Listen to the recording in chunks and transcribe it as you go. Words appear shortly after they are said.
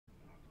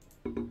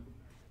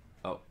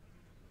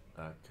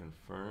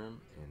Confirm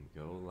and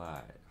go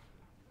live.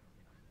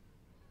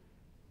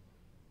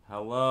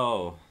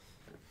 Hello.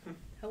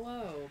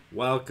 Hello.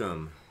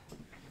 Welcome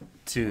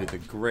to the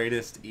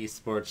greatest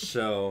esports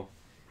show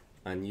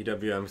on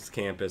UWM's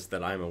campus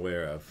that I'm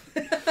aware of.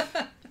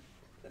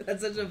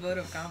 That's such a vote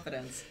of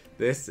confidence.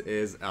 This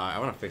is, I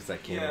want to fix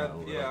that camera a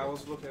little bit. I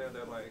was looking at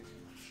that like...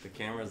 The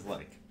camera's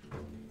like,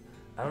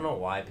 I don't know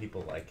why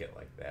people like it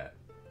like that.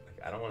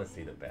 Like, I don't want to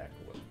see the back,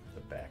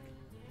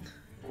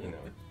 you know.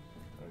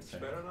 It's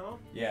better now?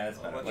 Yeah, it's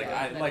better. Like,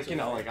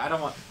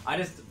 I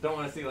just don't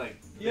want to see, like,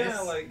 yeah,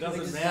 this like,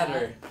 doesn't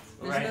matter.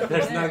 Right? There's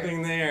There's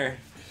nothing there.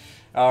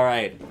 All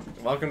right.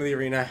 Welcome to the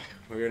arena.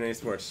 We're an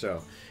esports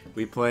show.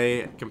 We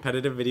play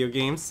competitive video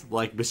games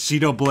like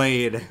Bushido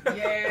Blade.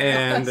 Yeah,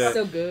 and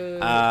so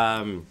good.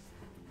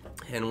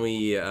 And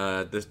we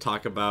just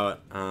talk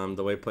about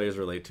the way players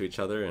relate to each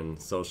other and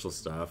social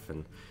stuff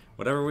and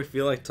whatever we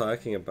feel like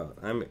talking about.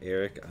 I'm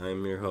Eric.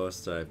 I'm your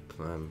host. I'm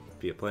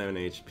a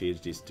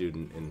PhD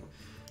student in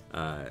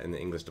the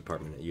English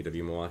department at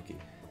UW Milwaukee.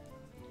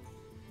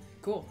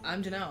 Cool.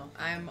 I'm Janelle.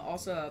 I'm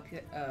also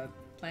a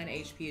Plan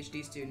H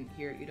PhD student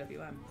here at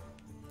UWM.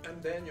 I'm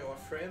Daniel, a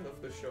friend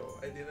of the show.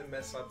 I didn't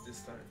mess up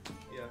this time.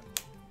 Yeah.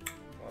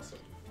 Awesome.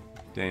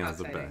 Daniel's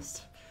the Exciting.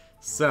 best.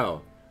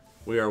 So,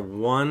 we are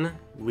 1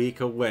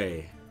 week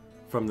away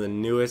from the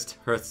newest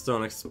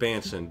Hearthstone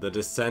expansion, The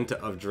Descent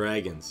of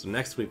Dragons. So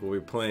next week we'll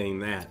be playing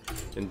that,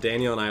 and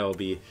Daniel and I will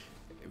be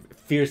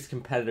fierce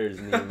competitors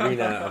in the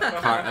arena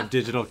of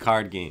digital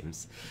card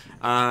games.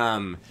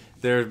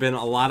 There have been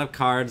a lot of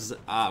cards.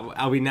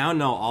 We now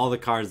know all the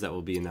cards that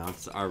will be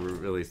announced are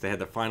released. They had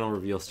the final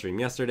reveal stream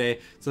yesterday,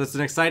 so it's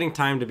an exciting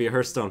time to be a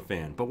Hearthstone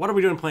fan. But what are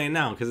we doing playing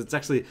now? Because it's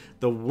actually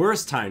the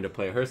worst time to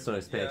play a Hearthstone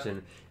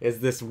expansion is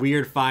this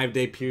weird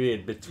 5-day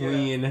period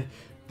between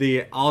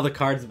all the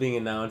cards being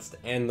announced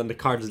and then the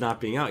cards not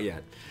being out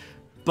yet.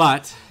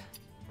 But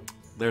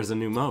there's a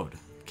new mode.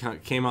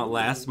 Came out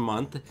last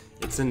month.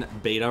 It's in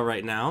beta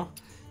right now.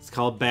 It's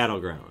called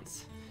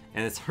Battlegrounds.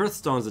 And it's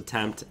Hearthstone's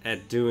attempt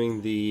at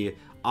doing the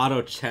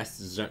auto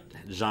chess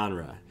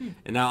genre.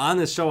 And now on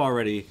this show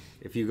already,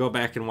 if you go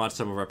back and watch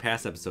some of our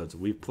past episodes,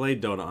 we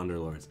played Dota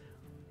Underlords.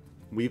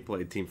 We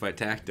played Teamfight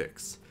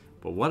Tactics.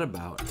 But what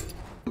about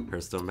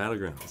Hearthstone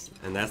Battlegrounds?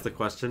 And that's the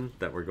question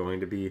that we're going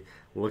to be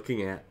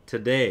looking at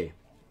today.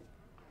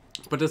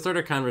 But to start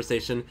our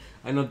conversation,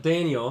 I know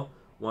Daniel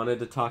wanted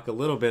to talk a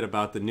little bit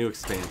about the new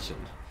expansion.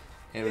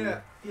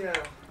 And Yeah.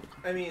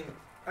 I mean,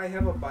 I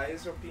have a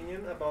biased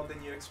opinion about the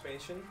new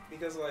expansion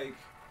because, like,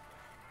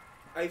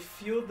 I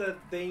feel that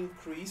they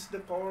increased the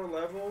power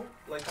level,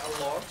 like,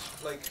 a lot.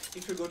 Like,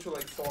 if you go to,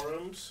 like,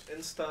 forums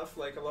and stuff,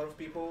 like, a lot of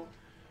people,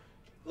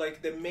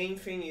 like, the main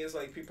thing is,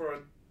 like,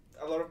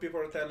 a lot of people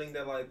are telling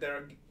that, like, there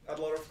are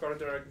a lot of cards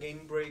that are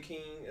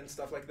game-breaking and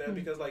stuff like that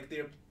because, like,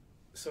 they're...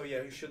 So,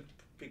 yeah, you should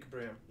pick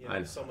Bram. Yeah,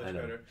 it's so much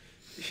better.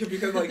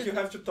 Because, like, you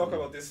have to talk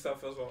about this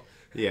stuff as well.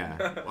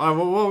 Yeah.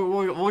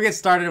 We'll get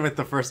started with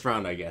the first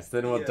round, I guess.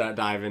 Then we'll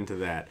dive into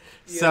that.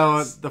 Yes.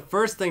 So the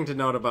first thing to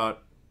note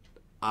about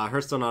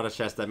Hearthstone Auto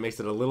Chess that makes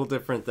it a little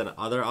different than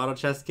other auto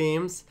chess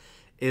games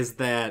is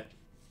that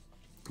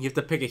you have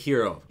to pick a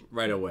hero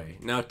right away.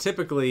 Now,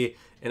 typically,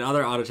 in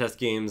other auto chess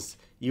games,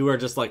 you are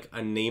just like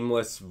a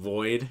nameless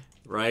void,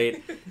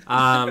 right?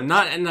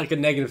 Not in like a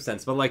negative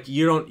sense, but like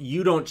you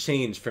don't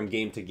change from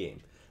game to game.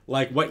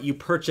 Like what you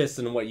purchase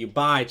and what you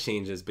buy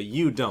changes, but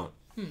you don't.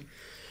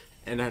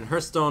 And in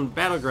Hearthstone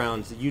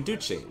Battlegrounds, you do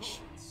change.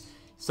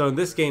 So in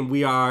this game,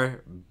 we are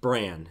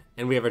Bran,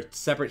 and we have a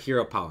separate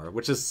hero power,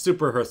 which is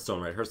super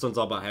Hearthstone, right? Hearthstone's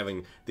all about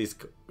having these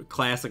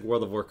classic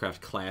World of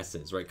Warcraft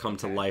classes, right, come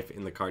to life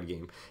in the card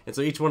game. And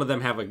so each one of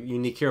them have a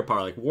unique hero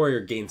power, like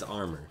Warrior gains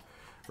armor,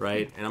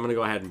 right? And I'm going to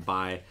go ahead and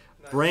buy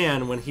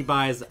Bran. When he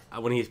plays a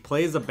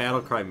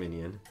Battlecry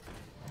minion,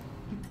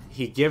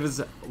 he gives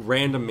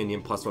random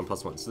minion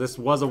 +1/+1. So this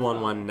was a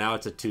 1/1, now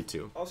it's a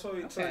 2/2. Also,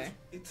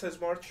 it's a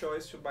smart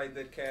choice to buy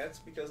the cats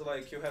because,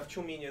 like, you have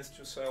 2 minions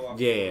to sell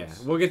afterwards. Yeah.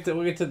 We'll get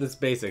to this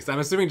basics. I'm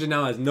assuming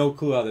Janelle has no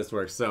clue how this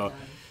works. So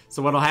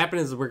what'll happen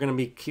is we're gonna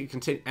be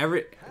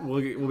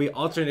we'll be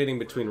alternating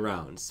between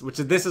rounds,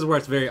 this is where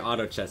it's very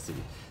auto chessy.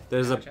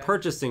 There's a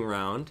purchasing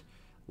round,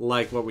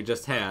 like what we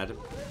just had,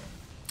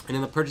 and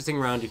in the purchasing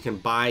round you can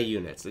buy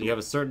units, and you have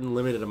a certain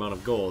limited amount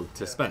of gold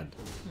to spend.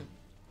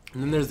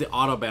 And then there's the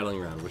auto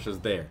battling round, which is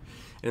there.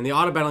 And in the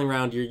auto battling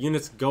round, your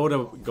units go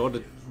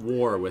to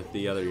war with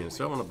the other units.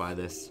 So I want to buy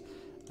this.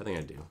 I think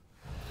I do.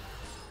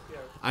 Yeah.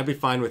 I'd be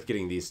fine with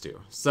getting these two.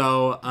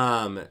 So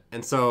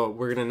and so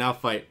we're gonna now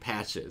fight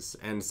patches.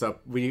 And so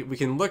we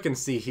can look and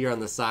see here on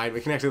the side.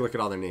 We can actually look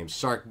at all their names: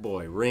 Shark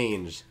Boy,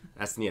 Range,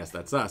 SNES,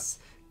 that's us,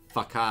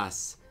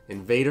 Fakas,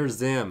 Invader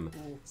Zim,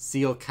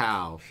 Seal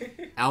Cow,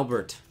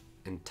 Albert,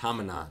 and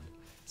Tamanan.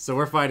 So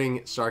we're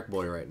fighting Shark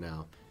Boy right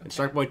now. And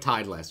Shark Boy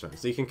tied last round.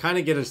 So you can kind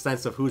of get a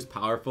sense of who's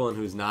powerful and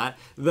who's not.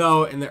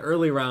 Though in the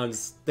early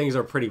rounds, things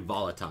are pretty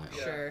volatile.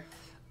 Sure.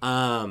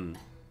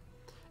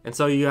 And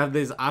so you have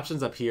these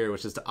options up here,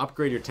 which is to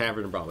upgrade your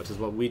Tavern Brawl, which is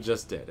what we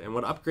just did. And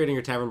what upgrading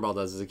your Tavern Brawl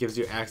does is it gives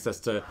you access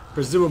to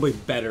presumably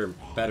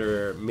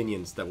better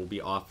minions that will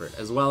be offered,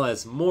 as well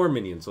as more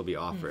minions will be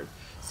offered.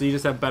 So you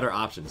just have better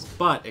options,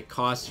 but it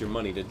costs your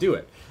money to do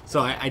it. So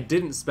I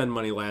didn't spend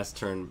money last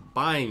turn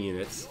buying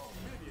units.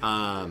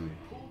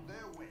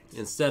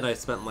 Instead, I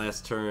spent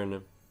last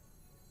turn...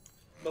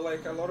 But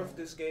like a lot of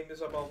this game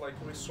is about like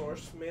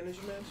resource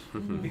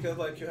management, because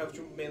like you have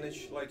to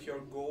manage like your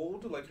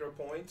gold, like your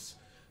points,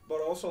 but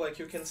also like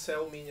you can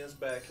sell minions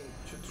back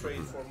to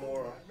trade for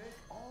more.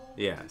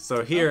 Yeah,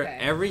 so here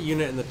every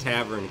unit in the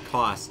tavern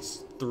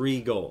costs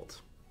 3 gold.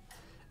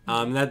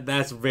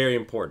 That's very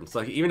important.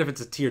 So like, even if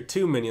it's a tier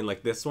 2 minion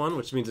like this one,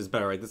 which means it's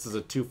better, right? This is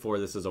a 2/4,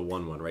 this is a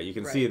 1/1, right? You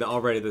can see that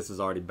already this is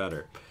already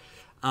better.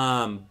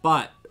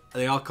 But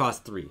they all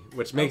cost 3,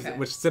 which makes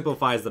which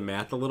simplifies the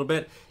math a little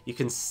bit. You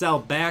can sell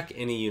back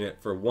any unit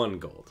for 1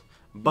 gold.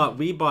 But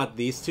we bought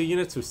these 2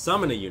 units who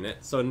summon a unit,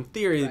 so in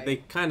theory they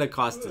kind of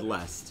costed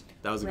less.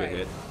 That was a good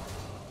hit.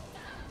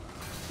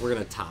 We're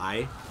gonna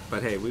tie,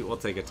 but hey, we'll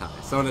take a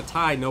tie. So in a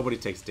tie, nobody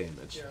takes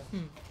damage. Yeah.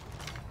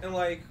 And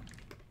like,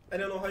 I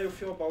don't know how you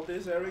feel about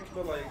this, Eric,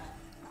 but like,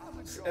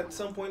 at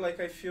some point,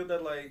 like I feel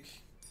that like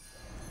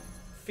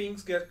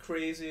things get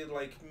crazy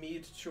like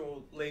mid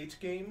to late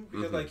game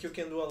because like you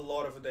can do a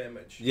lot of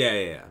damage.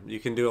 Yeah. You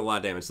can do a lot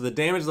of damage. So the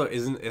damage though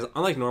is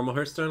unlike normal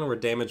Hearthstone where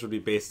damage would be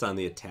based on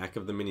the attack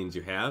of the minions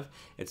you have.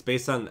 It's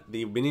based on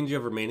the minions you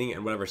have remaining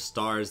and whatever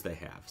stars they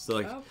have. So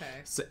like,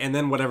 and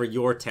then whatever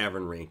your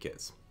tavern rank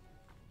is.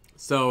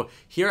 So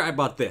here I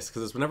bought this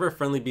because it's whenever a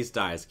friendly beast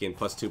dies, gain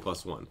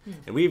 +2/+1,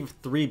 and we have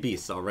 3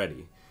 beasts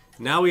already.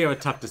 Now we have a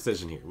tough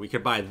decision here. We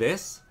could buy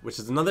this, which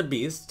is another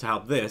beast to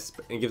help this,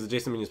 and gives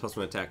adjacent minions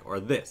 +1 attack,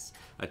 or this,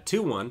 a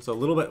 2/1, so a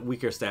little bit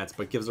weaker stats,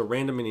 but gives a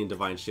random minion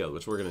Divine Shield,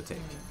 which we're going to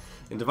take.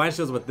 And Divine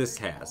Shield is what this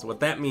has. What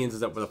that means is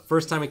that the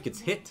first time it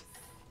gets hit,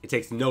 it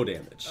takes no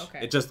damage.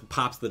 It just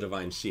pops the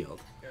Divine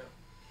Shield.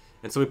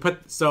 And so we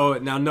put, so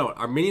now note,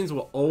 our minions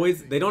will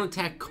always, they don't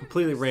attack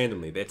completely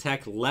randomly. They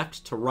attack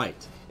left to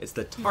right. It's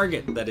the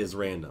target that is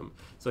random.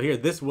 So here,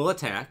 this will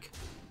attack.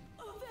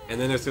 And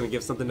then it's going to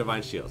give something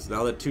Divine Shield. So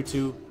now the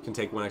 2/2 can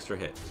take 1 extra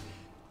hit.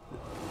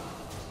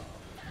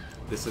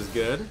 This is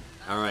good.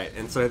 Alright,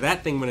 and so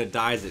that thing, when it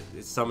dies,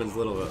 it summons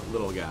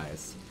little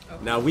guys.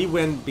 Now we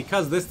win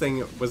because this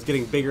thing was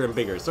getting bigger and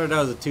bigger. It started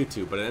out as a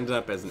 2/2, but it ended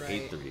up as an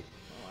 8/3.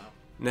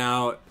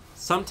 Now,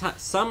 some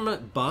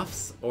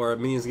buffs or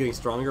minions getting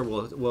stronger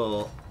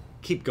will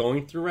keep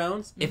going through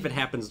rounds if it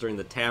happens during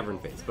the tavern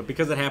phase. But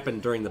because it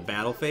happened during the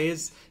battle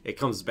phase, it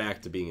comes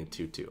back to being a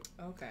 2/2.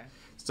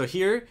 So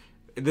here...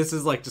 this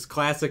is like just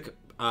classic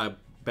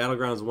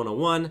Battlegrounds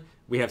 101.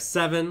 We have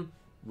 7.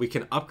 We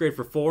can upgrade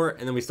for 4,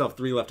 and then we still have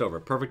 3 left over.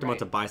 Perfect amount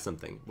to buy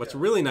something. What's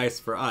really nice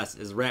for us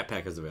is Rat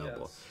Pack is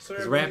available.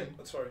 Sorry, go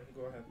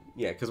ahead.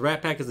 Yeah, because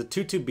Rat Pack is a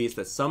 2/2 beast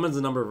that summons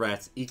a number of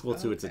rats equal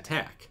to its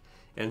attack.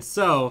 And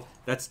so,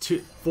 that's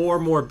 4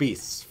 more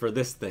beasts for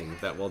this thing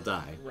that will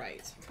die.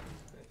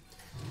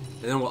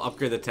 And then we'll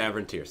upgrade the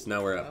tavern tier. So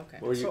now we're up.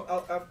 So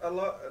a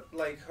lot,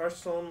 like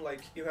Hearthstone, like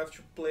you have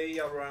to play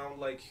around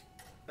like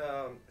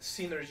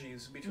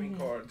synergies between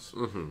cards.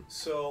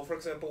 So, for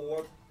example,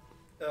 what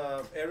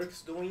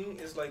Eric's doing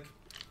is like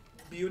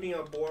building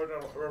a board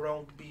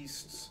around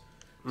beasts.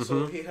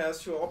 So he has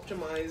to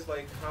optimize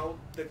like how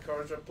the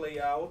cards are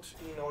play out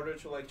in order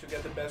to like to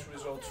get the best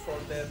results for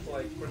that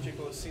like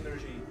particular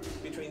synergy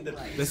between the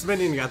beasts. This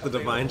minion got the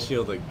Divine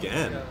Shield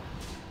again.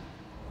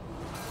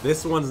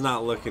 This one's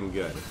not looking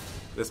good.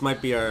 This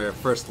might be our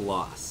first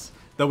loss.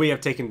 Though we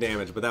have taken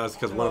damage, but that was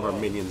because one of our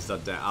minions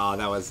did that. Oh,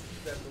 that was...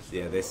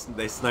 yeah,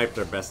 they sniped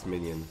our best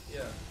minion.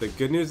 The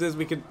good news is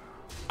we could...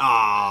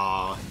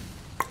 ah,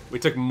 we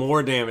took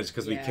more damage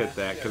because we killed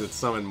that, because it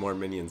summoned more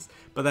minions.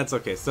 But that's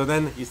okay. So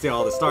then you see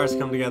all the stars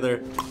come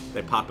together.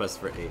 They pop us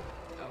for 8.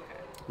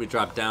 We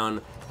drop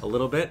down a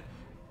little bit.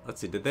 Let's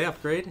see, did they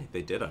upgrade?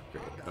 They did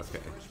upgrade. Okay.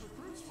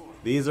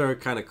 These are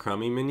kind of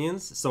crummy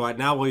minions. So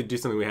now we'll do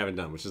something we haven't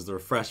done, which is the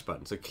refresh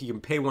button. So you can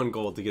pay 1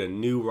 gold to get a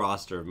new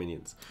roster of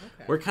minions.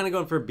 We're kind of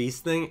going for a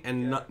beast thing,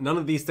 and none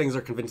of these things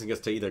are convincing us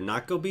to either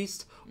not go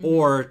beast,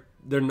 or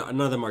none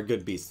of them are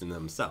good beasts in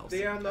themselves.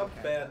 They are not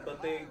bad,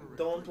 but they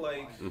don't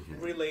like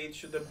relate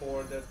to the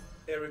board that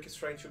Eric is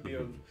trying to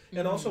build.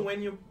 And also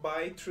when you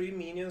buy 3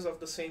 minions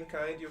of the same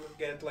kind, you will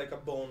get like a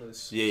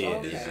bonus.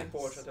 This is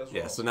important as well.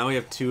 Yeah, so now we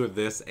have 2 of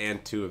this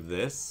and 2 of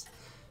this.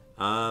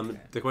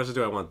 The question is,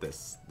 do I want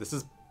this? This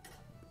is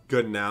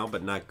good now,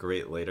 but not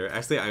great later.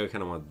 Actually, I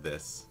kind of want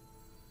this.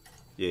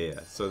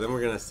 Yeah, so then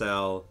we're going to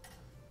sell...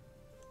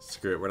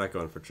 screw it, we're not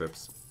going for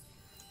trips.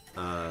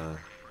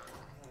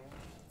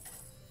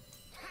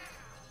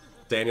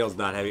 Daniel's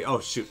not heavy. Oh,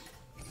 shoot.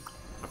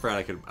 I forgot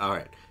I could...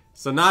 alright.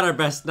 So not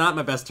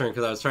my best turn,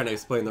 because I was trying to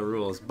explain the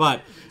rules.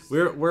 But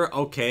we're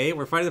okay.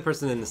 We're fighting the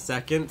person in the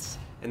second...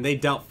 and they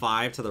dealt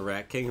 5 to the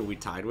Rat King, who we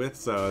tied with,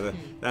 so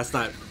that's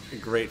not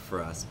great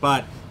for us.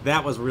 But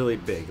that was really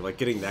big, like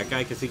getting that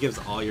guy, because he gives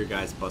all your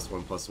guys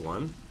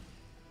 +1/+1.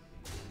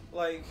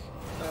 like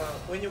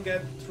when you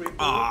get triple,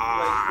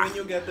 like when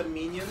you get the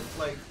minion,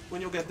 like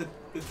when you get the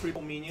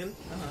triple minion,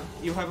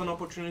 you have an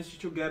opportunity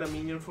to get a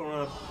minion from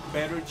a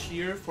better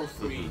tier for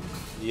free.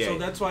 Yeah. So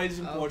that's why it's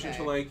important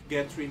to like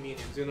get 3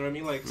 minions. You know what I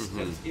mean? Like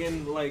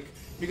in like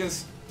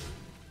because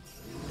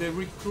the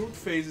recruit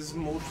phase is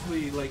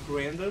mostly like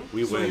random.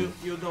 We so win.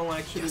 You don't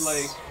actually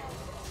like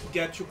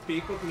get to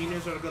pick what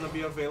minions are gonna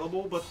be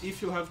available, but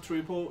if you have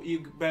triple,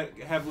 you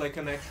have like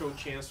an actual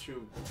chance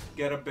to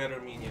get a better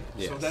minion.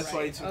 Yes. So that's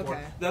why it's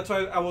important. That's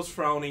why I was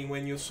frowning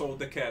when you sold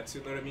the cats.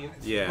 You know what I mean?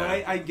 Yeah.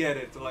 But I get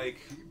it. Like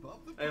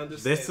I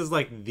understand. This is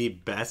like the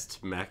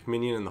best mech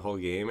minion in the whole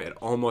game. It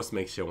almost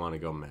makes you want to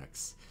go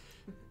mechs,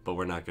 but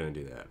we're not gonna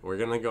do that. We're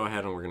gonna go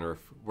ahead and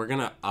we're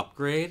gonna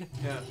upgrade,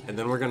 and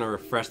then we're gonna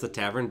refresh the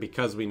tavern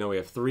because we know we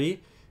have 3.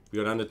 We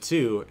go down to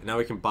 2, and now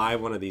we can buy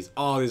one of these.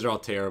 Oh, these are all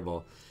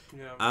terrible.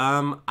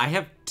 Yeah. I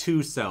have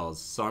 2 cells,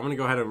 so I'm gonna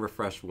go ahead and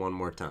refresh one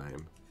more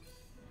time.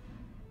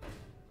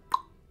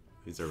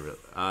 These are real.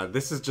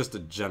 This is just a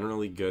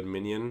generally good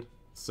minion,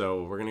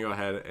 so we're gonna go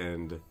ahead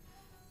and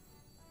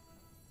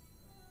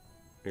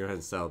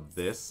sell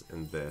this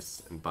and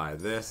buy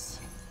this.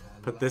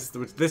 Put this,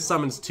 which this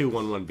summons 2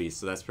 1/1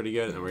 beasts, so that's pretty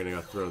good. And we're gonna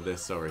go throw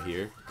this over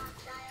here.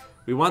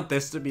 We want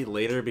this to be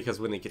later because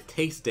when it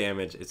takes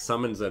damage, it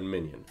summons a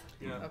minion.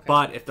 Yeah. Okay.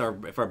 But if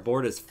our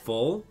board is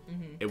full,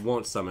 it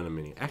won't summon a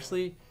minion.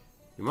 Actually,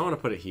 you might want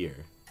to put it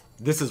here.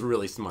 This is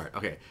really smart.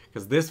 Okay,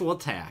 because this will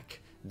attack,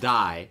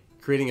 die,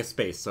 creating a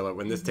space so that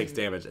when this takes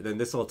damage, then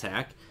this will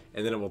attack,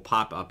 and then it will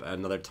pop up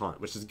another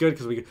taunt, which is good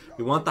because we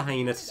want the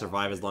hyena to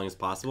survive as long as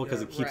possible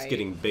because it keeps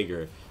getting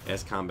bigger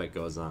as combat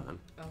goes on.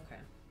 Okay.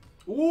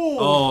 Ooh.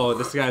 Oh,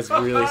 this guy's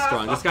really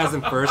strong. This guy's in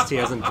first. He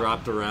hasn't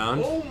dropped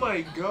around. Oh my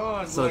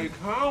god! So, like,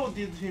 how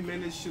did he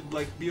manage to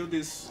like build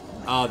this?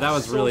 Oh, that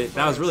was so really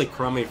fast?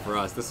 crummy for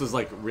us. This was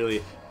like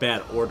really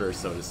bad order,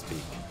 so to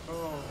speak.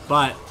 Oh.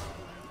 But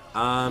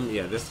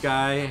yeah, this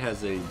guy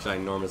has a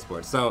ginormous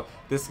board. So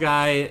this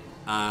guy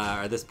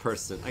or this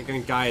person, I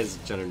think guy is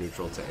gender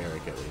neutral to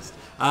Eric at least.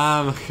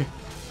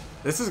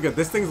 This is good.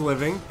 This thing's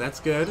living. That's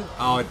good.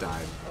 Oh, it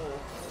died.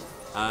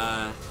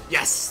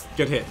 Yes,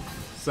 good hit.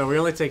 So we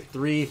only take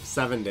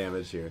 3/7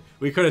 damage here.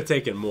 We could have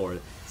taken more.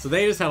 So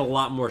they just had a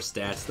lot more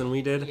stats than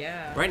we did.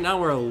 Yeah. Right now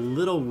we're a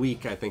little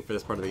weak, I think, for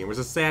this part of the game, which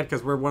is sad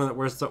because we're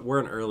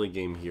an early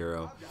game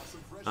hero.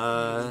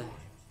 So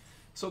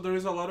there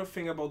is a lot of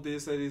thing about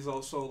this that is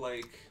also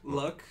like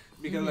luck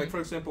because like for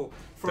example,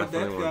 for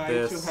Definitely that want guy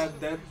this. to have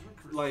that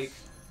like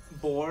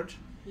board,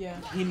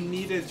 he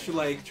needed to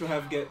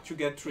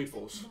get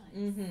triples.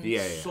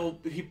 Yeah. So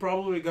he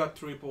probably got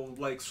triple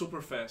like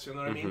super fast. You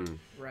know what I mean?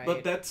 Right.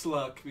 But that's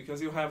luck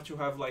because you have to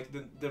have like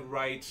the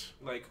right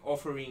like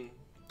offering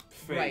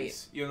phase.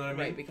 Right. You know what I mean?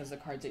 Right, because the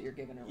cards that you're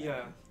given are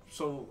Yeah.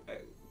 So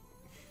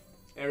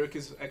Eric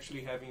is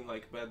actually having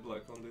like bad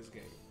luck on this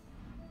game.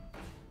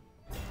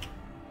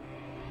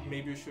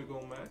 Maybe you should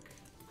go Mac.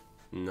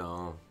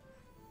 No.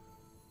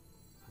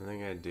 I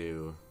think I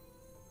do.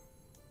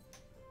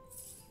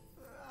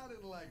 I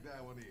didn't like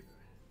that one either.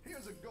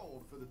 Here's a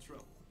gold for the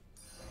trouble.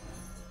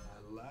 I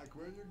like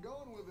where you're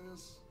going with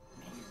this.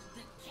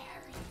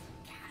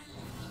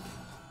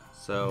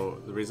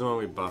 So the reason why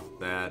we buffed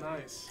that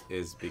Nice.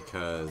 is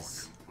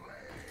because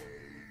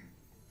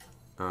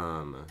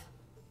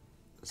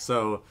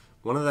so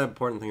one of the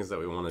important things that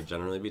we want to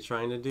generally be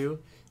trying to do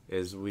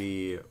is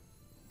which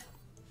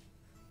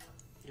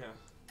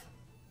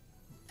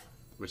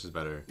is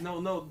better.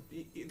 No,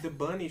 the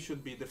bunny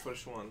should be the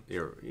first one.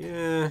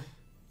 Because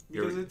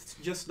it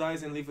just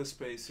dies and leave a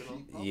space, you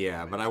know?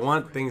 Yeah, but I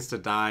want things to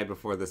die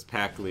before this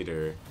pack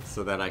leader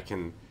so that I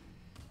can.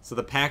 So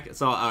the pack.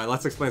 So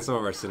let's explain some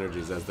of our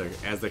synergies as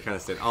they kind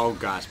of said. Oh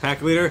gosh,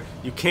 pack leader,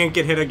 you can't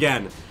get hit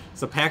again.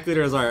 So pack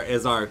leader is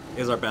our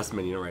best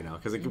minion right now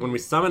because when we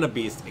summon a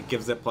beast, it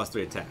gives it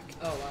 +3 attack.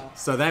 Oh wow.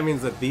 So that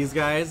means that these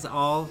guys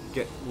all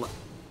get.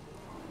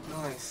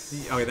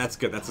 Nice. Okay, that's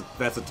good.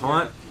 That's a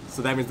taunt.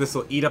 So that means this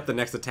will eat up the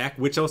next attack,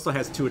 which also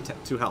has 2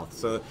 health.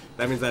 So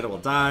that means that it will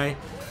die.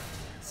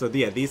 So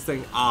yeah, these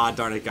things. Ah,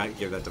 darn it! Got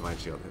give that divine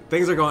shield.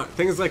 Things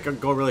like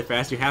go really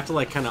fast. You have to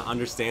like kind of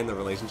understand the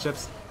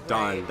relationships.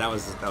 Darn, Right. that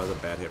was a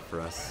bad hit for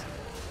us.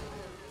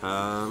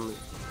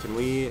 Can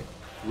we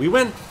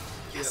win?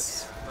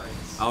 Yes.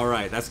 Nice. All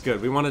right, that's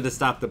good. We wanted to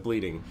stop the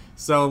bleeding.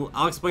 So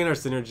I'll explain our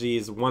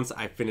synergies once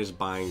I finish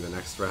buying the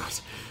next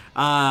route.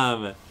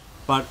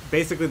 But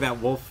basically, that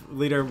wolf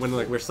leader, when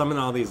like we're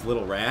summoning all these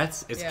little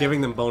rats, it's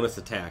giving them bonus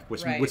attack,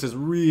 which is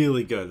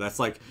really good. That's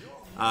like.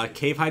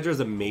 Cave Hydra is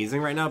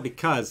amazing right now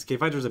because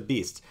Cave Hydra is a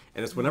beast,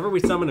 and it's whenever we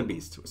summon a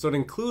beast. So it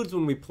includes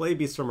when we play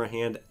beasts from our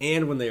hand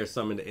and when they are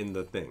summoned in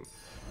the thing.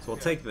 So we'll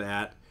take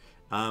that.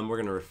 We're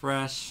gonna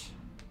refresh.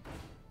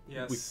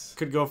 Yes. We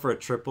could go for a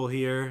triple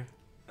here.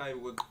 I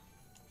would.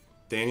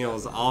 Daniel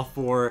is all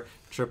for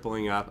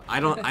tripling up.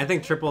 I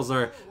think triples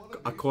are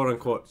a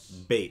quote-unquote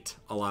bait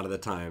a lot of the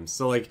time.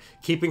 So like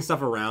keeping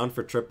stuff around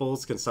for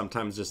triples can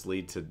sometimes just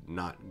lead to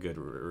not good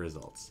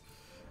results.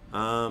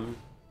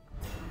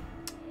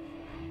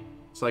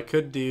 So I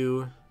could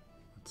do,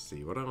 let's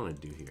see, what do I want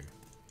to do here?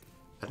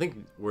 I think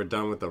we're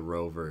done with the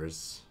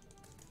rovers.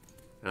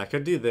 And I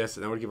could do this,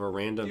 and I would give a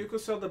random... You could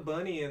sell the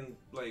bunny and,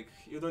 like,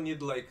 you don't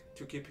need, like,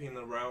 to keep him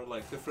around,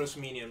 like, the first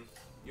minion.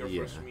 Your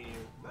first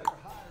minion.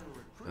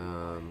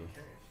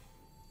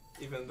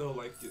 Even though,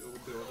 like, the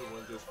other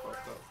one just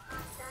popped up.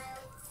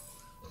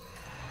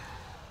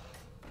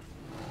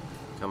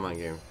 Come on,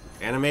 game.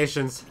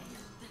 Animations!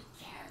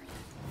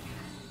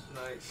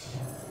 Nice.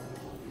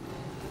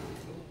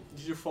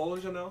 Did you follow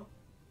Janelle?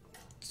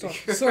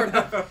 Sort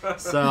of.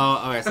 So,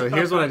 okay, so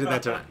here's what I did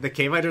that turn. The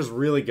Cave Hider's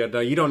really good.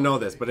 Now, you don't know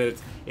this, but it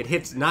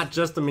hits not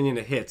just the minion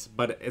it hits,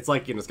 but it's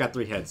like, you know, it's got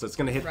 3 heads, so it's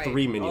going to hit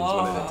 3 minions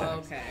when it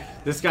attacks. Okay.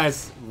 This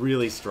guy's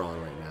really strong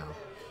right now.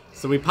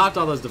 So we popped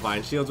all those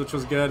Divine Shields, which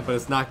was good, but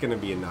it's not going to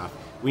be enough.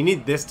 We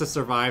need this to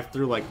survive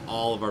through, like,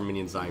 all of our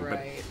minions dying,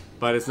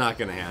 but it's not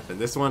going to happen.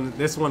 This one's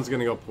going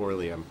to go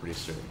poorly, I'm pretty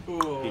sure.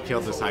 Ooh, He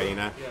killed this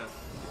hyena. Yeah.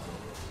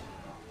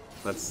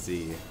 Let's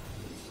see.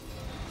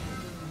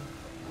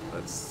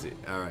 Let's see.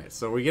 Alright,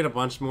 so we get a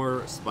bunch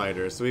more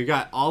spiders. So we've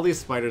got all these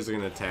spiders are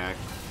going to attack.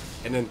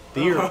 And then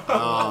theory...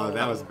 Oh,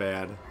 that was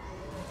bad.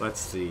 Let's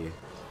see.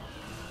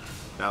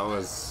 That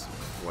was...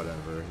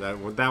 whatever.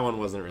 That one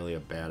wasn't really a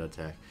bad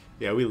attack.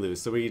 Yeah, we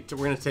lose. So we're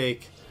going to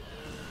take...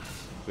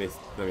 Let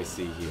me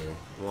see here.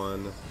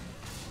 1...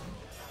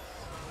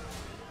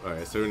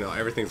 Alright, so no,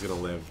 everything's going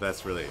to live.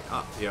 That's really...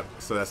 yep.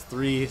 So that's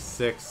 3,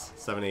 6,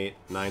 7, 8,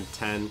 9,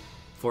 10,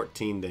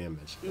 14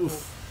 damage.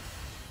 Oof.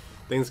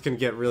 Things can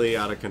get really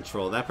out of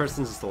control. That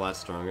person's just a lot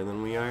stronger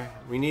than we are.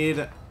 We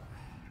need...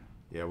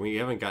 Yeah, we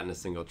haven't gotten a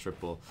single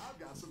triple.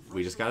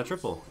 We just got a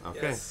triple.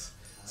 Okay. Yes.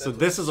 So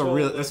this was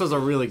a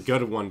really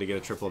good one to get a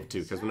triple of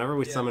 2, because whenever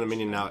we summon a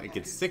minion now, it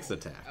gets 6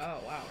 attack. Oh,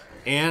 wow.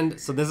 And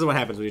so this is what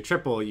happens when you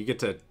triple. You get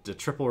to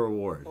triple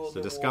reward. Oh,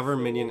 So discover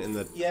minion in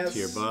the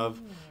tier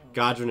above.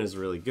 Godrin is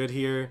really good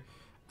here.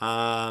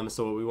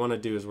 So what we want to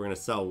do is we're gonna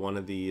sell one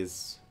of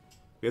these.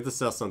 We have to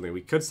sell something. We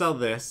could sell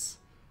this.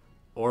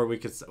 Or we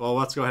could... Well,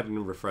 let's go ahead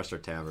and refresh our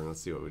tavern.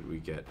 Let's see what we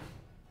get.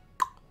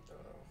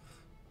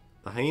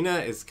 The hyena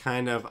is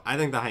kind of... I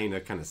think the hyena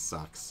kind of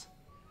sucks.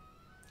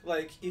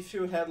 Like, if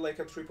you had, like,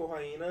 a triple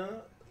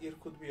hyena, it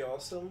could be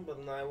awesome, but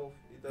now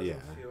it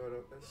doesn't feel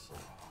it as...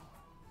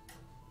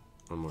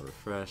 One more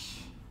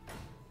refresh.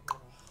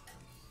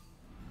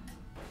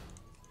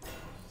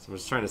 So I'm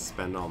just trying to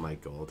spend all my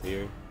gold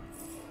here.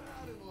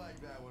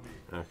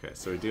 Okay,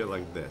 so we do it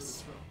like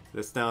this.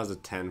 This now is a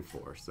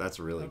 10-4, so that's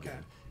really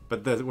good.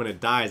 But when it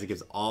dies, it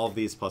gives all of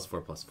these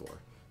 +4/+4.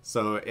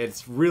 So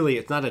it's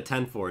not a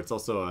 10-4. It's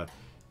also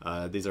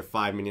a these are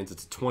 5 minions.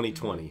 It's a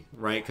 20-20,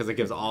 right? Because it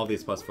gives all of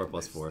these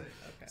 +4/+4. Okay.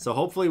 So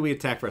hopefully we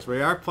attack first.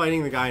 We are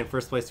fighting the guy in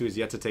first place who is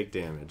yet to take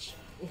damage.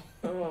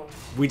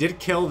 We did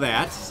kill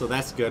that, so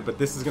that's good. But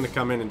this is going to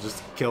come in and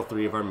just kill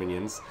 3 of our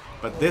minions.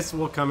 But this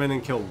will come in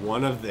and kill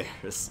 1 of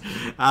theirs.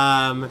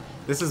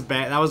 This is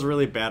bad. That was a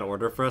really bad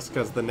order for us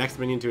because the next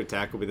minion to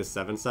attack will be the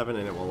 7/7,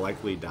 and it will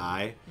likely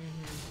die.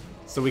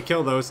 So we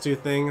kill those 2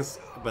 things,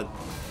 but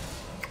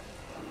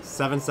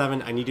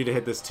 7/7, I need you to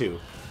hit this too.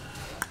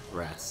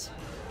 Rats.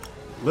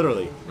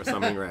 Literally, we're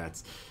summoning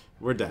rats.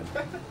 We're dead.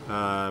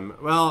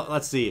 Well,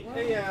 let's see.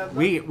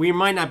 We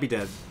might not be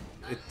dead.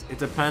 It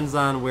depends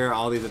on where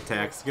all these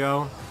attacks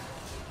go.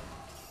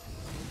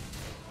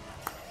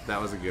 That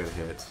was a good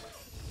hit.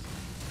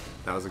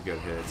 That was a good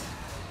hit.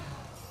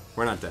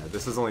 We're not dead.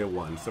 This is only a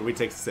 1, so we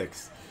take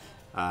 6.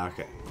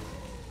 Okay.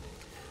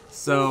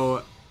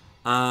 So,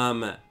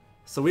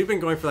 so we've been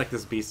going for like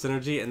this beast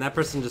synergy, and that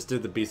person just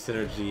did the beast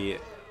synergy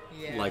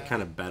like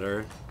kind of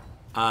better.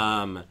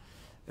 And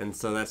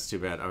so that's too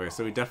bad. Okay,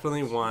 so we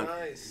definitely want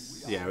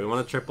we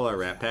want to triple our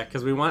rat pack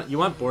because you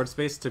want board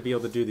space to be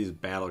able to do these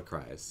battle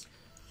cries.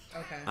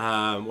 Okay.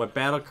 What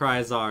battle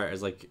cries are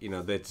is like, you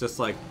know, it's just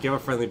like give a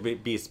friendly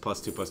beast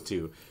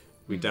 +2/+2.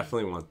 We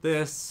definitely want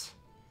this.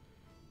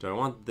 Do I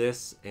want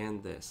this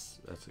and this?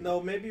 No,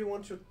 maybe you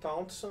want to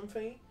taunt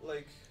something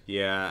like.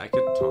 Yeah, I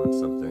could taunt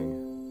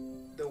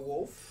something. The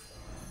wolf?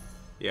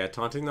 Yeah,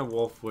 taunting the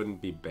wolf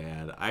wouldn't be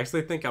bad. I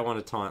actually think I want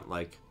to taunt,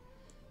 like...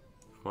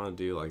 I want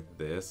to do, like,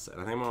 this. And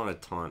I think I want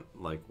to taunt,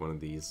 like, one of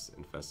these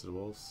infested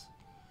wolves.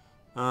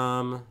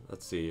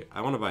 Let's see.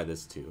 I want to buy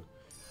this, too.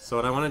 So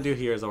what I want to do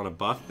here is I want to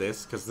buff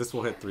this, because this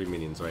will hit 3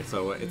 minions, right?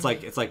 So it's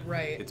like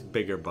it's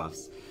bigger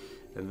buffs.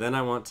 And then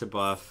I want to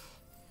buff...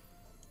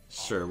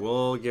 Sure,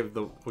 we'll give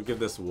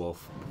this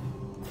wolf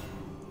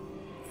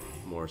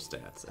more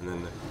stats. And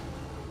then...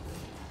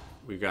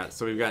 We've got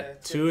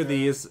 2 of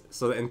these.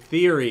 So in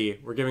theory,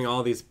 we're giving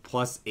all these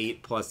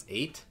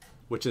 +8/+8,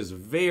 which is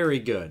very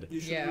good. You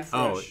should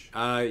refresh.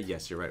 Oh,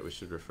 yes, you're right. We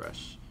should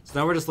refresh. So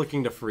now we're just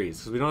looking to freeze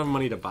because we don't have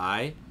money to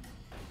buy.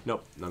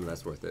 Nope, none of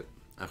that's worth it.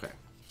 Okay,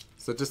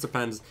 so it just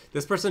depends.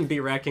 This person beat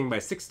Rat King by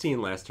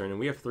 16 last turn, and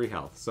we have 3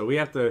 health, so we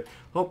have to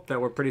hope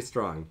that we're pretty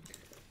strong.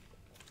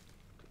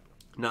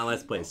 Not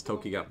last place.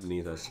 Toki got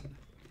beneath us.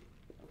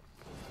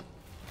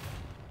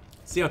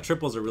 See how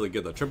triples are really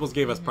good though. Triples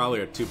gave us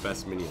probably our 2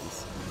 best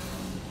minions.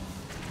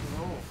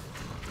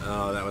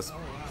 Oh, that was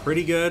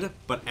pretty good,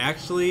 but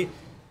actually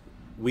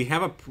we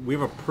have a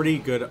pretty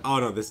good. Oh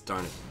no, this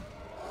darn it.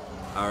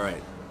 All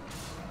right.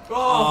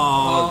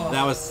 Oh,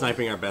 that was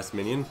sniping our best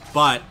minion.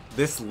 But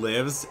this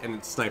lives and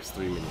it snipes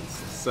 3 minions.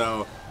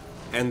 So,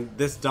 and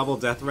this double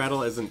death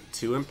rattle isn't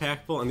too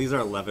impactful, and these are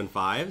 11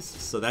 5s,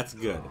 so that's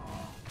good.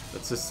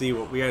 Let's just see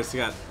what we guys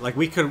got. Like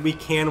we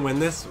can win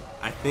this.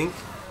 I think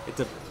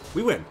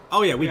we win.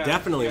 Oh yeah, we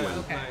definitely win.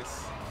 Okay.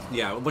 Nice.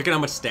 Yeah, look at how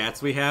much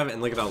stats we have,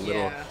 and look at how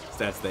little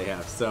stats they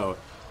have. So,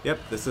 yep,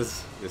 this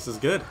is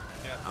good.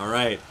 Yeah. All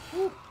right.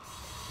 Woo.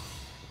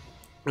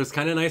 It was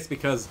kind of nice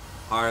because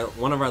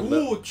one of our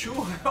 2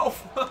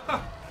 health.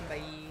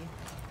 Bye.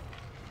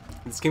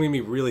 It's gonna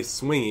be really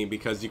swingy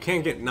because you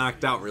can't get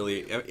knocked out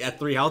really at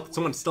 3 health.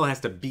 Someone still has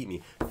to beat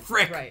me.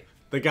 Frick! Right.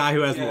 The guy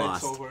who hasn't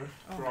lost. It's over,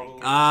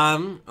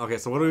 okay,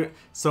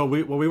 so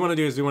what we want to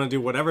do is we want to do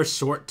whatever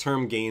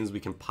short-term gains we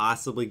can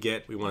possibly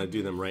get. We want to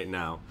do them right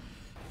now.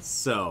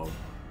 So,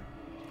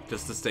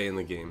 just to stay in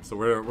the game. So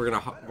we're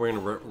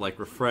gonna like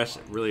refresh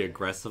really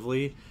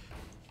aggressively.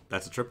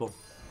 That's a triple.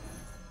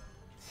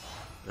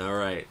 All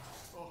right.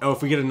 Oh,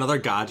 if we get another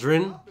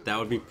Godrin, that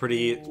would be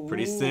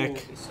pretty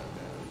sick.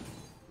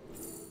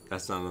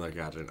 That's not another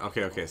Godrin.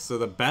 Okay. So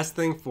the best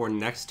thing for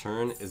next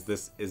turn is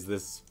this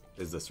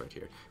right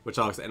here, which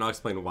I'll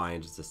explain why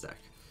in just a sec.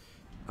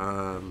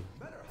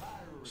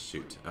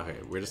 Shoot. Okay,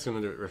 we're just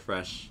gonna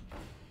refresh.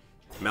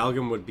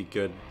 Amalgam would be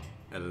good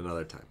at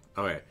another time.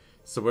 Okay,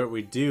 so what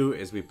we do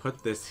is we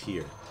put this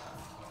here.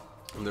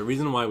 And the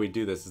reason why we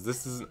do this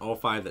is an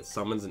 05 that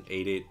summons an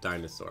 8/8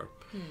 dinosaur.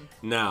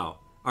 Now,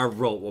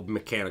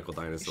 mechanical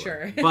dinosaur.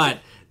 Sure. But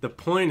the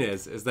point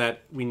is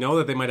that we know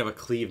that they might have a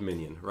cleave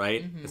minion,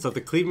 right? And so if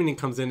the cleave minion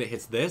comes in, it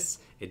hits this,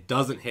 it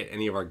doesn't hit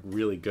any of our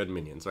really good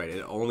minions, right?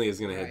 It only is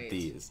going to hit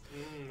these.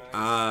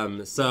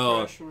 Nice.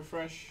 So...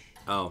 Refresh.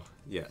 Oh,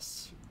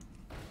 yes.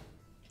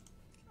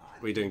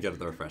 We didn't get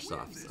the refresh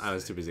off. I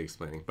was too busy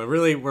explaining. But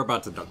really, we're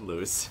about to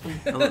lose.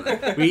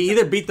 We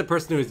either beat the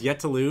person who is yet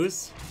to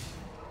lose.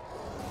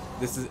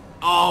 This is...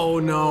 Oh,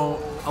 no.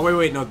 Oh,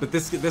 wait, no. But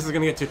this is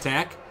going to get to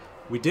attack.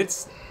 We did...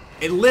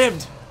 It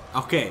lived!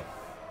 Okay.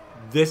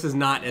 This is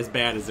not as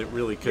bad as it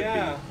really could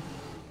be.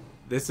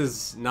 This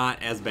is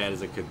not as bad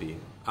as it could be.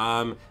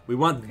 We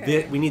want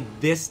we need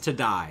this to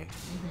die.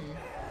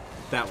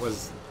 That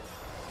was...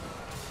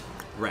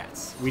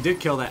 Rats. We did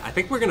kill that. I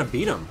think we're going to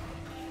beat him.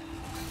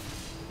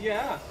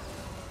 Yeah.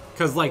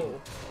 Because, like...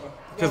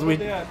 Because we...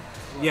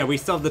 Yeah, we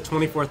still have the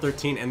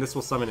 24-13, and this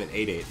will summon an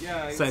 8/8.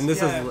 Yeah, so, and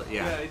this is...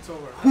 Yeah, it's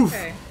over.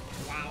 Okay.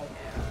 Wow.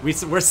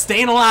 We're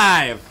staying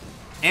alive!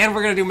 And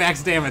we're gonna do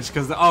max damage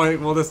because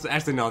this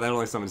actually no, that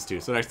only summons 2,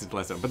 so it actually did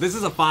less. But this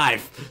is a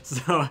 5,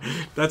 so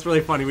that's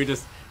really funny. We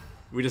just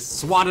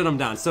swatted them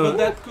down. So but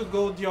that could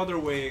go the other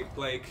way.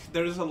 Like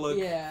there is a luck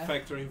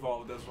factor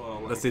involved as well.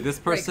 Like, let's see. This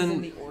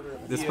person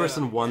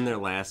person won their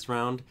last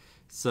round.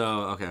 So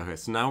okay.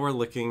 So now we're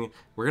looking.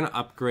 We're gonna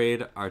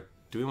upgrade our.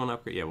 Do we want to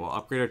upgrade? Yeah, we'll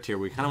upgrade our tier.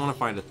 We kind of want to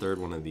find a third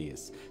one of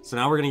these. So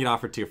now we're gonna get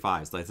offered tier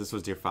 5s. Like this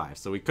was tier 5,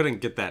 so we couldn't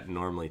get that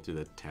normally through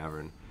the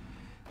tavern.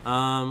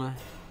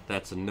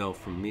 That's a no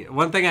from me.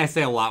 One thing I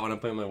say a lot when I'm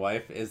playing with my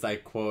wife is I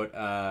quote,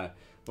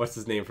 what's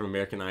his name from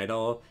American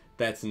Idol?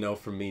 That's a no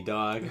from me,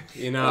 dog.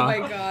 You know? Oh my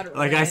god,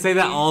 like, Randy. I say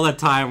that all the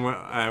time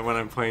when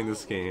I'm playing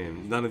this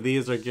game. None of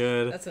these are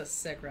good. That's a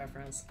sick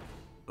reference.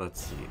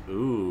 Let's see.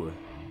 Ooh.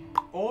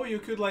 Oh, you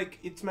could, like,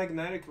 it's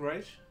magnetic,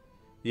 right?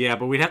 Yeah,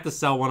 but we'd have to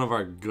sell one of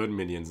our good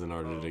minions in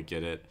order to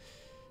get it.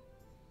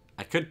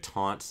 I could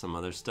taunt some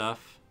other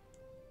stuff.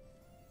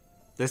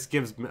 This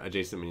gives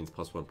adjacent minions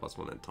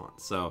 +1/+1 and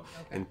taunt. So,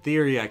 in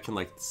theory, I can,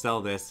 like,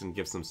 sell this and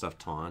give some stuff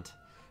taunt.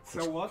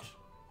 Sell what?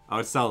 I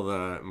would sell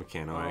the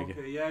Mechano Egg.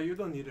 Okay, yeah, you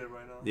don't need it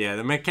right now. Yeah,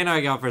 the Mechano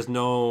Egg offers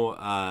no,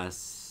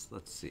 let's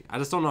see. I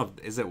just don't know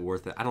is it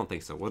worth it. I don't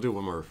think so. We'll do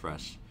one more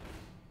refresh.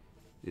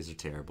 These are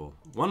terrible.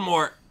 One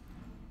more.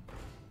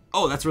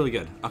 Oh, that's really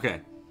good.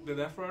 Okay. The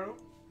Death Rattle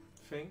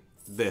thing?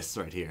 This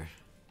right here.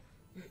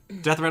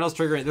 Death Rattle's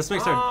triggering. This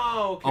makes our...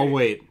 Okay. Oh,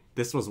 wait.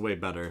 This was way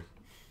better.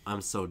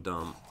 I'm so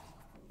dumb.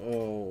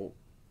 Oh.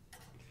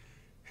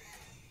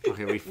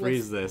 Okay, we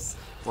freeze this.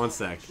 One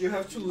sec. You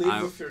have to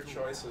live with your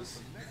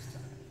choices.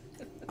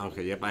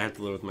 Okay, yep, I have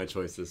to live with my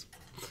choices.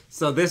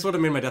 So this would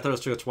have made my Death Rattle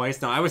trigger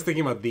twice. Now, I was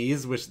thinking about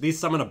these, which these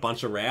summon a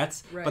bunch of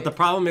rats. Right. But the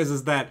problem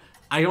is that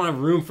I don't have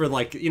room for,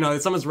 like, you know,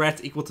 it summons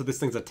rats equal to this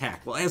thing's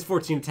attack. Well, it has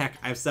 14 attack.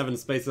 I have 7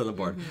 spaces on the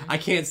board. I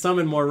can't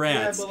summon more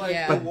rats.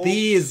 Yeah, but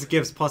these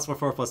gives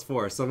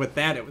 +4/+4. So with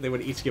that, they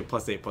would each give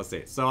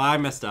 +8/+8. So I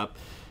messed up.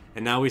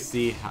 And now we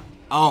see how...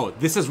 Oh,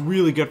 this is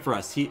really good for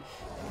us.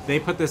 They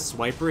put this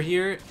swiper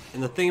here,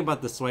 and the thing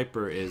about the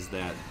swiper is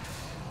that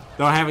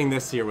though having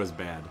this here was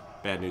bad.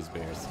 Bad news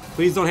bears.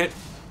 Please don't hit...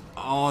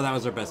 Oh, that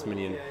was our best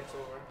minion. Yeah, it's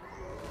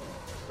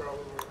over.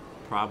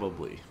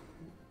 Probably.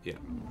 Yeah.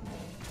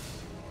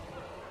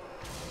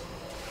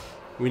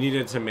 We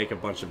needed to make a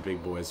bunch of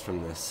big boys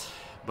from this,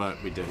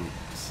 but we didn't.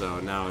 So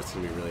now it's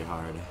gonna be really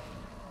hard.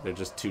 They're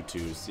just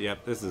 2/2s.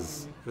 Yep, this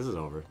is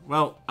over.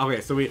 Well,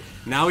 okay, so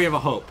now we have a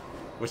hope,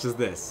 which is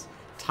this.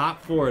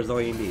 Top 4 is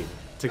all you need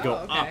to go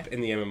up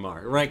in the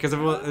MMR, right? Because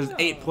there's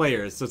 8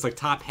 players, so it's like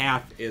top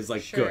half is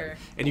like good,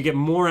 and you get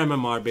more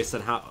MMR based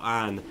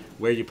on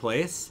where you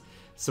place.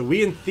 So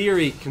we, in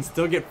theory, can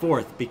still get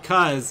fourth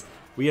because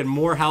we had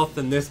more health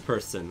than this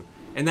person.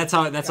 And that's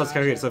how it's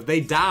calculated. So if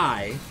they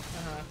die,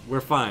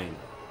 we're fine.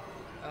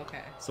 Okay.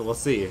 So we'll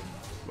see.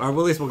 Or at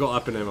least we'll go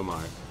up in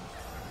MMR.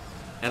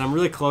 And I'm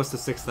really close to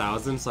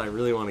 6,000, so I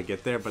really want to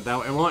get there. But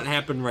it won't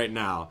happen right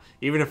now.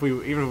 Even if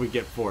we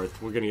get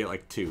fourth, we're gonna get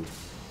like 2.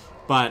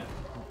 But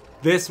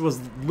this was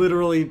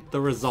literally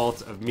the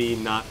result of me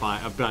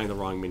buying the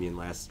wrong minion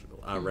last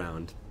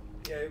round.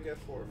 Yeah, you get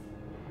 4.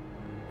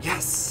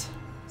 Yes!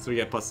 So we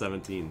get plus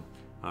 17.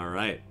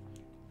 Alright.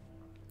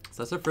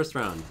 So that's our first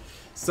round.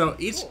 So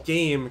each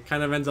game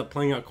kind of ends up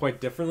playing out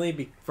quite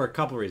differently for a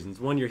couple reasons.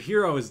 One, your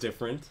hero is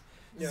different.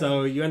 Yeah.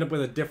 So you end up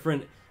with a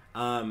different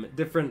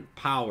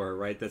power,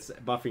 right, that's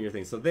buffing your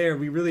thing. So there,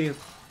 we really,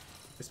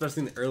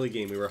 especially in the early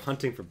game, we were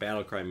hunting for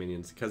Battlecry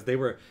minions because they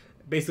were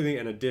basically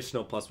an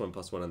additional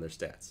 +1/+1 on their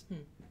stats.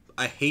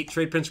 I hate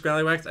Trade Pinch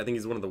Growlywax. I think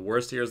he's one of the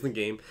worst heroes in the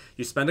game.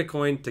 You spend a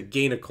coin to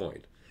gain a coin.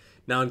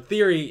 Now, in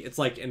theory, it's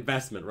like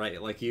investment,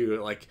 right? Like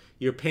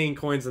you're paying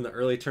coins in the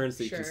early turns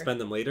so you can spend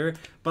them later.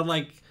 But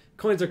like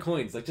coins are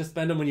coins. Like just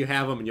spend them when you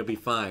have them and you'll be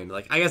fine.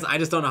 Like I guess I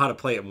just don't know how to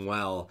play them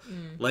well.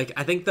 Like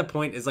I think the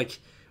point is like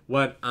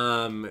what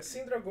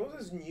Syndragosa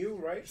is new,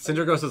 right?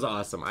 Syndragosa is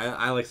awesome.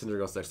 I like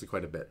Syndragosa actually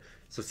quite a bit.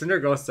 So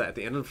Syndragosa at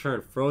the end of the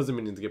turn, frozen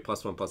minions get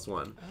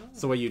 +1/+1.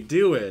 So what you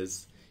do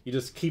is you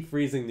just keep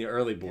freezing the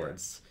early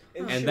boards.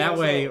 And that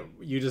way,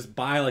 you just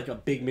buy like a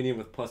big minion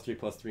with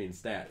 +3/+3 in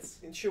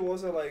stats. And she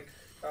was a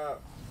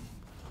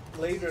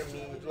later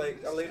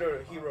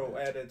hero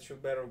added to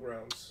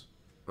Battlegrounds.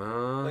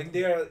 Like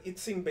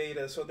it's in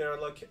beta, so they're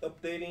like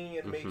updating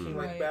and making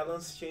like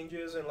balance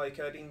changes and like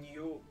adding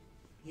new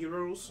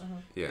heroes.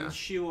 Yeah. And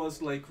she was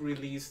like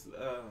released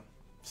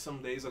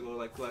some days ago,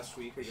 like last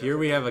week. Here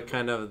we have a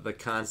kind of the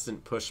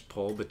constant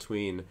push-pull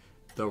between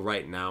the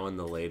right now and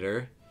the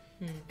later.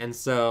 And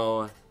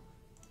so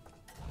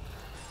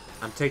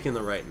I'm taking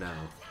the right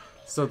now.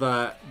 So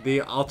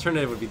the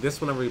alternative would be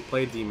this whenever we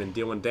play demon,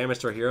 deal 1 damage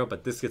to our hero,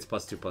 but this gets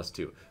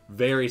 +2/+2.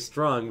 Very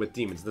strong with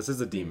demons. This is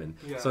a demon.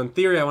 Yeah. So in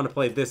theory, I want to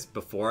play this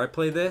before I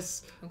play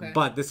this,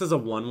 but this is a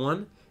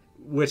 1/1,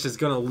 which is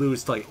going to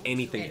lose to like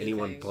anything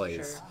anyone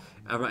plays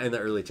in the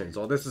early turns.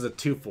 Well, this is a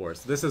 2/4,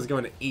 so this is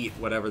going to eat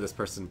whatever this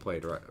person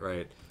played,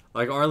 right?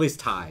 Like, or at least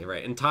tie,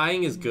 right? And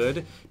tying is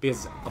good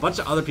because a bunch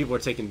of other people are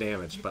taking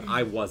damage, but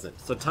I wasn't.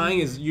 So tying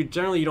is you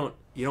don't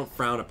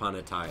frown upon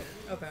a tie.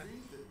 Okay.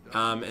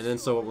 And then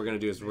so what we're going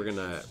to do is we're going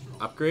to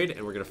upgrade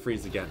and we're going to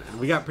freeze again. And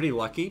we got pretty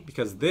lucky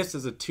because this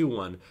is a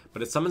 2/1,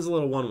 but it summons a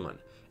little 1/1.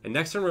 And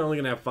next turn we're only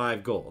going to have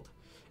 5 gold.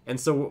 And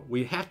so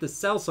we have to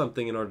sell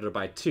something in order to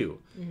buy 2.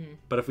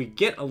 But if we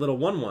get a little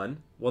 1/1,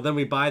 well then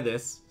we buy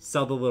this,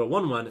 sell the little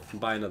 1/1, and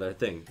buy another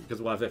thing.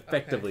 Because we'll have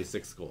effectively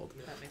 6 gold.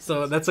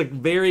 So that's a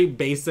very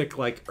basic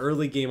like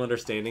early game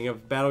understanding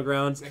of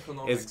Battlegrounds.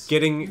 Economics. Is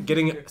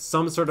getting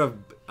some sort of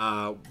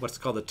what's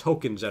called a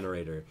token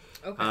generator.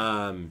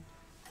 Okay.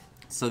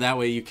 So that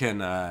way you can,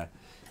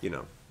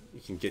 you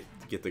can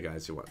get the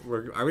guys you want.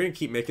 Are we going to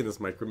keep making this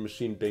micro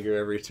machine bigger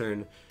every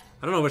turn?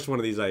 I don't know which one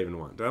of these I even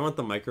want. Do I want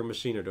the micro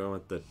machine or do I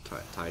want the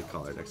tie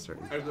collar next turn?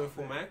 Are you going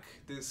for mech?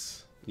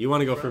 You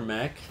want to go for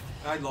mech?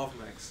 I love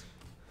mechs.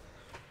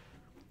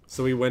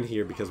 So we went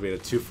here because we had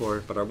a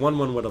 2/4, but our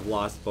 1/1 would have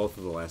lost both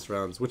of the last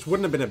rounds, which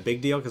wouldn't have been a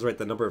big deal because, right,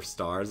 the number of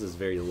stars is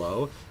very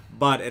low,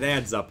 but it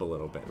adds up a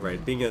little bit,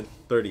 right? Being at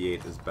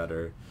 38 is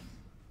better.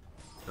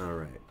 All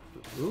right.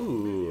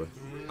 Ooh.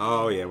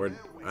 Oh, yeah, we're...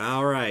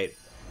 All right.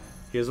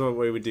 Here's what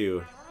we would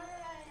do.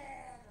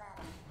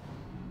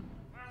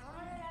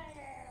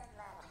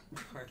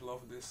 I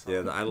love this song.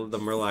 Yeah, the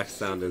Murloc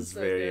sound is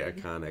So very good.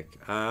 iconic.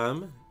 That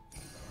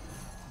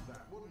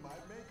one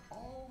might make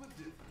all the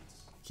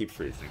difference. Keep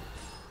freezing.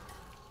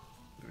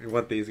 We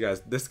want these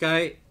guys. This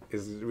guy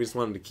is... We just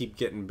want him to keep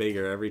getting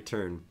bigger every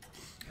turn.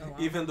 Oh, wow.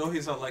 Even though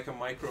he's like a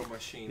micro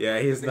machine. Yeah,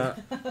 he's not...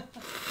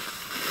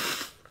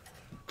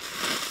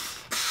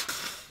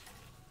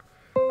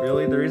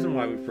 Really, the reason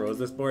why we froze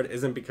this board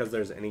isn't because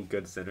there's any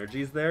good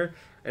synergies there.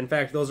 In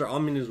fact, those are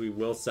all minions we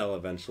will sell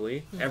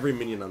eventually. Every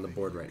minion on the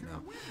board right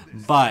now.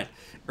 But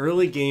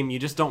early game, you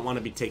just don't want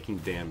to be taking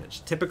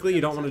damage. Typically, you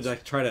don't want to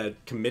like, try to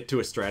commit to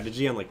a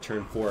strategy on like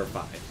turn 4 or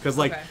 5. Because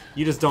like,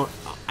 you just don't...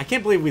 I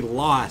can't believe we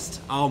lost.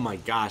 Oh my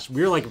gosh.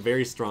 We were like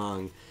very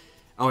strong.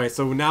 Okay,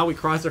 so now we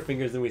cross our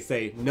fingers and we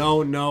say,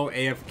 no,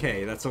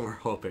 AFK. That's what we're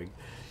hoping.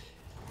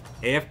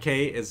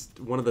 AFK is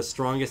one of the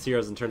strongest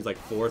heroes in turns like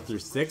 4 through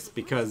 6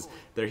 because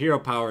their hero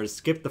powers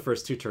skip the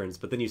first 2 turns,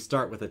 but then you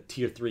start with a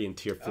tier 3 and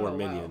tier 4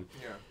 minion.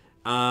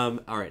 Yeah.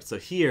 Alright, so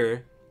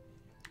here,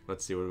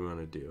 let's see what we want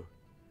to do.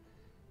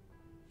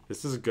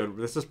 This is good.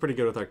 This is pretty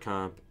good with our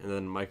comp, and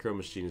then Micro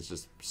Machine is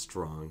just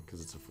strong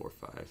because it's a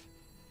 4/5.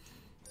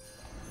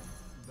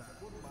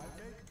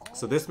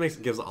 So this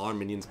gives all our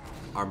minions,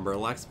 our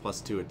Murlocs,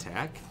 +2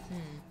 attack.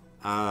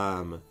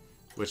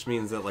 Which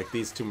means that like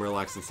these 2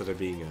 Murlocs, instead of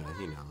being a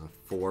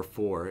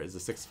 4/4, is a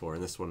 6/4,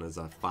 and this one is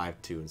a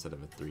 5/2 instead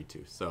of a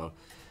 3/2. So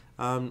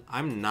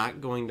I'm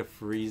not going to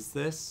freeze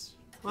this.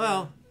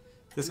 Well,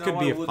 This No, could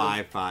be I a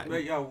wouldn't. 5/5.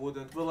 But yeah, I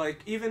wouldn't. But like,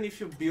 even if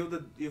you build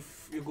it,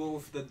 if you go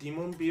with the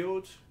demon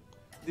build,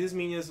 this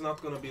minion is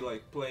not gonna be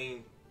like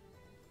playing.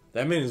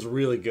 That minion is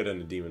really good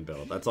in a demon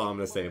build. That's all I'm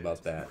gonna say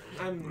about that.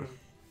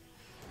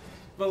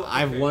 Well,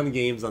 I've okay. won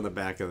games on the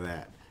back of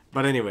that.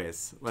 But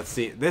anyways, let's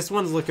see. This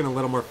one's looking a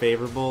little more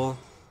favorable.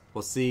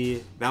 We'll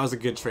see. That was a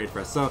good trade for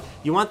us. So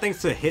you want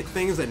things to hit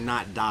things and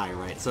not die,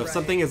 right? So if Right.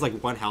 something is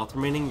like 1 health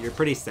remaining, you're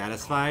pretty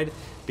satisfied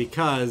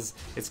because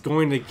it's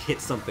going to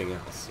hit something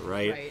else,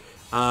 right?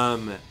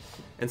 And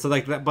so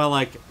like that, but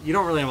like you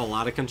don't really have a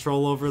lot of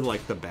control over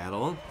like the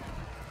battle,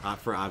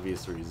 for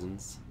obvious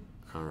reasons.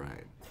 All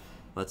right,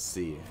 let's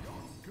see.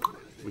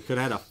 We could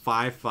have had a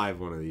 5/5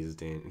 one of these,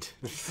 Dan.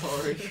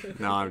 Sorry.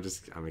 No,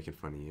 I'm making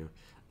fun of you.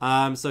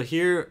 So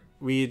here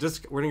we're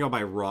gonna go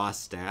by raw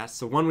stats.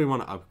 So one we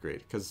want to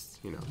upgrade because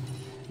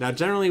now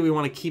generally we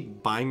want to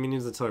keep buying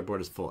minions until our board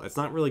is full. It's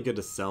not really good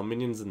to sell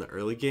minions in the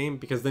early game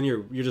because then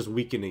you're just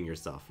weakening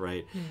yourself,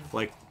 right?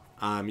 Like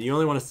you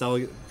only want to sell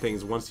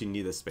things once you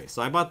need the space.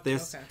 So I bought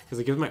this because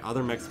it gives my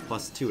other mechs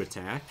 +2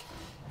 attack,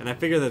 and I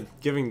figure that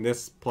giving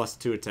this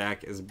 +2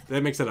 attack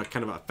that makes it a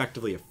kind of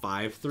effectively a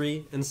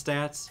 5/3 in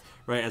stats,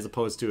 right? As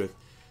opposed to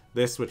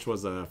this, which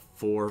was a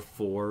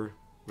 4/4.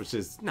 Which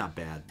is not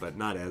bad, but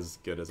not as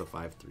good as a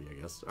 5/3,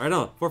 I guess. Or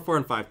no, 4/4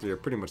 and 5/3 are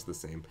pretty much the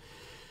same.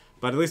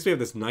 But at least we have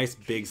this nice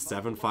big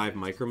 7/5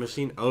 micro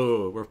machine.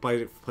 Oh, we're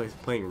playing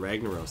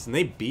Ragnaros, and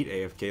they beat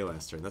AFK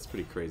last turn. That's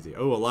pretty crazy.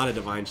 Oh, a lot of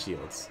Divine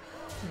Shields.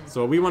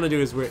 So what we want to do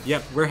is,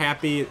 we're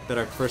happy that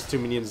our first 2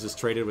 minions just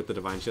traded with the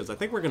Divine Shields. I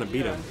think we're going to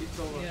beat them. It's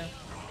over. Yeah.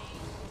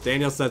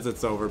 Daniel says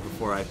it's over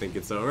before I think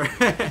it's over.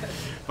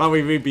 But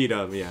we beat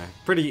them, yeah.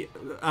 Pretty,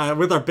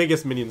 with our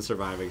biggest minion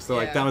surviving. So,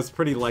 like, that was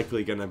pretty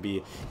likely going to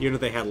be, even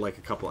if they had, like,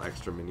 a couple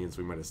extra minions,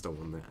 we might have still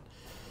won that.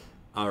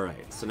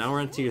 Alright, so now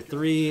we're on tier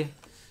 3.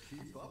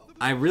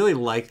 I really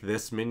like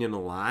this minion a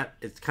lot.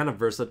 It's kind of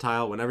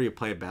versatile. Whenever you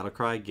play a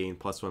Battlecry, gain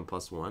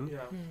 +1/+1.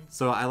 Yeah.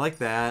 So I like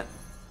that.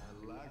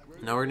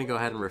 Now we're going to go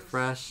ahead and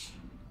refresh.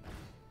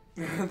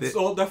 It's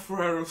all Death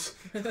Rattles.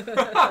 Death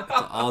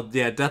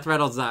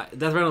Rattle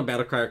and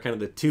Battlecry are kind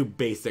of the 2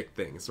 basic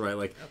things, right?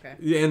 Like,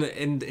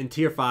 in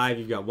tier 5,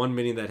 you've got 1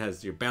 minion that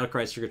has your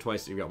Battlecry trigger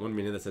twice, you've got 1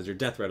 minion that says your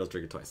Death Rattle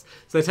trigger twice.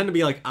 So they tend to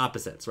be like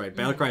opposites, right?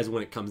 Battlecry is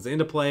when it comes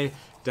into play,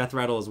 Death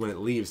Rattle is when it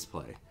leaves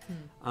play.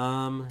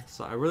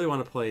 So I really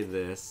want to play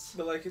this.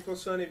 But like, it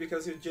was funny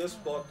because you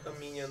just bought a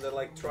minion that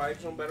like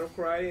thrives on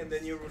Battlecry, and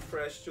then you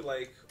refresh to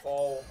like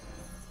all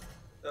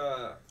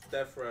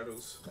Death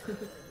Rattles.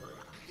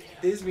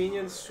 This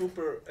minion is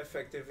super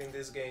effective in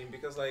this game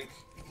because like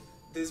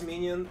this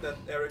minion that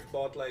Eric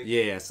bought like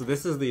so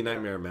this is the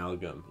Nightmare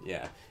Amalgam,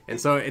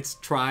 and so its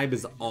tribe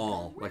is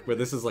all like where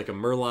this is like a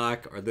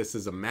Murloc or this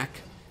is a mech,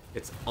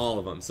 it's all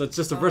of them. So it's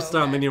just a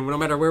versatile minion. No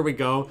matter where we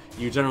go,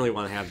 you generally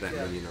want to have that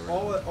minion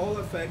around. All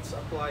effects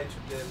apply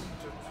to them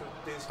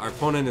to this. Our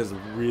opponent is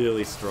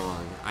really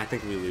strong. I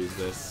think we lose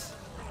this.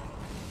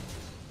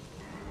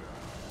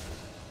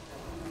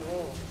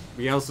 Oh.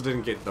 We also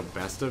didn't get the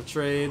best of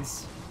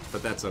trades,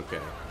 but that's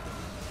okay.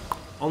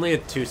 Only a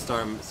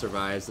 2-star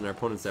survives, and our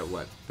opponent's at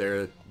what?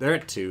 They're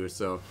at 2,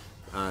 so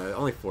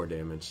only 4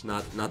 damage.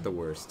 Not the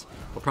worst.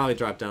 We'll probably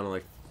drop down to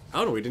like.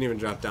 Oh no, we didn't even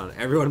drop down.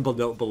 Everyone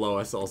below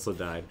us also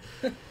died.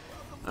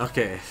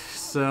 Okay,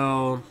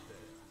 so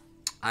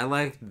I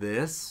like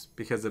this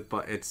because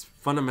it's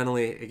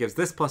fundamentally it gives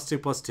this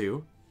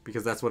 +2/+2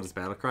 because that's what its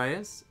Battlecry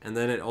is, and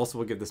then it also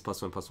will give this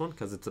 +1/+1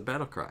 because it's a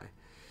Battlecry.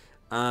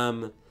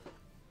 And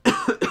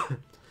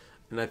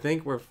I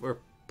think we're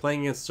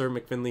playing against Sir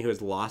McFinley, who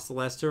has lost the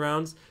last 2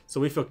 rounds,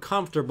 so we feel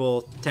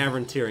comfortable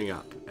tavern tiering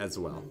up as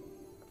well.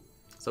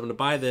 So I'm going to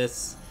buy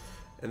this,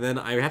 and then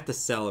I have to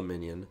sell a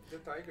minion. The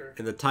tiger.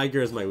 And the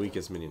tiger is my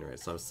weakest minion, right?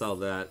 So I'll sell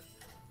that,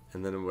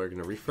 and then we're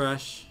going to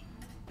refresh.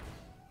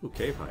 Ooh,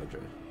 Cave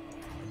Hydra.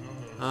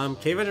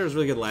 Cave Hydra was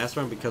really good last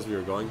round because we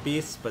were going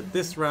beasts, but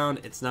this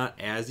round it's not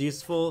as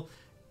useful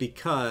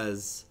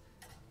because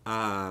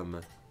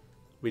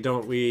we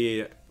don't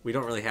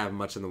really have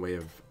much in the way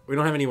of. We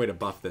don't have any way to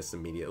buff this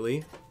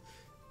immediately,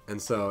 and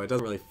so it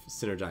doesn't really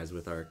synergize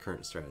with our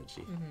current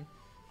strategy.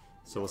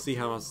 So we'll see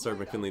how Sir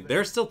McKinley.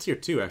 They're still tier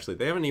 2 actually.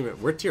 They haven't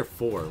even. We're tier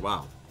 4.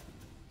 Wow,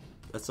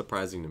 that's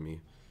surprising to me.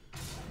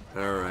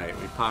 All right,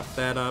 we popped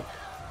that up.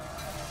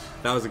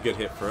 That was a good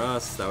hit for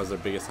us. That was our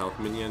biggest health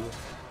minion.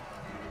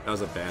 That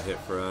was a bad hit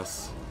for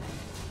us.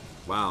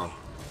 Wow.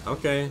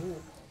 Okay.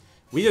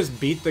 We just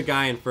beat the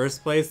guy in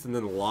first place and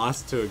then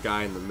lost to a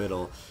guy in the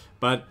middle.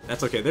 But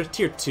that's okay. They're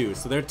tier 2,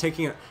 so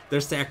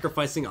they're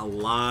sacrificing a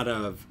lot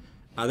of.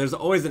 There's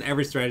always in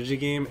every strategy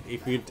game,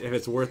 if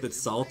it's worth its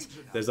salt,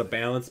 there's a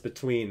balance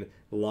between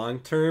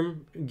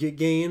long-term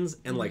gains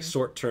and like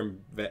short-term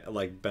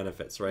like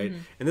benefits, right?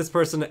 And this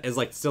person is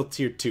like still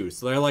tier 2,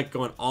 so they're like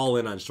going all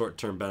in on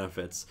short-term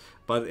benefits.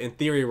 But in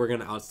theory, we're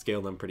gonna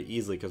outscale them pretty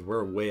easily because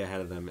we're way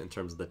ahead of them in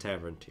terms of the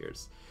tavern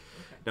tiers.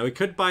 Now we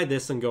could buy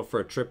this and go for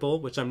a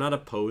triple, which I'm not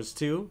opposed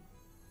to,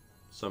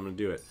 so I'm gonna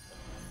do it.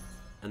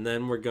 And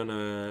then we're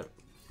gonna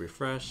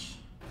refresh.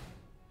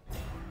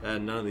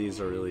 And none of these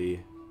are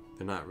really.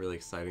 They're not really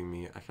exciting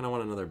me. I kind of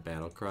want another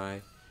battle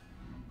cry.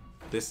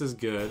 This is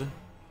good.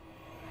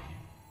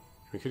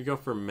 We could go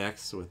for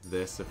mechs with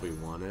this if we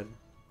wanted.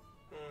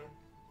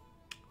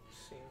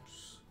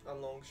 Seems a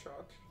long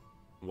shot.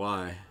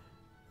 Why?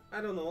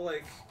 I don't know,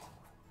 like,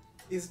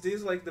 is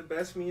this like the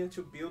best minion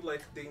to build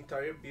like the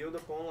entire build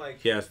upon?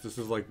 Like, Yes, this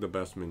is like the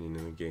best minion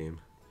in the game.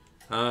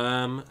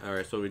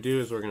 Alright, so what we do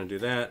is we're gonna do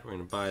that. We're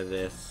gonna buy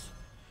this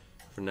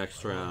for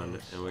next round,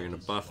 and we're gonna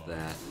buff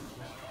that.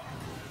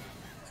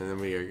 And then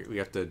we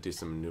have to do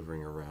some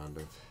maneuvering around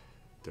of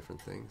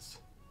different things.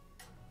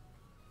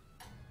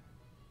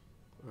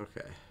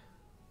 Okay.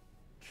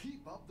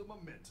 Keep up the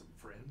momentum,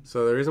 friend.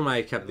 So the reason why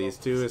I kept these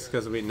two is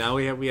because we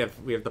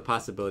have the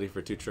possibility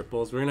for 2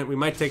 triples. We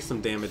might take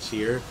some damage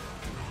here,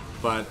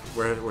 but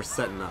we're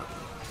setting up.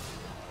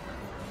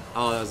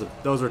 Oh,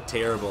 those were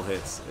terrible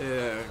hits.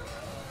 Ugh.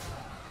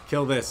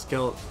 Kill this.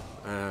 Kill.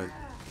 Darn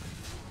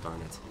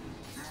it.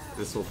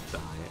 This will die.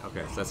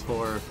 Okay, so that's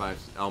 4 or 5.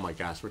 Oh my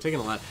gosh, we're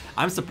taking a lot.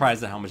 I'm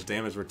surprised at how much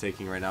damage we're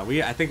taking right now.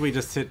 I think we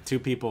just hit 2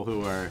 people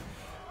who are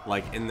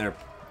like in their,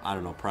 I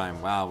don't know,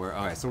 prime. Wow,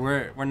 okay. So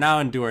we're now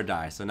in do or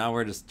die. So now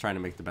we're just trying to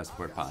make the best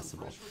board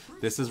possible.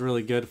 This is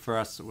really good for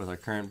us with our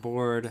current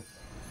board.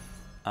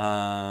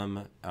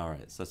 All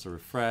right, so that's a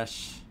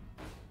refresh.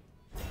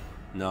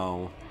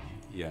 No.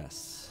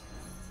 Yes.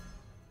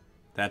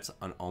 That's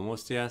an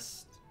almost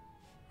yes.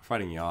 We're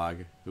fighting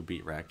Yogg, who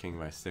beat Rat King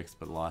by 6,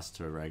 but lost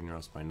to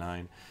Ragnaros by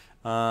 9.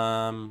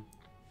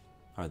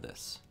 Or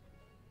this.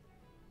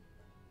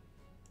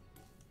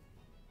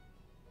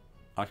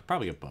 I could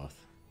probably get both.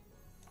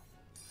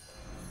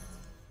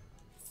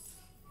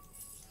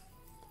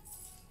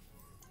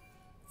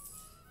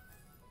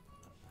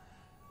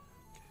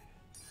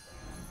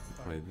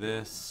 Play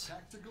this.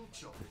 Tactical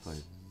choice. We play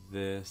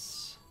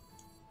this.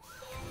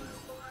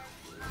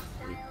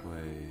 We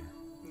play.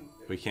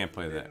 We can't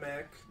play the that.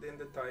 mech, then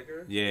the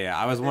tiger. Yeah,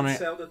 I was Then wondering.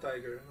 sell the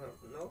tiger.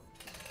 No.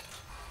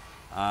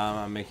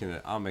 I'll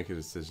make a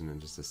decision in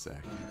just a sec.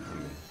 Let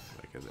me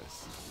look at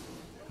this.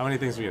 How many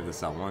things do we have to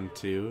sell? 1,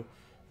 2.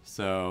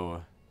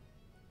 So.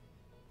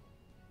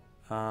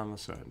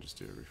 Let's go ahead and just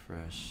do a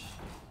refresh.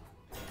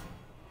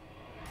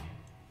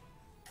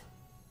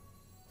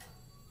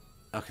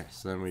 Okay,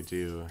 so then we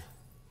do.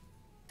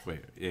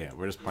 Wait, yeah,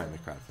 we're just playing the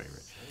crowd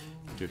favorite.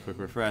 Do a quick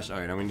refresh.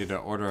 Alright, now we need to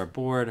order our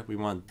board. We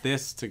want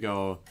this to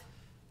go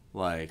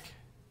like.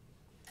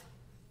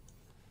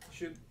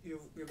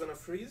 You're gonna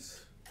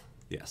freeze?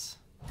 Yes.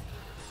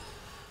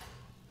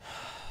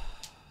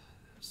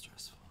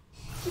 Stressful.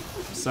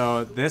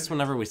 So this,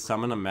 whenever we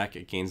summon a mech,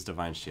 it gains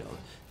Divine Shield.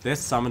 This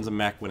summons a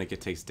mech when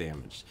it takes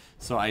damage.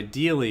 So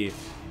ideally,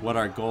 what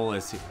our goal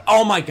is.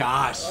 Oh my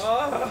gosh!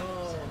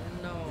 Oh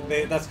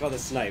no. That's called the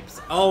snipes.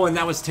 Oh, and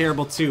that was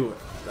terrible too.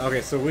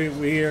 Okay, so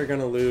we are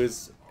gonna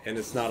lose, and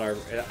it's not our.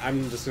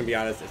 I'm just gonna be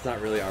honest. It's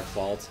not really our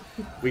fault.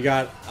 We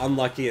got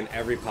unlucky in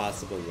every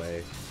possible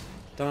way.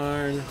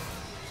 Darn.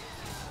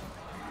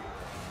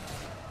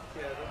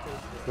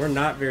 We're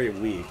not very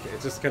weak.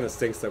 It just kind of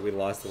stinks that we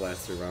lost the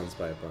last 3 rounds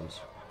by a bunch.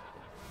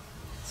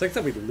 It stinks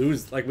that we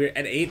lose. Like, we're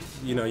at 8,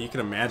 you know, you can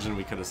imagine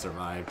we could have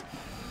survived.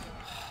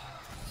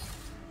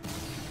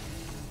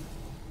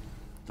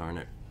 Darn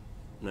it.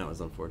 That was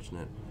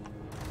unfortunate.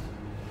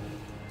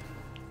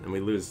 And we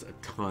lose a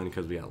ton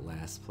because we got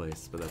last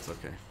place, but that's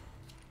okay.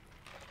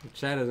 If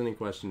chat has any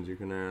questions, you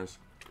can ask.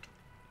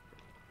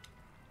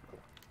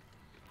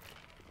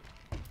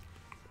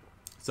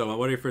 So,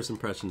 what are your first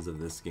impressions of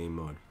this game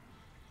mode?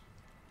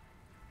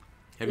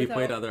 Have you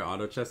played other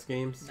auto chess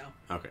games?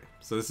 No. Okay,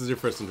 so this is your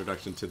first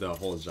introduction to the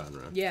whole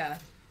genre. Yeah.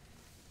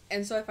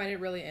 And so I find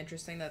it really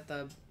interesting that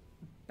the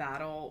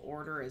battle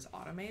order is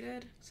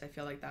automated. So I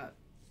feel like that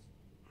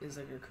is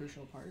like a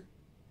crucial part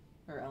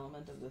or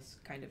element of this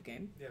kind of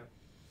game. Yeah.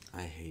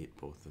 I hate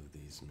both of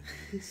these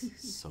minions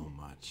so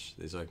much.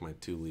 These are like my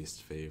 2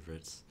 least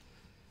favorites.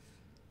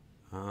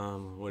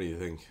 What do you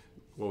think?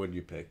 What would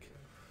you pick?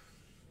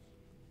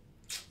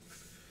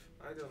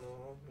 I don't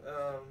know.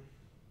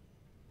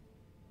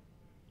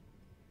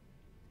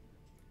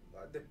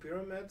 The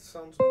pyramid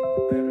sounds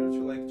better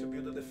to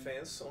build a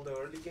defense on the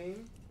early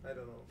game. I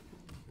don't know.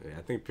 Yeah,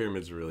 I think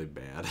pyramid's really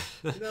bad.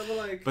 No, but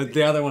like. But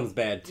the other one's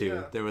bad too.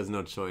 Yeah. There was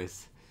no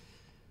choice.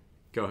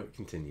 Go,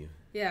 continue.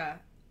 Yeah.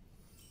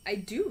 I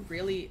do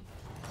really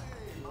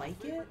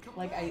like it.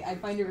 Like, I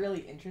find it really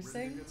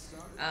interesting.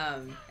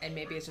 And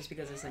maybe it's just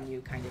because it's a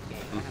new kind of game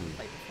that I haven't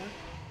played before.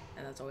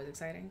 And that's always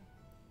exciting.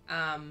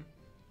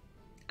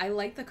 I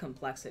like the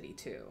complexity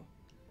too.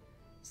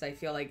 So I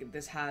feel like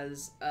this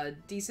has a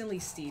decently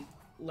steep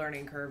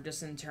learning curve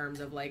just in terms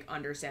of like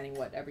understanding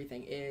what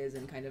everything is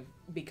and kind of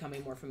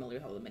becoming more familiar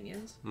with all the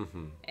minions.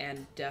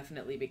 And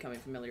definitely becoming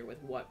familiar with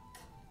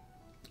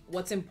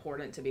what's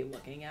important to be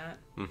looking at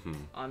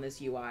on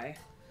this UI,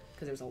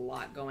 because there's a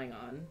lot going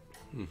on.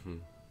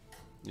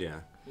 Yeah.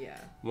 Yeah.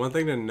 One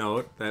thing to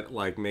note that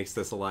like makes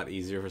this a lot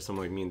easier for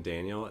someone like me and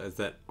Daniel is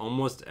that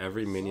almost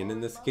every minion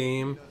in this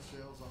game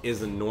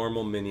is a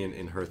normal minion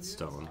in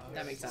Hearthstone.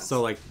 That makes sense.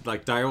 So like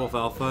Direwolf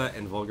Alpha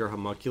and Vulgar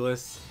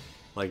Homunculus,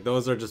 Like,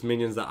 those are just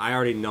minions that I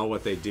already know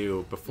what they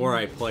do before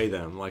I play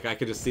them. Like, I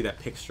could just see that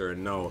picture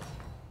and know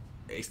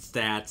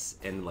stats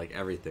and, like,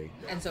 everything.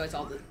 And so it's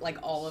all like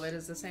all of it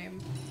is the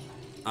same.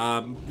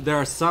 There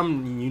are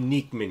some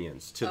unique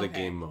minions to the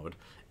Okay. game mode.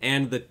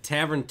 And the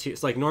tavern tier,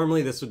 so like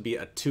normally this would be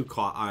a two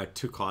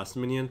cost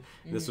minion.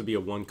 This would be a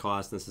 1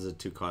 cost. And this is a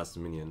 2 cost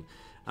minion.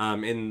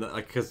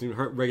 Because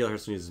regular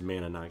Hearthstone uses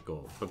mana, not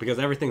gold. But because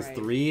everything's Right.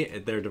 3,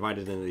 they're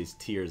divided into these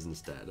tiers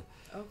instead.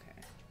 Okay.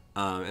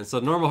 And so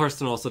normal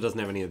Hearthstone also doesn't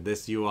have any of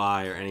this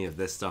UI or any of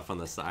this stuff on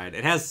the side.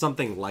 It has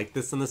something like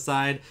this on the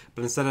side,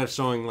 but instead of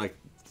showing like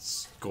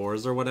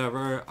scores or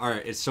whatever,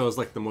 it shows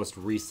like the most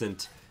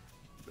recent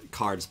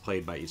cards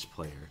played by each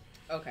player.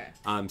 Okay.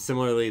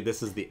 Similarly,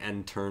 this is the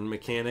end turn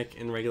mechanic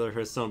in regular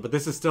Hearthstone, but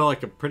this is still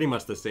like pretty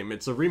much the same.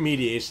 It's a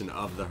remediation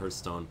of the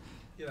Hearthstone,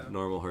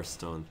 normal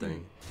Hearthstone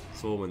thing.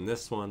 So we'll win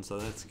this one, so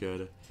that's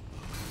good.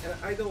 And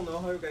I don't know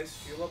how you guys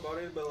feel about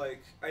it, but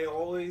like I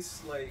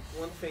always like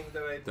one thing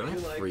that I Did I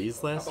really like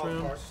freeze last about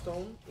round?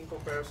 Hearthstone in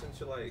comparison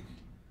to like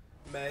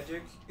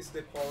Magic is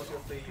the quality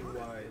of the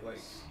UI.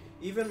 Like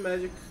even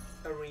Magic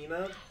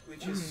Arena,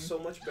 which is so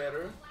much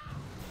better,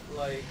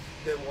 like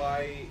the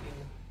UI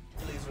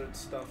in Blizzard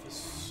stuff is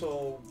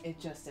so It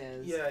just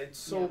is. it's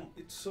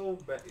so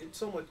bad. It's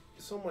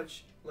so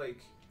much like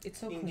It's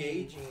so clean.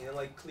 engaging and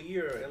like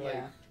clear and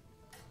like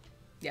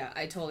Yeah,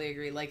 I totally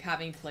agree. Like,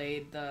 having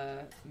played the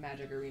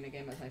Magic Arena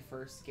game as my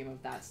first game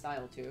of that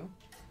style, too,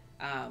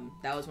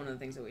 that was one of the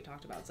things that we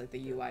talked about. It's like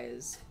the UI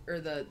is, or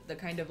the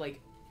kind of, like,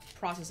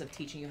 process of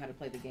teaching you how to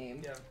play the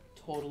game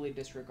totally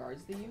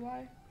disregards the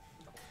UI.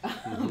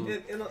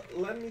 and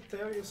let me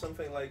tell you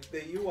something, like,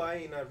 the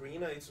UI in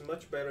Arena is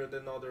much better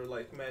than other,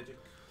 like, Magic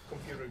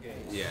computer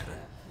games. Yeah.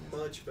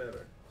 Much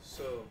better.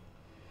 So...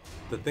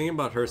 The thing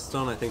about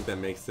Hearthstone, I think that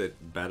makes it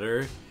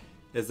better,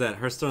 is that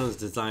Hearthstone is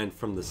designed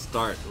from the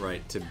start,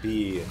 right, to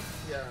be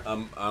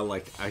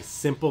like a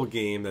simple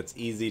game that's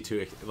easy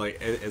to,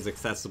 like, is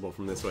accessible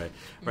from this way,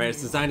 right?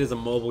 It's designed as a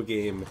mobile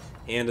game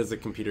and as a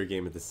computer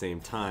game at the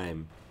same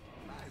time.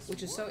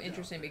 Which is so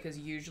interesting because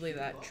usually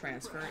that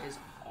transfer is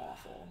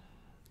awful.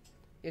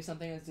 If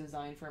something is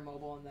designed for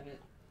mobile and then it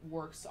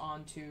works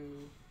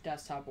onto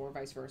desktop or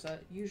vice versa,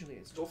 usually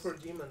it's Go just, for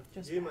Demon.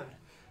 just Demon. bad.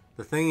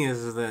 The thing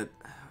is that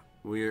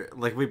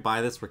we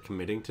buy this, we're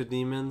committing to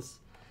demons,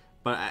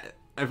 but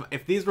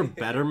if these were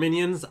better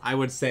minions, I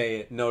would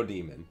say no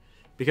demon.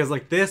 Because,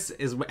 like, this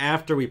is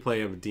after we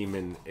play a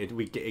demon,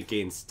 it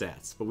gains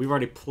stats. But we've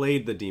already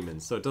played the demon,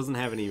 so it doesn't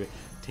have any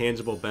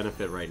tangible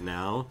benefit right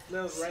now.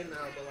 No, right now,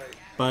 but like...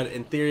 But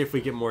in theory, if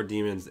we get more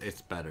demons, it's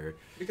better.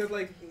 Because,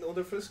 like, on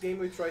the first game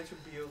we tried to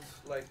build,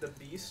 like, the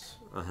Beast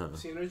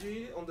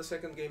synergy. On the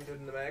second game,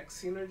 the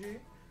Max synergy.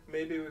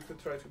 Maybe we could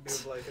try to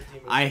build, like, a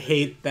demon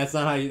synergy.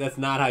 That's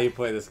not how you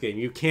play this game.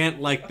 You can't,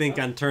 like, think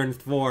on turn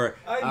 4.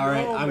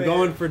 Alright, I'm man.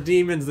 going for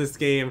demons this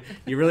game.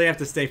 You really have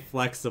to stay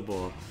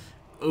flexible.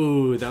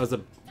 Ooh, that was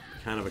a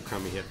kind of a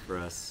crummy hit for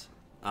us.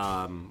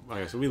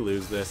 Okay, so we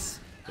lose this.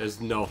 There's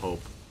no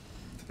hope.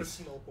 There's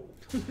no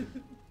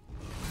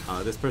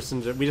hope. This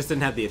person, we just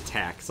didn't have the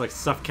attacks. Like,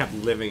 stuff kept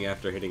living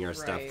after hitting our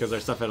stuff, Right. because our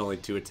stuff had only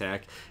 2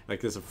 attack.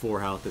 Like, this had 4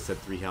 health, this had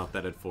 3 health,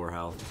 that had 4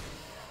 health.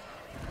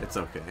 It's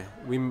okay.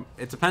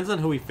 It depends on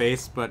who we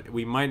face, but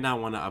we might not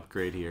want to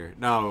upgrade here.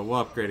 No, we'll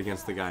upgrade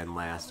against the guy in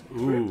last.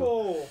 Ooh.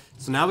 Triple!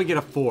 So now we get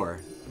a 4.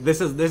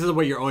 This is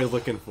what you're always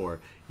looking for.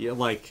 You,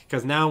 like,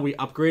 because now we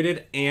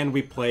upgraded and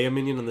we play a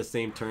minion on the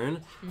same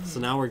turn. So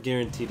now we're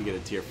guaranteed to get a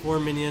tier 4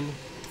 minion.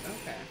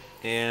 Okay.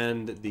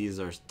 And these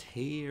are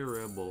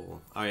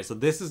terrible. Alright, so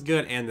this is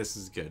good and this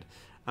is good.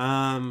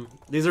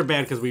 These are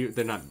bad because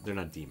they're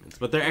not demons,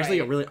 but they're actually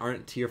Right. really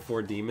aren't tier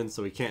 4 demons,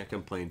 so we can't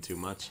complain too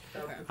much.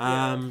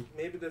 Yeah,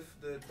 maybe the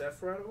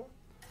Death Rattle?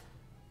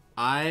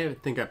 I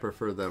think I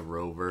prefer the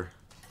Rover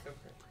Okay.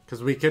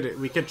 because we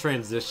could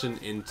transition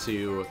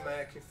into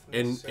Mac if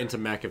necessary. into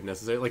mech if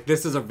necessary. Like,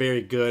 this is a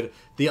very good.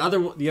 The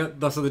other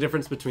one, so the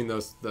difference between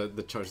those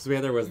the choices we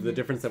had there was the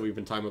difference that we've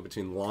been talking about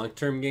between long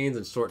term gains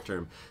and short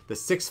term. The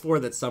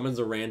 6/4 that summons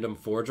a random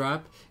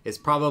 4-drop is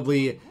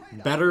probably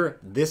better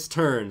this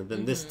turn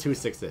than this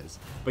 2/6 is.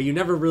 But you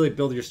never really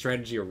build your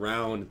strategy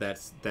around that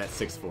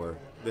 6/4.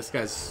 This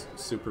guy's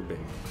super big.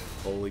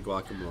 Holy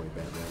guacamole,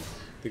 Batman.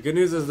 The good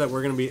news is that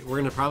we're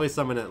gonna probably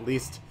summon we're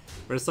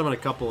gonna summon a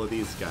couple of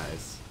these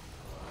guys.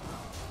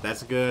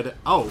 That's good.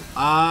 Oh,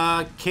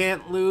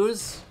 can't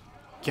lose.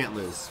 Can't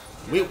lose.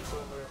 We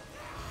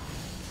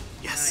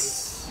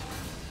yes,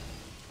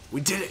 we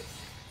did it.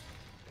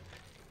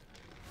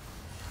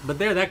 But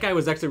that guy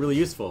was actually really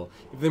useful.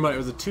 If you think about it, it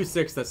was a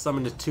 2/6 that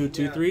summoned a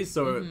 2/2/3,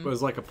 so it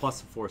was like a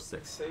plus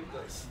 4/6. Saved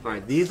us. All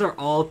right, these are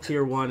all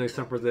tier 1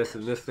 except for this,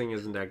 and this thing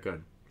isn't that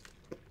good.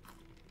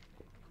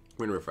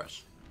 We're gonna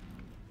refresh.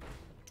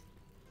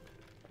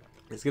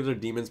 This gives our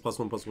demons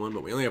 +1/+1,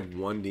 but we only have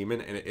 1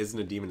 demon, and it isn't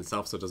a demon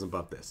itself, so it doesn't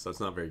buff this, so it's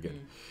not very good.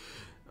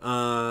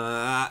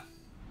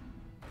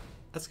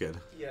 That's good.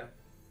 Yeah.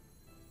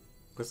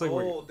 Looks like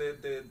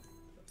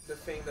The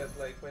thing that,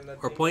 like, when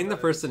we're playing the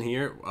person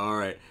here. All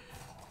right,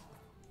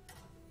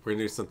 we're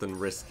gonna do something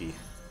risky.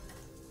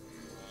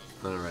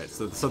 Alright,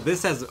 so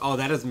this has... Oh,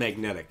 that is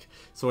magnetic.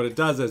 So what it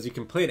does is you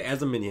can play it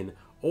as a minion,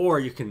 or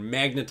you can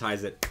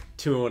magnetize it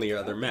to one of your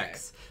other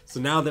mechs. So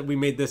now that we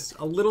made this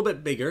a little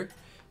bit bigger,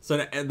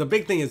 so the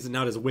big thing is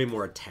now there's way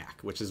more attack,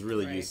 which is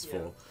really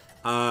useful.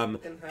 And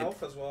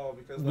health as well,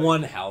 because like,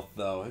 1 health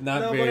though,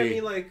 not no, very. but I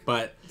mean like,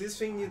 but this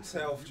thing needs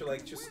health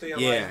to stay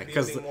alive. yeah,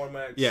 because more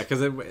max.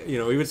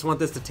 we just want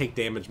this to take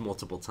damage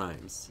multiple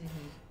times,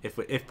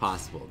 if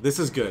possible. This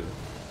is good.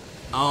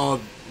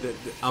 Oh,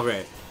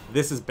 okay.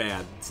 This is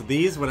bad. So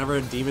these, whenever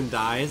a demon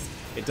dies,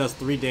 it does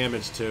 3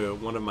 damage to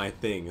one of my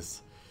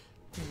things.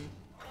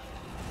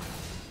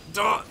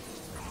 Duh!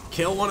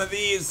 Kill one of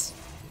these!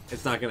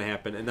 It's not gonna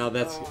happen. And now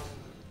that's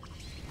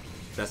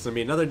gonna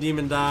be another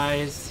demon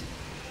dies.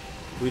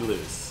 We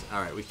lose.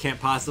 Alright, we can't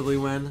possibly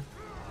win.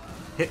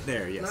 Hit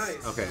there, yes.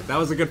 Nice. Okay, that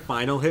was a good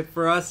final hit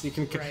for us. You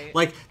can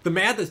like the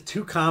math is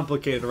too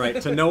complicated,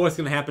 right, to know what's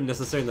gonna happen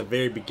necessarily in the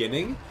very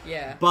beginning.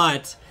 Yeah.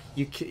 But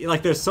you can,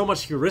 like, there's so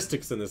much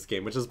heuristics in this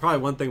game, which is probably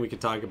one thing we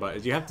could talk about.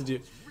 Is you have to do,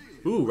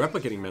 ooh,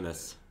 replicating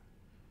menace.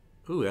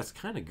 Ooh, that's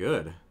kind of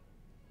good.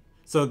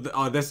 So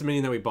this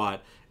minion that we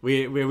bought,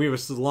 we were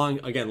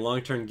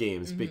long-term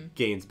games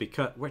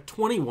because we're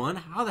 21.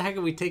 How the heck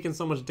have we taken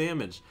so much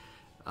damage?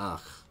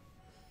 Ugh.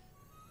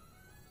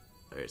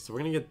 All right, so we're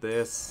gonna get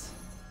this.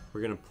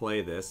 We're gonna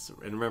play this,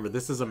 and remember,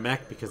 this is a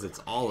mech because it's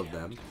all of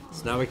them.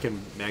 So now we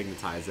can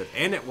magnetize it,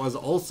 and it was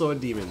also a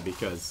demon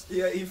because.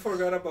 Yeah, you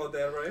forgot about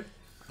that, right?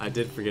 I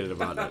did forget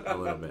about it a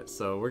little bit.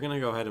 So we're gonna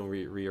go ahead and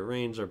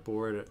rearrange our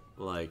board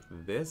like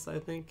this, I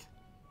think.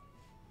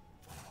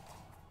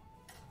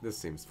 This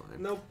seems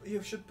fine. No,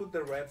 you should put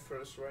the red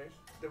first, right?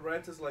 The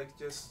red is like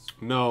just...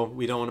 No,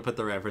 we don't want to put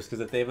the red first, because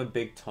if they have a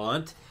big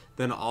taunt,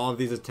 then all of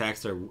these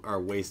attacks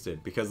are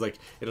wasted. Because like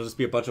it'll just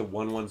be a bunch of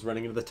 1/1s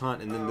running into the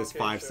taunt, and then this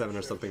 5/7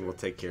 or something will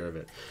take care of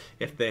it.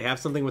 If they have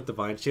something with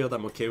Divine Shield,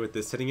 I'm okay with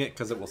this hitting it,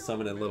 because it will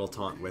summon a little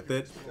taunt with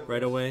it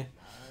right away.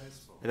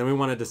 And then we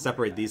wanted to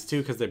separate these two,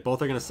 because they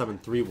both are going to summon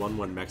 3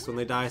 1/1 mechs when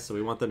they die, so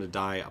we want them to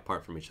die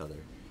apart from each other.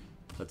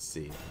 Let's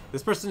see.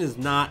 This person is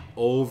not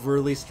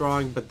overly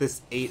strong, but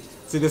this 8...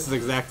 See, this is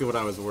exactly what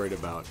I was worried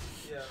about.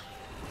 Yeah.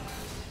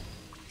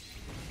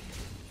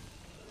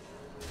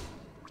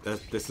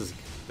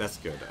 That's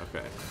good.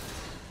 Okay.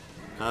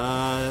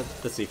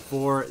 Let's see.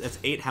 4. That's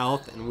 8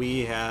 health, and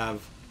we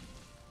have.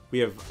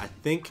 I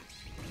think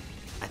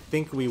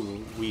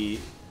we.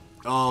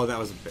 Oh, that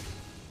was a bit.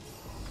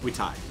 We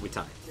tied.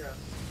 Yeah.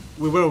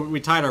 We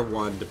tied our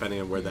 1 depending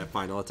on where that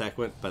final attack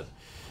went, but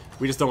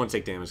we just don't want to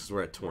take damage because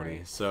we're at 20.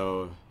 Right.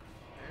 So.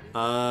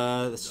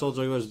 The Soul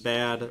Juggler's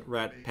bad.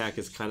 Rat Pack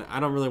is kind of...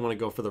 I don't really want to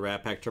go for the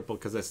Rat Pack triple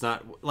because it's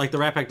not... Like, the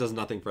Rat Pack does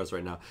nothing for us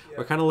right now. Yeah.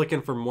 We're kind of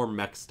looking for more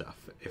mech stuff.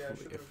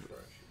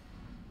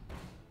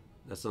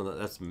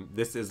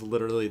 This is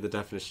literally the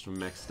definition of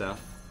mech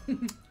stuff.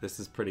 This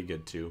is pretty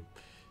good, too.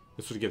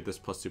 This would give this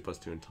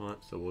 +2/+2 in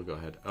taunt, so we'll go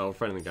ahead. Oh, we're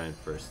fighting the guy in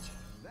first.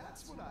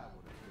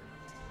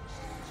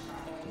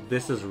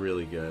 This is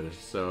really good.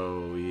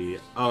 So we...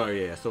 Oh,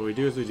 yeah. So what we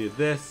do is we do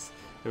this...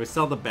 And we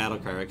sell the battle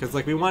cry, right? Because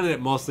like we wanted it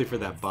mostly for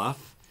that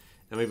buff.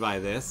 Then we buy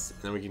this,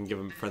 and then we can give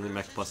him friendly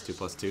mech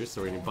 +2/+2.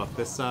 So we're gonna buff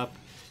this up.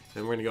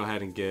 Then we're gonna go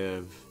ahead and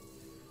give.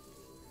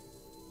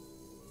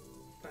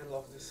 I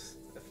love this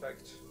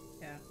effect.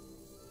 Yeah.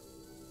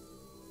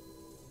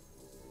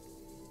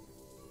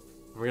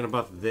 We're gonna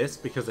buff this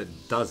because it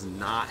does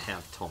not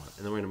have taunt,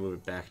 and then we're gonna move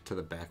it back to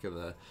the back of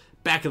the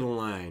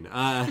line.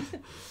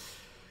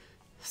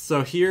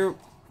 So here.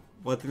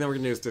 One thing that we're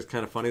going to do is just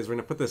kind of funny is we're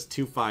going to put this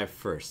 2/5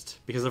 first.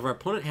 Because if our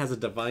opponent has a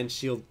Divine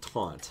Shield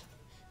taunt,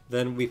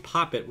 then we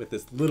pop it with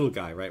this little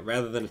guy, right?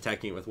 Rather than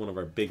attacking it with one of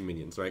our big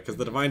minions, right? Because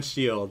the Divine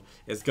Shield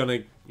is going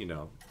to, you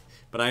know...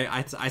 But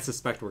I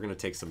suspect we're going to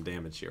take some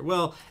damage here.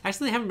 Well,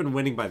 actually they haven't been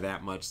winning by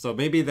that much. So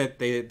maybe that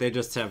they're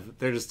just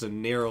a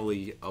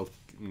narrowly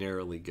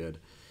good.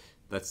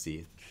 Let's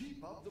see.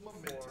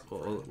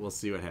 We'll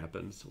see what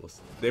happens.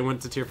 They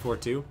went to tier 4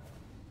 too?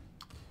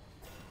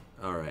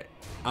 Alright.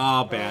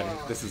 Oh, bad.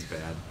 This is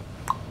bad.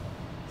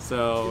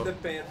 So,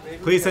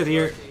 please hit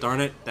here.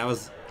 Darn it. That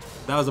was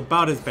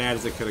about as bad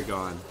as it could have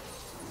gone.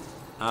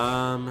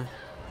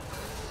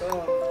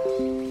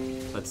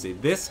 Let's see.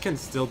 This can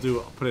still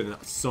put in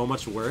so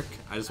much work.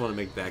 I just want to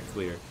make that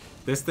clear.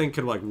 This thing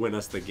could, like, win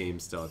us the game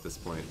still at this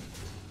point.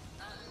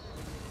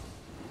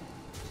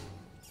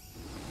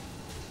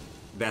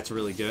 That's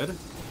really good.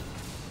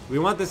 We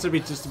want this to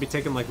be just to be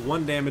taking, like,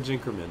 1 damage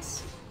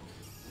increments.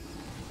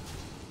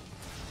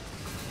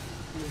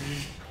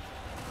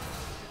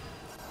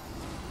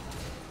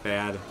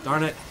 Bad.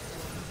 Darn it.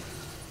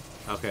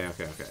 Okay.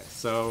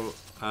 So,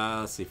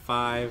 let's see,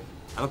 5.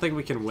 I don't think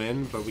we can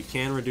win, but we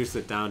can reduce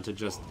it down to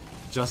just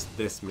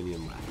this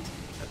minion left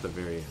at the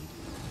very end.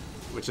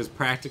 Which is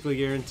practically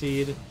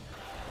guaranteed.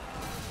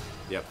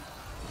 Yep.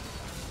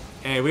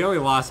 Hey, we only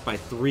lost by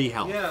 3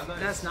 health. Yeah, nice.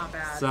 That's not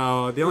bad.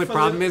 So, the only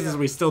problem is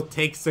we still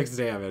take 6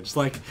 damage.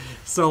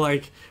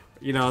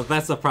 You know,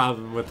 that's the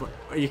problem with...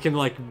 You can,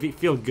 like,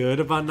 feel good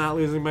about not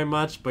losing by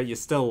much, but you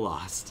still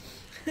lost.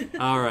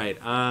 Alright,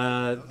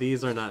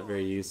 these are not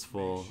very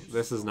useful.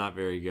 This is not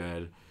very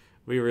good.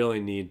 We really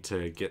need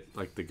to get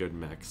like the good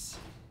mechs.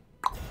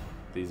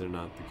 These are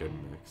not the good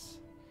mechs.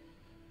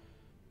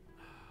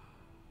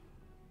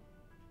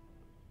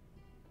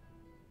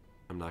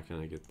 I'm not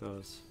gonna get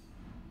those.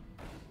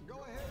 Go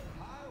ahead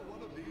and hire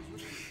one of these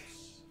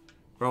recruits.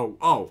 Bro,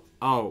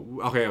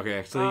 okay,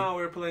 actually. Oh,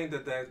 we're playing the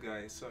dead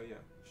guy, so yeah,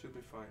 should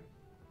be fine.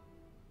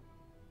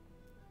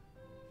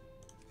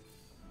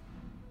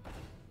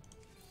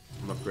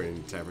 I'm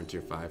upgrading to Tavern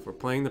Tier 5. We're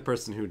playing the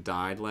person who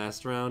died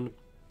last round,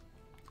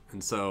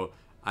 and so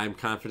I'm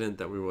confident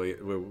that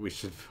we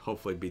should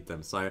hopefully beat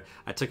them. So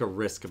I took a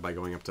risk by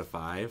going up to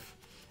 5,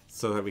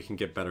 so that we can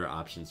get better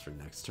options for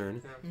next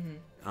turn.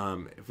 Yeah.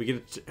 If we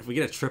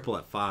get a triple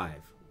at 5,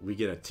 we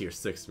get a Tier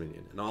 6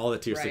 minion, and all the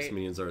Tier 6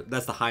 minions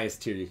that's the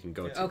highest tier you can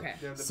go to. Okay.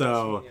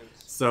 So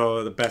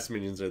the best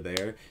minions are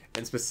there,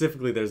 and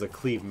specifically there's a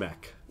cleave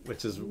mech,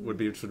 which would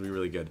be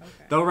really good. Okay.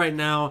 Though right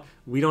now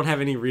we don't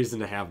have any reason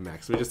to have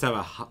mechs. We just have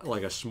a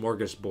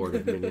smorgasbord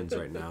of minions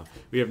right now.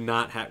 We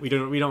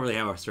don't really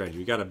have our strategy.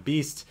 We got a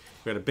beast,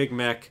 we got a big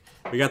mech,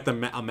 we got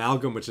the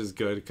amalgam, which is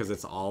good because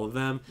it's all of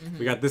them.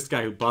 We got this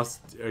guy who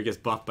gets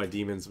buffed by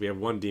demons. We have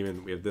one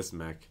demon. We have this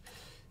mech.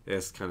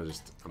 It's kind of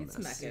just a mess.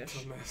 Mech-ish.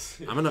 It's a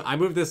mess. I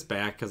move this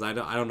back because I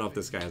don't know if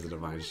this guy has a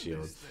divine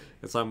shield,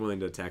 and so I'm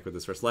willing to attack with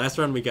this first. Last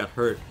round we got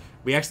hurt.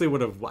 We actually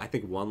would have, I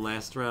think, won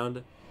last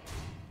round.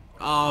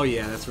 Oh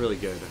yeah, that's really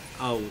good.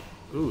 Oh,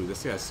 ooh,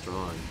 this guy's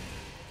strong.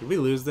 Did we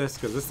lose this?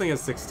 Because this thing has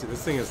 16.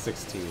 This thing has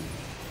 16.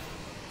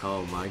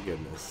 Oh my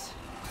goodness.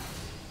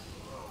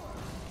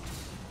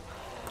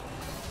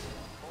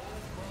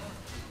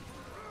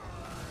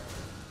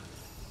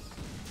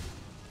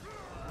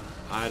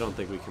 I don't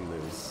think we can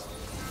lose.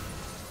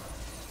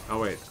 Oh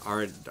wait,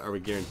 are we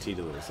guaranteed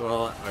to lose?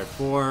 Well, alright,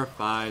 4,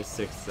 5,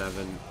 6,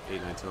 7,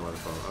 8, 9, 10, 11,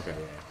 12. Okay,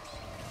 yeah.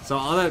 So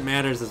all that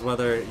matters is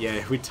whether,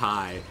 we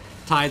tied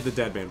the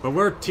dead man. But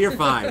we're tier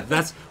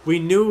 5. We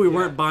knew we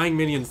weren't buying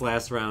minions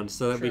last round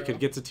so that we could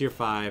get to tier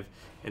 5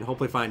 and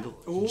hopefully find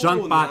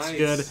junk bots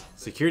good,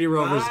 security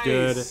rovers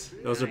good.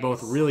 Those are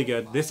both really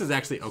good. This is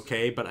actually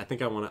okay, but I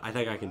think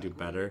I can do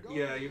better.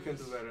 Yeah, you can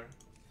do better.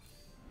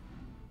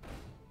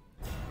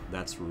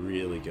 That's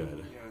really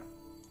good.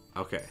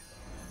 Yeah. Okay.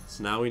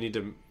 So now we need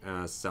to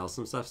sell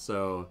some stuff.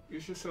 So You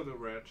should sell the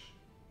red.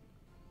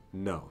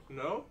 no,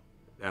 No?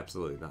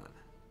 absolutely not.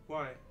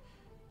 Why?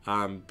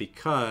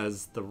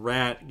 Because the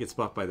rat gets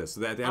buffed by this.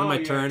 So at the end of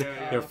my turn, you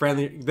have a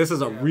friendly. This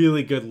is a Yeah.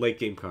 really good late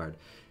game card.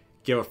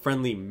 You have a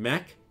friendly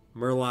mech,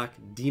 murloc,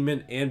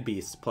 demon, and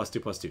beast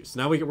 +2/+2. So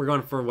now we're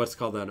going for what's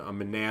called a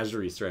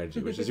menagerie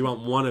strategy, which is you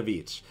want one of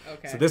each.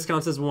 Okay. So this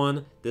counts as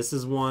one. This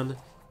is one.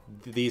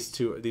 These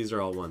two. These are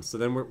all ones. So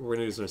then we're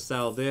going to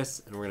sell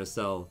this, and we're going to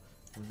sell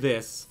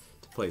this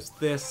to place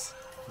this,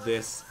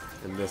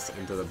 and this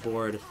into the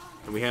board.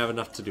 And we have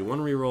enough to do one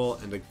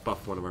reroll and to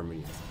buff one of our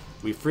minions.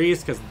 We freeze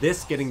because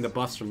this getting the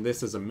buffs from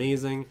this is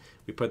amazing.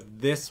 We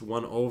put this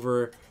one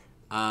over.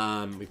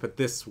 We put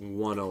this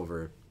one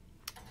over.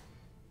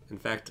 In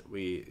fact,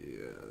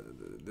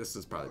 this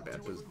is probably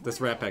bad.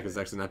 This rat pack is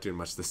actually not doing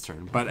much this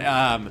turn.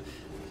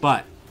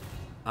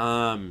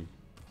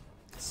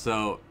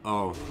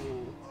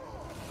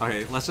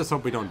 Okay, let's just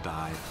hope we don't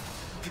die.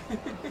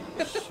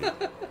 Shoot.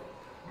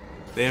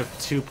 They have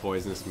 2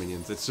 poisonous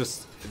minions. It's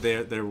just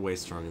they're way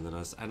stronger than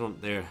us.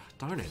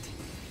 Darn it.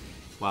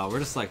 Wow, we're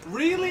just like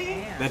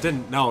Really? that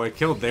didn't. No, it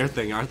killed their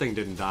thing. Our thing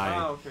didn't die.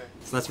 Oh, okay.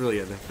 So that's really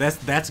it.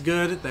 That's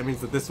good. That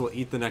means that this will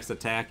eat the next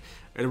attack.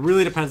 It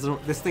really depends on.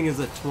 This thing is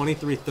a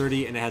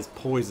 23/30 and it has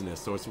poisonous,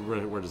 so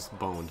we're just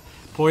boned.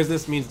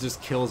 Poisonous means it just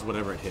kills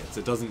whatever it hits.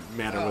 It doesn't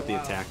matter what the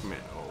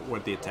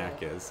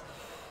attack is.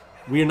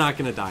 We are not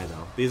gonna die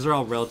though. These are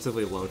all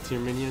relatively low tier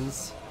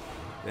minions,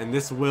 and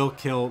this will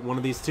kill one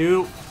of these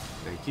 2.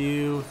 Thank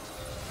you.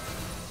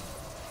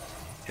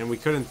 And we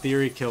could, in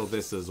theory, kill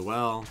this as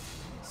well.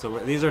 So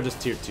these are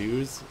just tier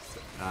 2s.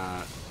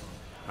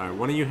 Alright,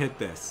 one of you hit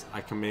this.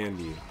 I command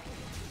you.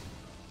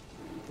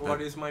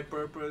 What is my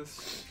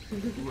purpose?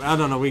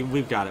 No,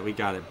 we've got it. We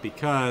got it.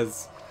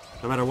 Because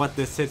no matter what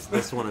this hits,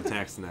 this one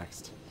attacks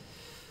next.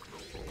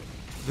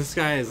 This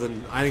guy is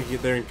I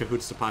think they're in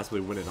cahoots to possibly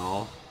win it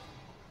all.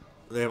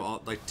 They have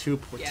all, like, two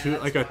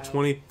like a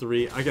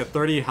 23, like a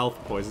 30 health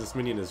poison. This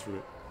minion is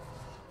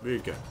very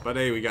good. But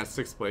hey, we got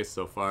 6th place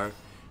so far.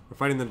 We're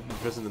fighting the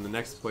person in the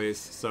next place.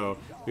 So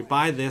we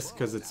buy this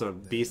because it's a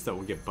beast that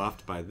will get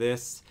buffed by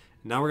this.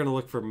 Now we're going to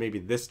look for maybe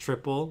this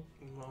triple.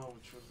 No,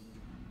 which was...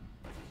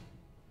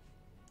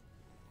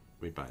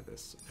 We buy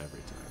this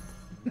every time.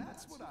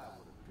 That's what I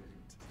would have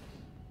picked.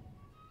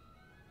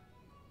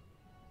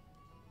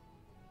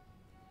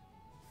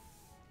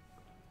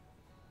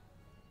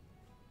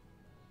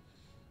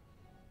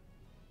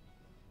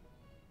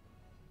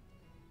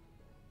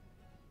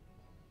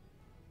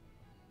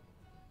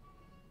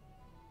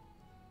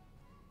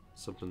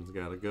 Something's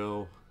got to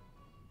go.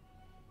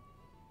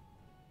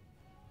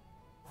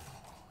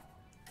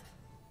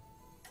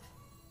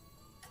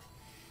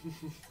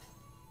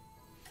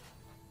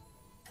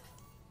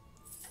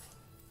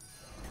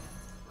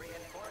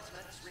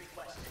 Reinforcements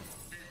requested.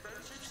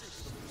 Defensive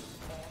systems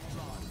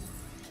online.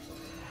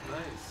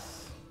 Nice.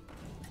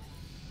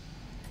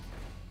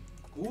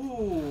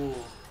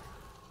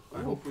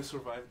 we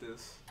survive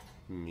this.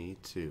 Me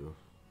too.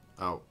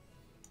 Oh.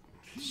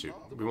 Shoot.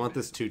 We want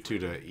this 2-2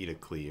 to eat a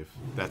cleave.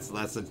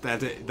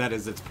 That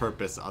is its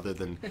purpose, other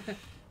than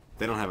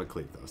they don't have a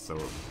cleave though, so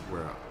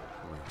we're up.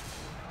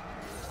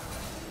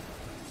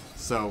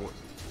 So,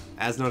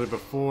 as noted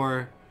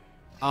before,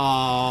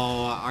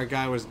 our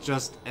guy was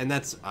just, and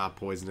that's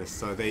poisonous.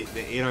 So they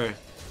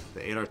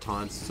ate our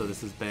taunts. So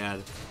this is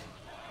bad.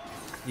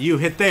 You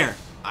hit there.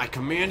 I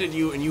commanded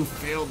you and you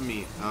failed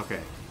me.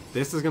 Okay,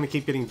 this is gonna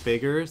keep getting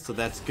bigger, so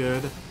that's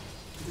good.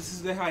 This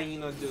is the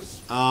hyena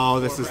just. Oh,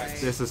 this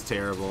is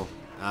terrible.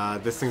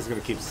 This thing's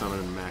gonna keep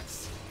summoning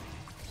mechs.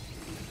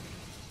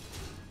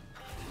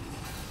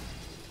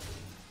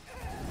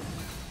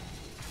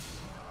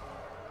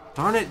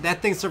 Darn it!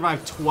 That thing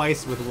survived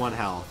twice with 1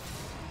 health.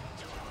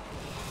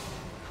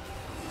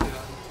 Yeah, it's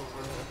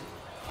over.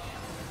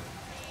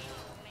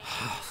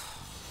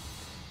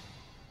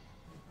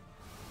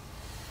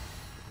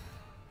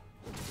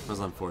 That was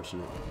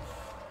unfortunate.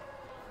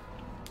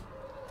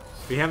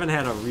 We haven't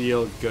had a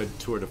real good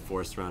tour de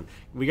force round.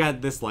 We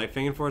got this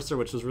Lightfang Enforcer,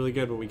 which was really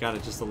good, but we got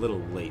it just a little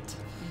late.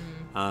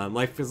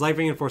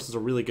 Lightfang Enforcer is a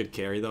really good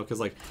carry though, because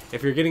like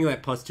if you're getting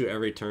that +2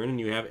 every turn and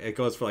you have it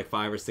goes for like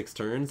 5 or 6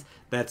 turns,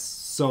 that's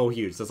so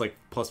huge. That's like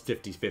plus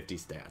 50/50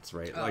 stats,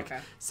 right? Oh, like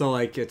okay. so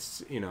like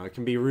it's, you know, it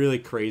can be really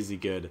crazy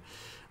good.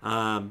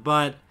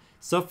 But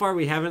so far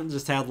we haven't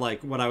just had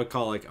like what I would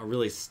call like a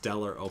really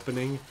stellar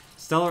opening.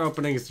 Stellar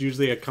openings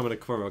usually come in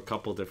from a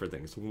couple different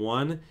things.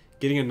 One,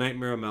 getting a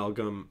Nightmare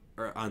Amalgam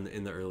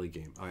in the early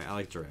game. Okay, I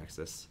like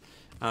Jiraxis.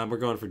 We're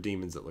going for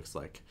demons, it looks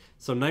like.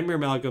 So Nightmare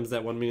Amalgam's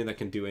that one minion that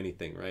can do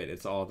anything, right?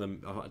 It's all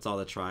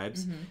the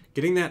tribes.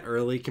 Getting that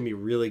early can be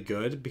really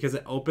good because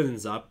it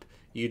opens up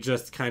you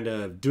just kind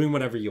of doing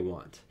whatever you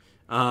want.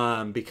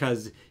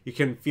 Because you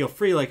can feel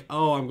free, like,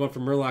 oh, I'm going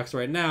for Murlocs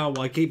right now,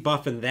 well, I keep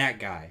buffing that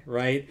guy,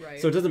 right?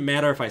 So it doesn't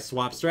matter if I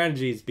swap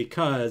strategies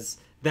because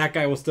that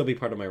guy will still be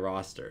part of my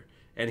roster.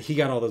 And he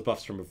got all those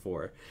buffs from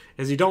before.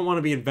 As you don't want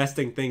to be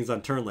investing things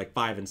on turn like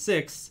 5 and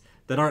 6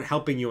 that aren't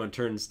helping you on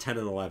turns 10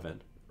 and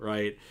 11,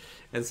 right?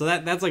 And so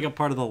that's like a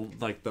part of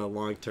the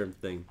long-term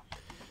thing.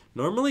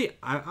 Normally,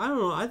 I don't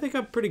know, I think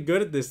I'm pretty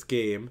good at this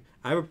game.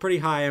 I have a pretty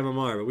high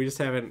MMR, but we just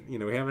haven't, you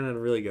know, we haven't had a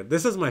really good.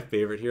 This is my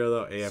favorite hero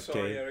though, AFK.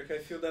 Sorry, Eric, I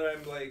feel that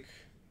I'm like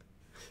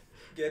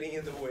getting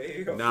in the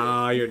way of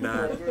No, you're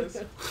not.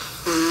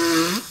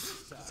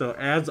 So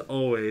as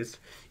always,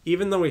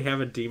 even though we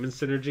have a demon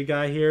synergy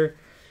guy here,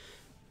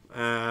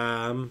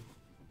 the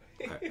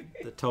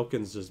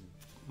tokens just,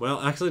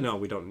 well, actually no,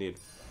 we don't need.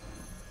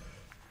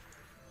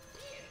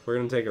 We're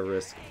gonna take a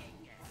risk.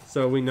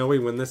 So we know we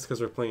win this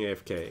because we're playing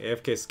AFK.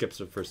 AFK skips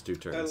the first 2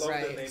 turns. I love the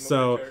name of my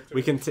So character.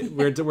 we can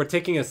we're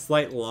taking a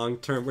slight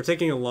long-term. We're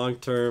taking a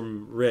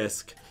long-term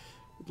risk,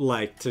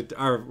 like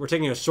we're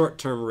taking a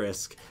short-term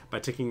risk by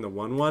taking the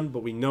 1/1,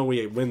 but we know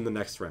we win the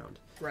next round.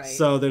 Right.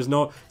 So there's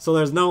no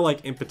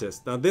like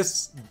impetus. Now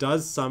this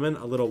does summon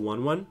a little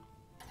 1/1,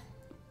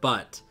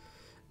 but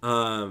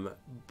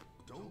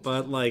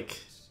like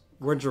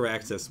we're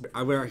Jiraxis.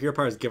 Our hero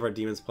powers give our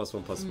demons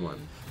 +1/+1.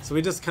 So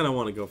we just kind of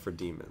want to go for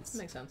demons.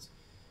 Makes sense.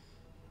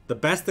 The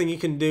best thing you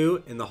can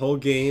do in the whole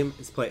game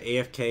is play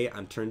AFK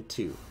on turn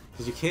 2,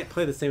 because you can't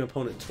play the same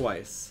opponent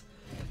twice,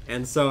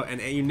 and so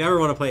and you never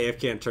want to play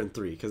AFK on turn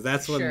 3 because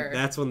that's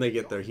when they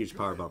get their huge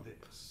power bump.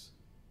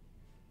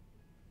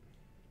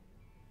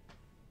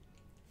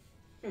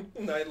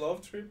 I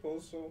love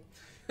triples, so,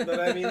 but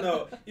I mean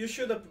no, you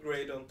should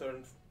upgrade on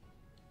turn.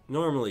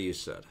 Normally you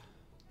should.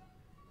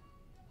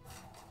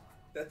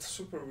 That's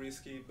super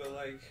risky, but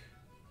like.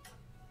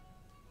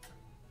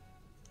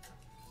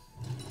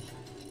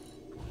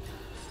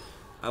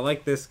 I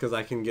like this because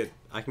I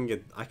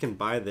can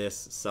buy this,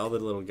 sell the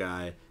little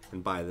guy,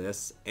 and buy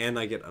this, and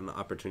I get an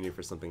opportunity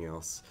for something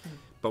else.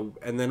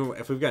 And then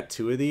if we've got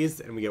 2 of these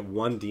and we get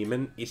 1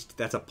 demon, each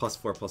that's a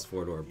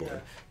 +4/+4 to our board.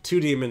 Yeah. 2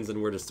 demons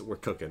and we're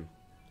cooking.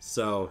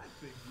 So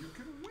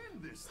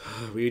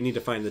we need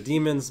to find the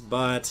demons,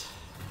 but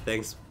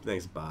thanks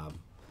Bob.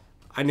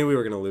 I knew we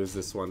were gonna lose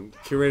this one.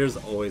 Curator's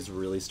always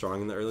really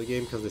strong in the early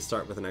game because they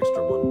start with an extra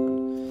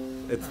 1/1.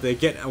 They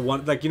get a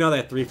 1, like, you know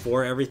that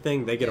 3/4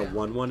 everything. They get a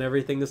 1/1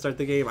 everything to start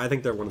the game. I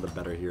think they're one of the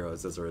better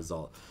heroes as a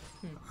result.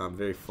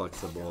 Very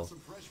flexible.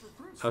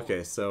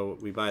 Okay, so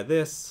we buy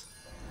this.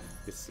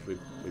 We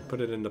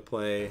put it into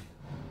play.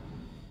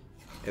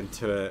 And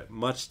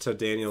much to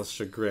Daniel's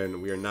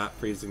chagrin, we are not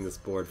freezing this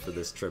board for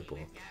this triple.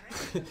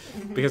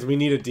 Because we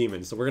need a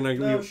demon, so we're gonna...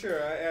 No,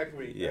 sure, I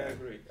agree, Yeah. I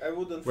agree. I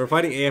wouldn't... We're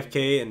fighting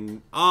AFK,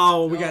 and...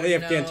 Oh, we got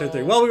AFK on turn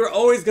 3. no. Well, we were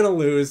always gonna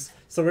lose,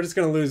 so we're just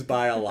gonna lose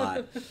by a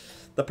lot.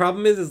 The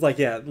problem is like,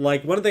 yeah,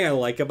 like, one thing I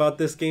like about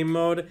this game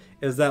mode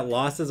is that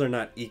losses are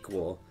not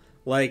equal.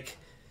 Like,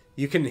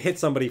 you can hit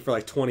somebody for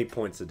like 20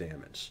 points of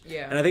damage.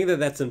 Yeah. And I think that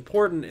that's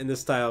important in this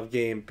style of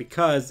game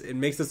because it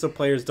makes it so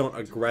players don't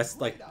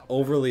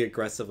overly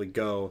aggressively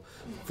go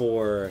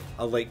for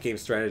a late game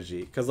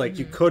strategy. Because like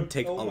you could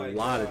take a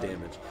lot of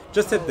damage.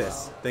 Just hit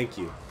this. Thank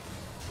you.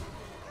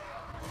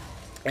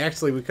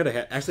 Actually, we could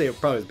have actually it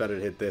probably was better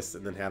to hit this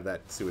and then have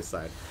that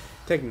suicide.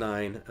 Take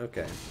 9.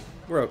 Okay.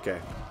 We're okay.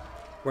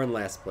 We're in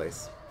last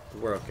place.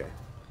 We're okay.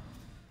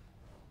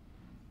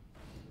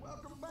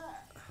 Welcome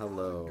back.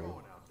 Hello. How's it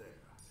going out there?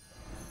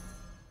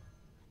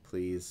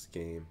 Please,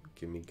 game,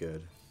 give me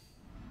good.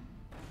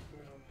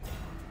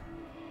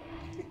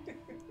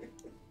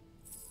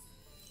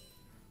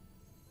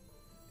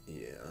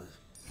 Yeah.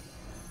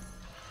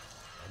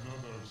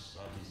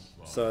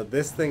 So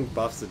this thing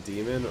buffs a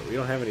demon. We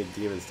don't have any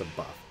demons to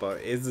buff, but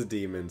it's a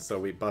demon, so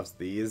we buffs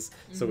these.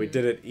 So we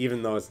did it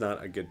even though it's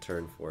not a good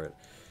turn for it.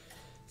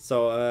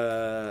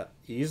 So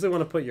you usually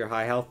want to put your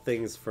high health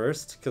things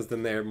first, because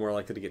then they're more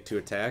likely to get 2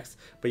 attacks.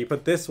 But you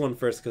put this one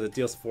first because it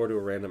deals 4 to a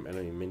random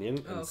enemy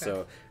minion. Oh, And okay.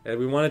 so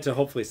we wanted to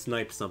hopefully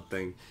snipe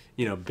something,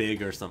 you know,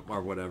 big or something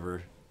or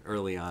whatever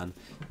early on.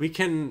 We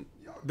can.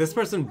 This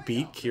person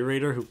beat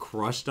Curator, who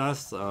crushed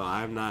us. So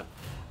I'm not.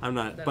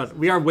 But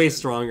we are way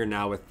stronger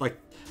now with like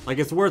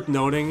it's worth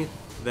noting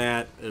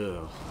that.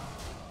 Ugh.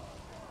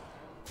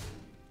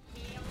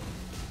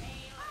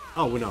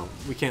 Oh no,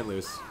 we can't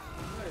lose.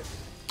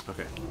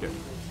 Okay, good.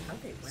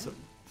 How'd they win? So,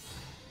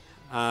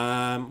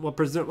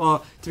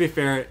 well, to be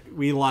fair,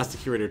 we lost to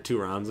Curator 2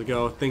 rounds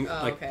ago. okay,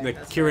 The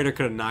that's Curator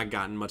could have not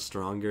gotten much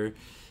stronger.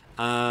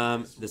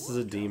 This is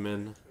a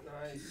demon.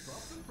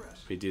 Nice.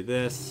 We do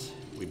this.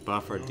 We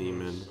buff our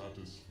demon.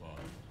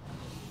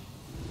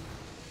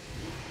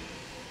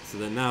 So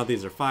then now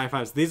these are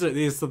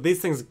 5/5s. So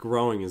these things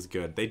growing is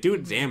good. They do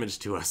damage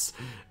to us,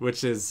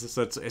 which is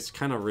so it's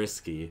kind of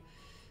risky.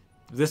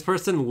 This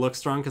person looks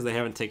strong because they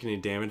haven't taken any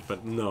damage,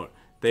 but note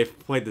they've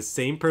played the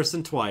same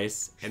person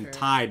twice and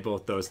tied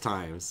both those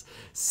times.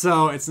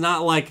 So it's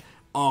not like,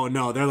 oh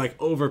no, they're like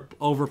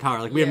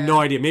overpowered. Like we have no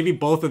idea. Maybe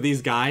both of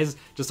these guys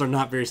just are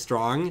not very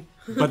strong,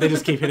 but they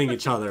just keep hitting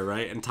each other,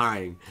 right, and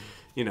tying.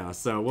 You know,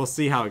 so we'll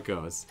see how it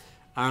goes.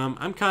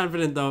 I'm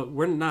confident though.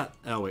 We're not.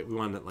 Oh wait, we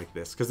want it like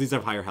this because these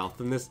have higher health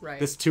than this. Right.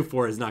 This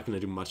 2/4 is not going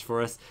to do much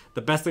for us.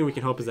 The best thing we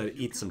can hope is that it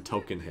eats some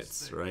token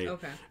hits, right?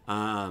 Okay.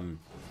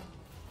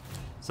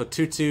 So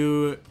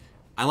 2/2.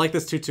 I like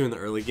this 2/2 in the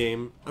early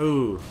game.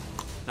 Ooh,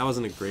 that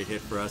wasn't a great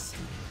hit for us.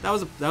 That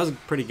was a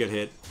pretty good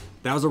hit.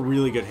 That was a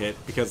really good hit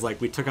because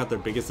like we took out their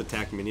biggest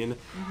attack minion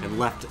and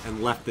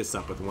left this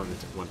up with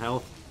one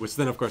health, which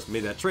then of course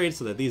made that trade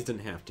so that these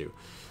didn't have to.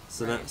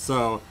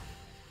 So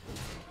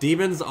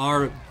demons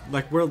are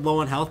like we're low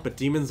on health, but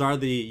demons are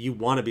you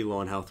want to be low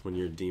on health when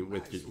you're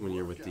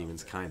with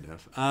demons, kind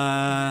of.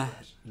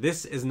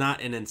 This is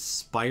not an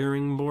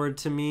inspiring board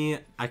to me.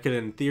 I could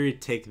in theory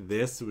take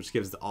this, which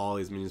gives all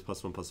these minions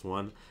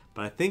 +1/+1,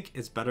 but I think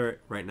it's better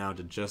right now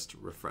to just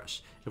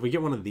refresh. If we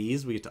get one of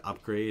these, we get to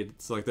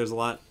upgrade. So like there's a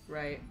lot.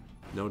 Right.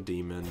 No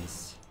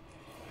demons.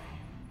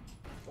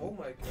 Oh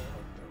my god.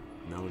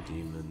 No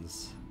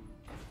demons.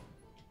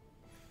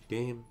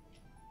 Game.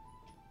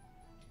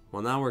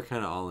 Well, now we're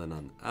kind of all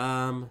in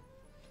on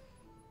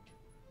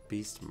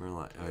Beast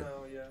Merlot.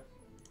 No, yeah.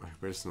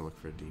 We're just gonna look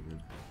for a demon.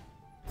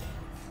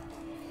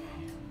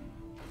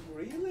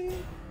 Really?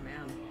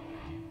 Man.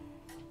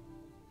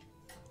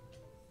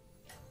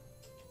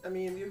 I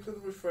mean, you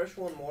could refresh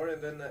one more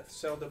and then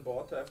sell the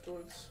bot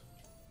afterwards.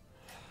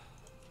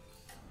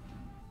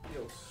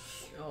 Yo.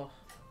 Oh.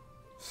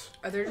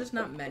 Are there just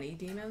not many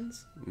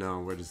demons?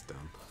 No, we're just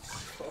dumb.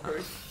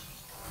 Sorry.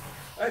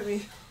 I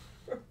mean,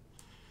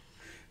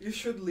 you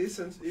shouldn't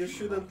listen to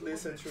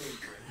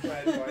my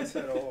advice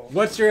at all.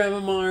 What's your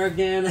MMR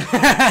again?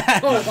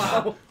 Oh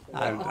wow.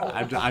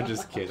 I'm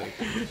just kidding.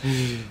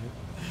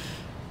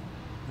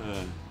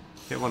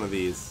 Hit one of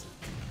these.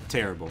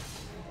 Terrible.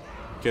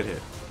 Good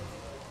hit.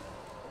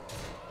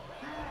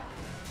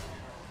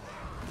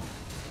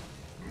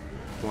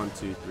 1,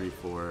 2, 3,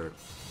 4,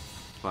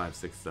 5,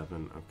 6,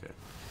 7. Okay.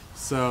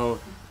 So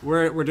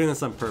we're doing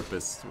this on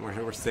purpose.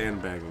 We're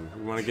sandbagging.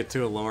 We want to get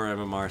to a lower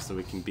MMR so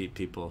we can beat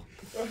people.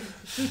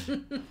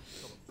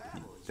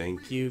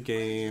 Thank you,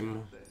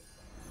 game.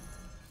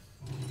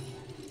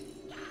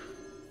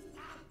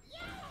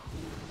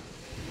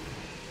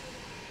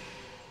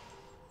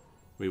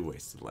 We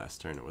wasted last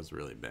turn. It was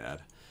really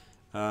bad.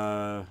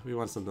 We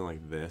want something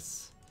like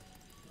this.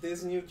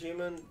 This new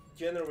demon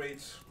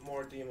generates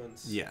more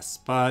demons. Yes,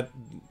 but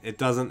it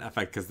doesn't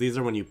affect because these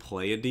are when you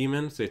play a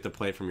demon, so you have to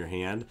play it from your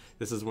hand.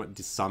 This is what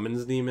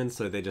summons demons,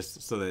 so that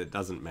it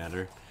doesn't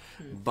matter.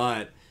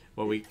 But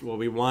what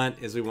we want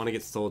is we want to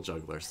get Soul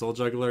Juggler. Soul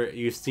Juggler,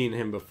 you've seen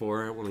him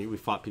before when we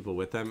fought people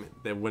with him.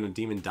 That when a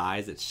demon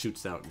dies, it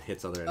shoots out and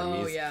hits other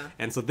enemies. Oh yeah.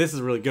 And so this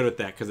is really good at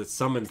that because it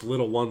summons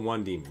little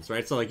 1/1 demons,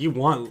 right? So like you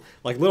want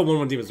little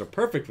 1/1 demons are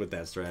perfect with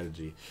that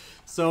strategy.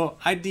 So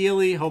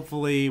ideally,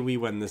 hopefully, we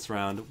win this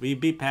round. We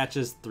beat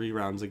Patches 3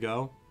 rounds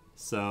ago,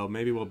 so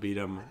maybe we'll beat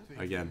him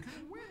again.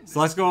 So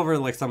let's go over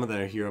like some of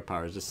their hero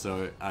powers, just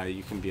so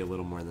you can be a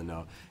little more in the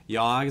know.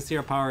 Yogg's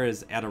hero power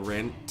is at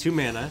a 2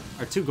 mana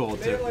or 2 gold.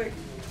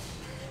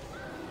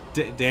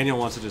 Daniel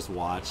wants to just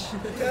watch.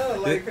 Yeah,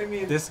 like I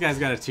mean, This guy's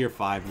got a tier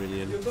 5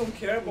 minion. you don't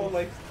care about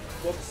like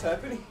what's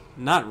happening.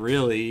 Not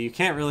really. You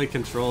can't really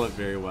control it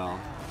very well.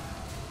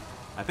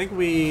 I think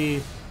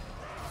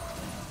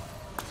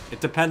it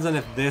depends on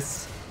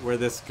where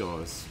this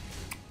goes.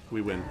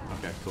 We win.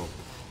 Okay, cool.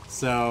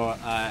 So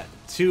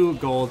 2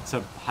 gold to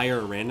hire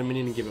a random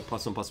minion and give it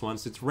 +1/+1.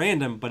 So it's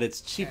random, but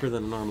it's cheaper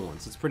than a normal one.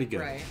 So it's pretty good.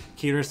 Right.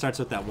 Keter starts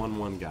with that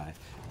 1/1 guy.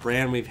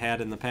 Bran we've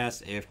had in the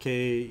past.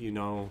 AFK, you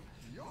know.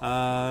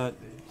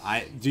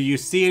 Do you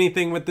see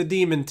anything with the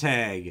demon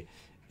tag?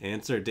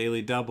 Answer: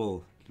 daily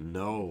double.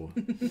 No.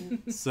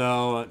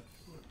 So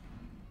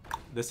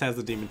this has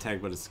the demon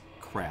tag, but it's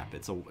crap.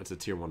 It's a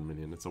tier 1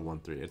 minion. It's a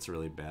 1/3. It's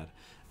really bad.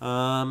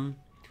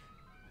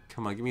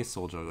 Come on, give me a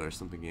soul juggler or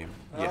something, game.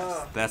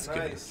 Yes, that's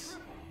nice.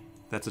 good.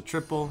 That's a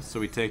triple, so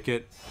we take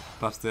it.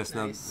 Buffs this.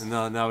 Nice.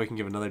 Now we can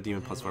give another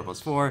demon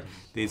 +4/+4.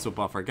 These will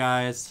buff our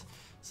guys,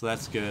 so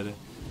that's good.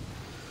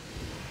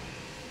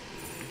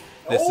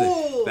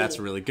 That's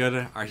really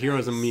good. Our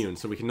hero's immune,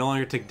 so we can no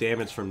longer take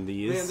damage from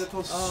these. Man, that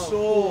was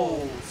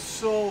Oh,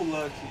 so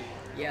lucky.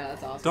 Yeah,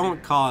 that's awesome.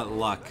 Don't call it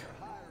luck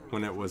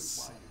when it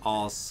was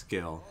all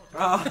skill.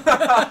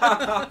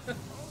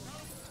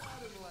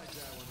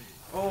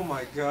 Oh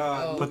my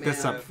god. Put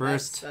this man, up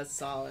first. That's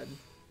solid.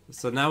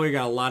 So now we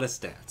got a lot of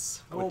stats.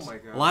 Oh my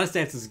god. A lot of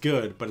stats is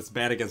good, but it's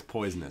bad against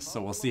poisonous,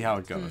 so we'll see how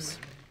it goes.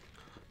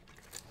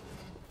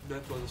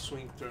 That was a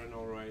swing turn,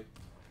 alright.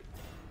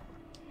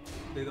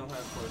 They don't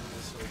have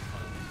poisonous, so it's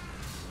fine.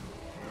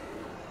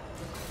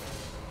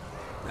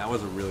 That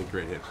was a really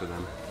great hit for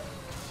them.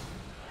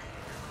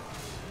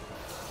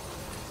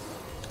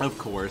 Of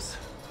course.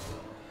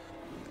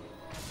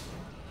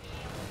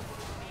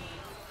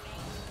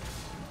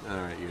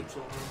 Alright, you. It's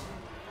over.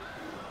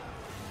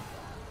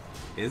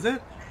 Is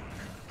it?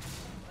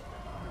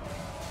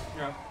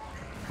 Yeah.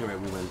 Anyway,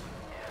 we win.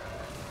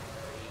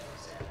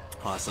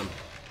 Awesome.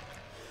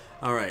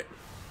 Alright.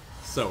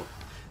 So,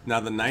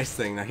 now the nice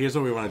thing, now here's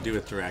what we want to do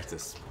with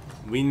Dyractus.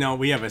 We know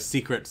we have a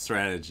secret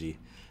strategy.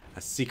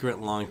 A secret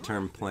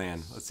long-term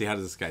plan. Let's see, how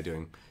does this guy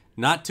doing?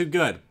 Not too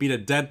good. Beat a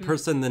dead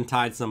person, then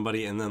tied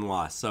somebody, and then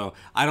lost. So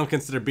I don't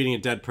consider beating a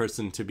dead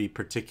person to be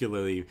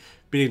particularly...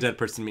 Beating a dead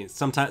person means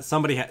sometimes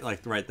somebody...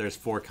 right, there's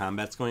 4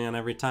 combats going on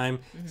every time.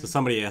 So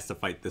somebody has to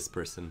fight this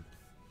person.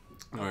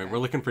 Alright, we're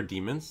looking for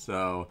demons,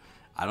 so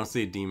I don't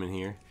see a demon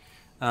here.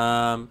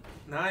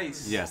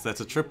 Nice. Yes,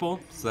 that's a triple,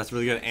 so that's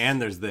really good.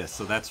 And there's this,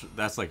 so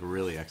that's like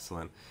really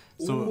excellent.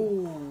 So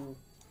Ooh.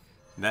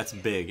 that's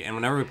big. And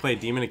whenever we play a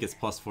demon, it gets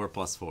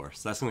 +4/+4.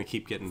 So that's gonna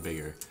keep getting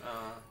bigger.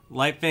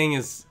 Light Fang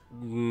is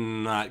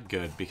not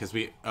good because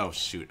we... Oh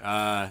shoot.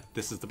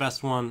 This is the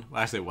best one. Well,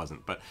 actually, it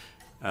wasn't. But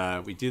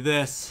we do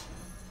this.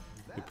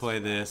 We play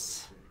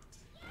this.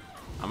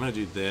 I'm gonna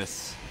do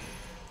this.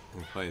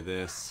 And play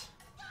this.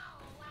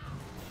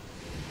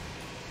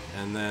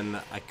 And then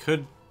I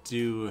could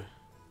do...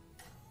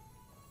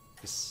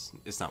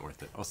 It's not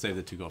worth it. I'll save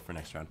the 2 gold for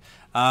next round.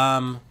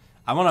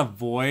 I want to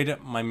avoid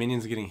my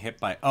minions getting hit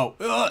by... Oh,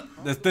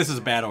 this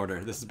is bad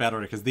order. This is bad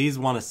order because these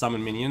want to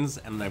summon minions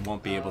and they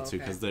won't be able to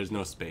because there's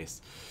no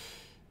space.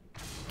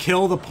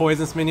 Kill the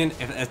poisonous minion.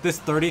 If this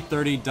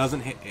 30/30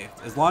 doesn't hit...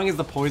 as long as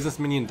the poisonous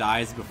minion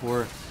dies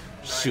before...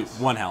 Shoot,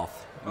 1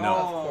 health. No.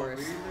 Oh, Of course.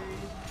 really?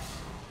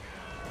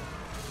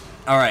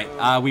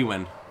 Alright, we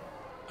win.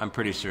 I'm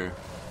pretty sure.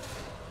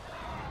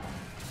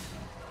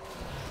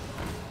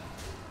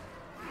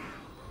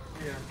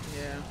 Yeah.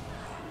 Yeah.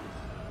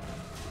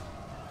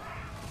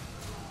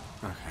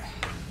 Okay.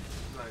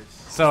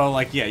 Nice. So,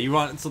 like, yeah, you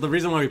want... So the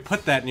reason why we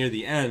put that near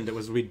the end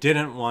was we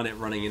didn't want it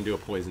running into a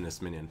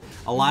poisonous minion.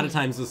 A lot of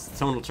times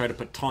someone will try to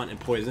put taunt and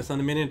poisonous on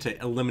the minion to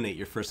eliminate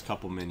your first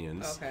couple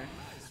minions. Okay.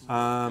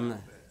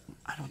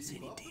 I don't see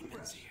any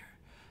demons here.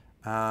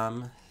 So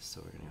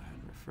we're gonna go ahead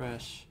and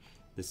refresh.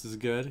 This is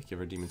good. Give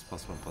our demons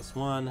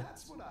 +1/+1.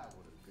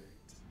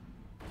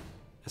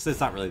 It's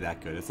not really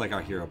that good. It's like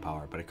our hero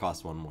power, but it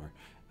costs 1 more.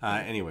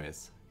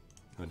 Anyways,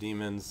 no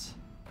demons.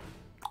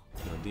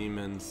 No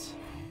demons.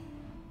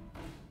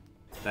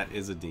 That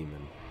is a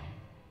demon.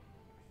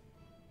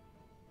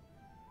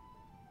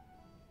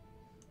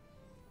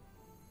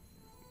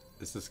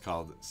 This is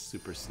called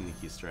super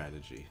sneaky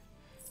strategy.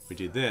 We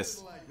do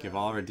this, give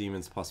all of our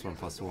demons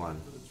 +1/+1.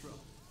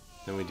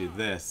 Then we do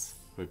this,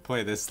 we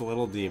play this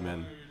little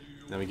demon,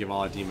 then we give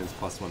all our demons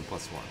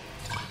 +1/+1.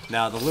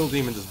 Now the little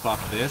demon just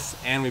buffed this,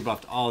 and we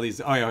buffed all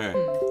these. Oh yeah.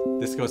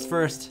 This goes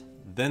first,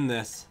 then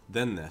this,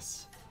 then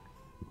this.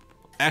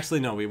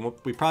 Actually no, we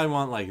probably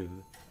want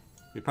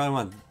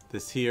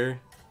this here,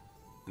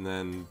 and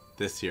then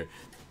this here.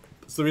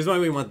 So the reason why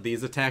we want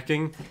these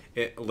attacking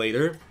it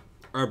later,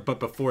 but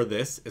before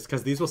this, is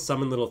because these will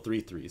summon little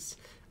 3/3s.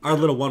 Our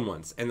little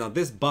 1/1s, and now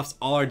this buffs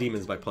all our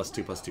demons by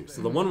 +2/+2.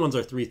 So the 1/1s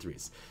are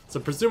 3/3s.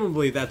 So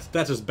presumably that's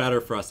just better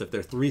for us if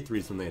they're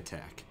 3/3s when they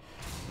attack.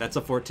 That's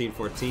a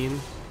 14/14.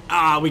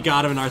 Ah, we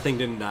got him and our thing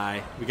didn't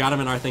die. We got him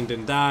and our thing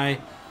didn't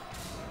die.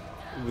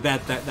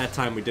 That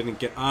time we didn't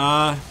get...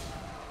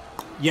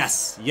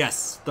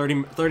 Yes.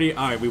 30.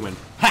 All right, we win.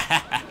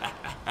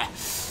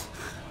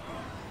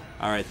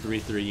 All right,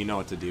 3/3. You know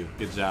what to do.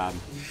 Good job.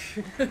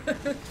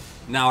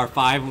 Now our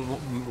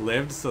 5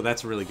 lived, so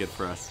that's really good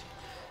for us.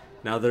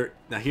 Now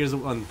here's the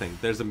one thing.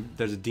 There's a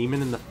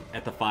demon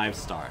at the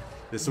 5-star.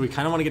 So we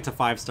kind of want to get to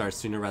 5 stars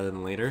sooner rather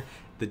than later.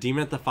 The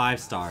demon at the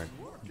 5-star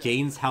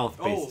Gains health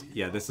based. Oh.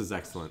 Yeah, this is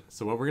excellent.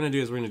 So what we're gonna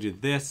do is we're gonna do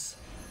this.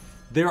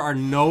 There are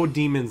no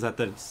demons at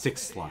the 6th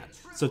slot.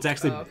 So it's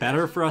actually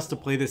better for us to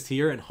play this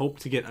here and hope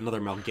to get another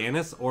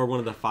Mal'Ganis or one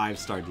of the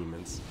 5-star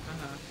demons.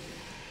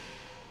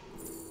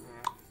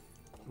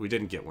 We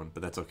didn't get one,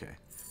 but that's okay.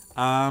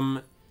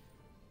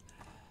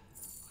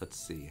 Let's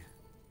see.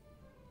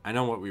 I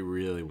know what we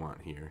really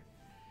want here,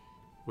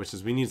 which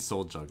is we need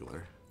Soul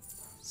Juggler.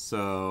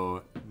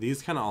 So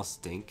these kind of all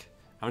stink.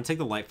 I'm going to take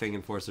the Light Fang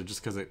Enforcer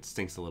just because it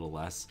stinks a little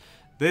less.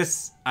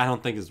 This, I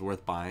don't think is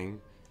worth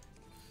buying.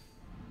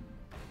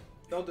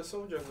 No, the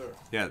Soul Juggler.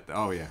 Yeah,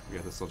 oh yeah, we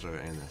got the Soul Juggler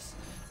and this.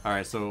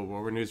 Alright, so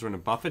what we're going to do is we're going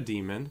to buff a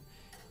demon.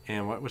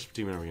 And which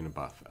demon are we going to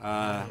buff?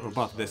 We'll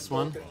buff this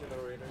one.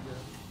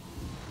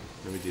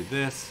 Then we do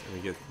this,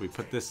 and we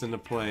put this into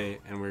play,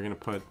 and we're going to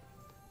put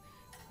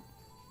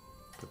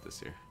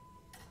this here.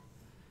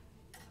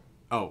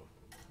 Oh.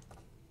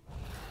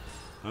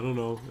 I don't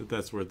know if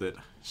that's worth it.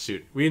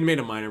 Shoot, we made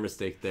a minor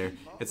mistake there.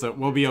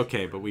 We'll be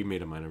okay, but we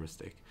made a minor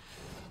mistake.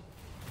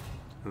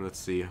 And let's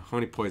see, how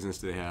many poisonous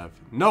do they have?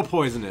 No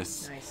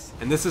poisonous. Nice.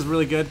 And this is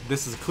really good.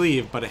 This is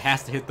cleave, but it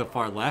has to hit the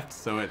far left,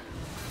 and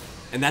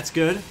that's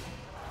good.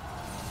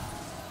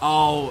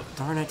 Oh,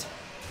 darn it.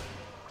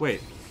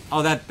 Wait.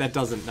 Oh, that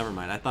doesn't. Never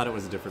mind. I thought it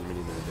was a different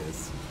mini than it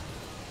is.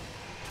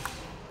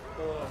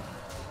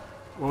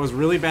 What was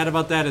really bad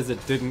about that is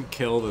it didn't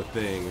kill the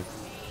thing.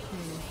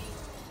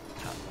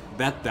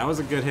 That was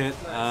a good hit.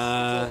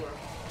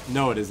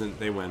 No, it isn't.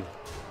 They win.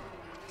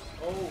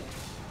 Oh.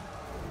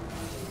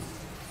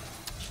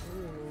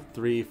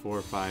 3,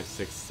 4, 5,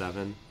 6,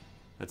 7.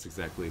 That's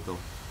exactly lethal.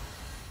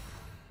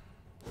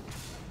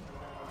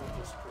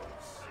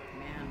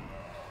 Man.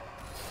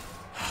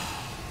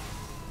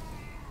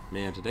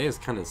 Man, today has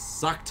kind of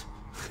sucked.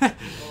 Oh,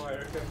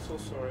 Eric, I'm so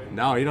sorry.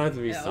 No, you don't have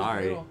to be Yeah, that was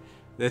sorry. brutal.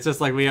 It's just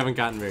like we haven't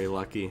gotten very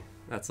lucky.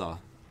 That's all.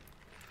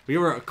 We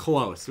were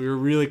close. We were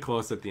really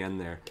close at the end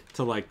there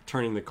to like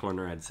turning the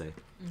corner, I'd say.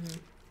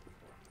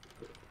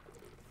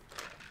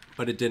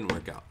 But it didn't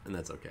work out, and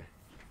that's okay.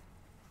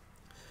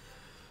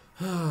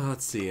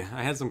 Let's see.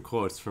 I had some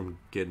quotes from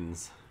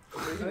Giddens.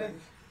 Really?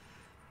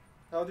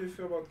 How do you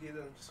feel about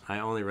Giddens? I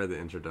only read the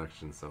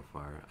introduction so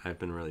far. I've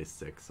been really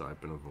sick, so I've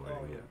been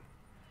avoiding it.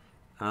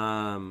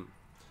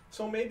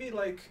 So maybe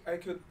like I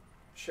could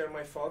share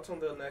my thoughts on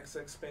the next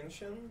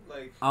expansion,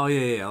 like. Oh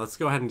yeah. Let's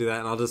go ahead and do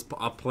that, and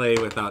I'll play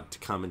without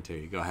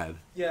commentary. Go ahead.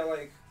 Yeah,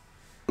 like.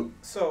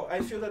 So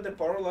I feel that the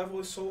power level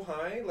is so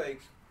high,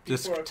 like.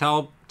 Just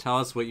tell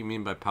us what you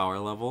mean by power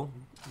level,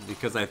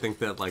 because I think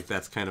that like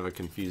that's kind of a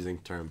confusing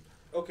term.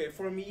 Okay,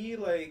 for me,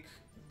 like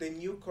the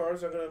new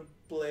cards are gonna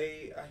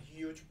play a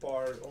huge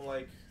part on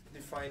like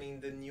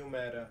defining the new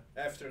meta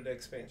after the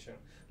expansion.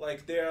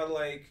 Like they're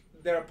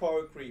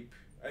power creep.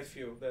 I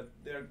feel that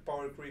they're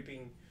power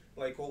creeping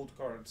like old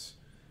cards,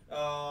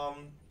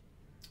 and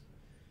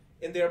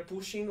they're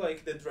pushing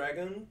like the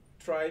dragon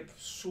tribe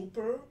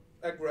super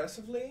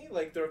aggressively.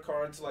 Like their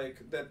cards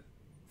like that.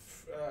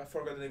 I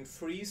forgot the name.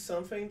 Freeze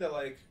something that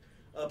like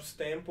ups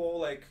tempo.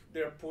 Like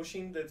they're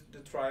pushing the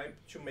tribe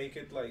to make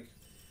it like.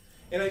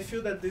 And I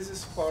feel that this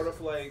is part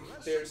of like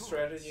their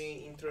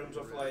strategy in terms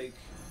of like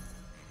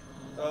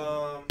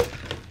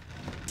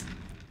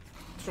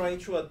trying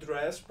to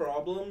address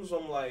problems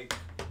on like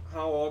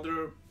how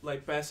other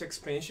like past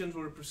expansions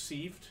were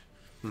perceived.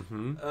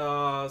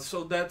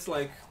 So that's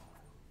like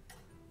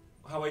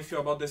how I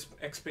feel about this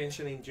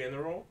expansion in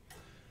general.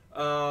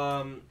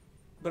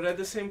 But at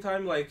the same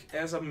time, like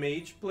as a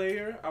mage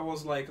player, I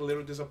was like a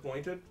little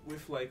disappointed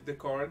with like the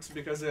cards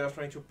because they are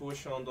trying to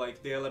push on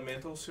like the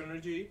elemental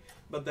synergy,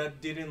 but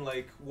that didn't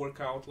like work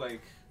out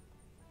like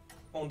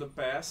on the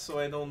past. So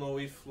I don't know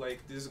if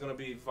like this is gonna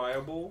be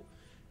viable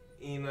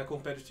in a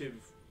competitive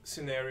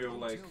scenario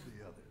like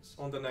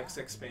on the next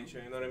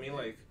expansion. You know what I mean?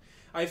 Like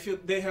I feel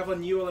they have a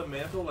new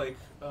elemental like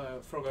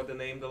forgot the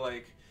name. The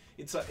like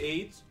it's a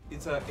 8.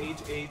 It's a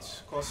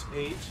 8/8 cost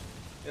 8.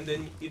 And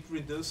then it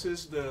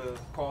reduces the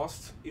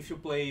cost if you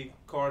play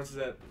cards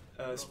that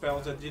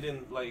spells that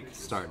didn't like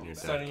start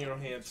in your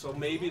hand. So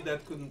maybe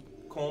that could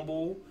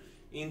combo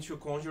into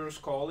Conjurer's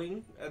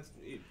Calling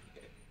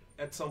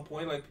at some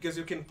point, like because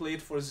you can play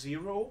it for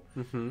 0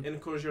 and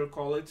Conjurer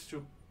Call it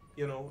to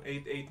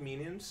 8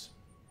 minions.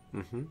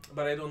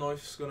 But I don't know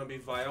if it's gonna be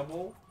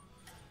viable.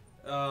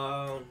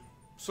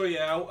 So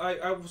yeah,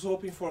 I was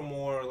hoping for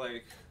more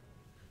like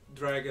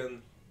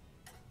dragon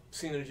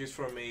synergies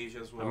from Mage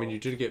as well. I mean, you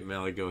did get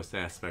Malygos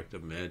aspect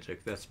of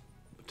magic. That's,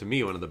 to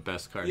me, one of the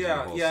best cards in the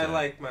Yeah, whole yeah, set. I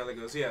like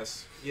Malygos.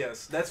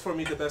 Yes, that's for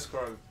me the best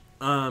card.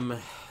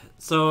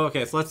 So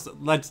okay, so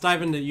let's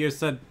dive into. You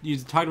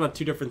talked about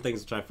 2 different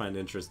things which I find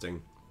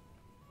interesting,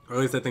 or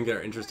at least I think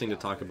they're interesting to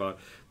talk about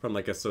from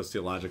like a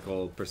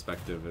sociological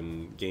perspective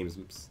and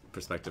games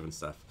perspective and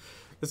stuff.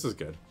 This is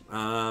good.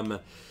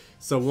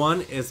 So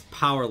one is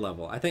power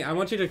level. I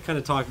want you to kind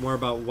of talk more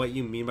about what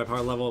you mean by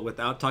power level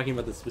without talking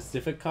about the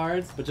specific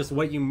cards, but just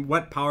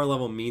what power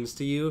level means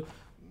to you.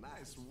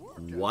 Nice work.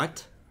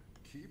 What?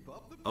 Keep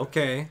up the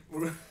Okay.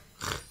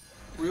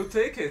 We'll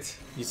take it.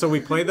 So we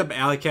play the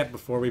Alley Cat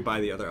before we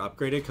buy the other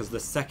upgraded, because the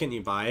second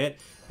you buy it,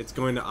 it's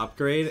going to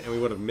upgrade, and we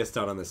would have missed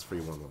out on this free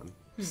 1/1.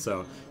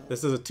 So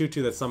this is a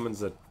 2/2 that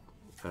summons a...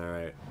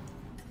 Alright.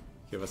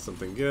 Give us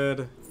something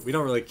good. We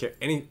don't really care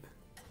any...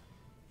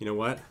 You know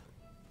what?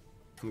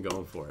 I'm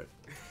going for it.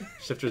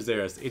 Shifter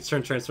Xeris. Each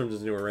turn transforms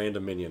into a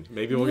random minion.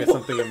 Maybe we'll get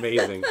something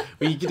amazing.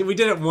 We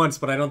did it once,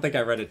 but I don't think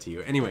I read it to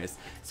you. Anyways,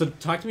 so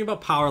talk to me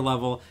about power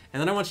level,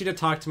 and then I want you to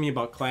talk to me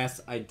about class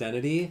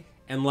identity,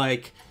 and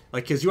like,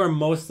 because you are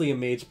mostly a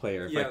mage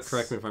player, if Yes.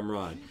 correct me if I'm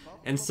wrong.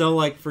 And so,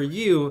 like, for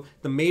you,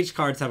 the mage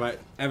cards have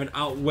an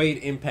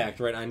outweighed impact,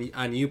 right,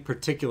 on you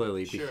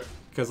particularly. Sure.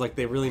 Because, like,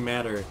 they really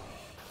matter.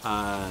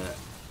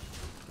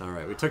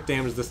 Alright, we took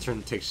damage this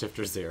turn to take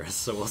Shifter Xeris,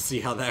 so we'll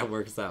see how that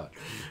works out.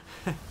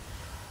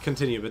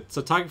 Continue, but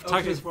so talk to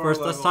us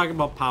first. Let's talk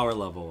about power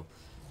level.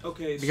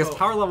 Okay, Because so...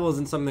 power level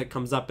isn't something that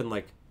comes up in,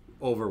 like,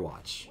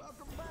 Overwatch.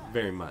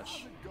 Very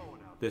much.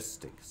 This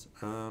stinks.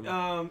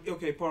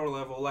 Okay, power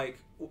level. Like,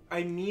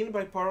 I mean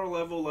by power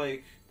level,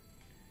 like...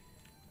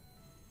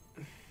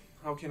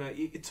 How can I...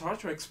 It's hard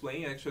to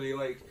explain, actually.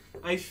 Like,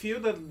 I feel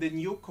that the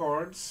new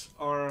cards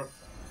are...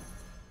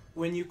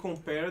 When you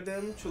compare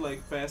them to,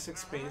 like, past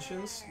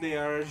expansions, they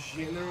are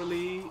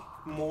generally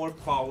more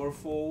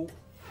powerful.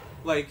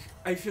 Like,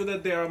 I feel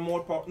that they are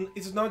more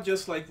it's not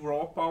just, like,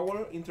 raw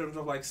power in terms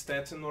of, like,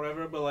 stats and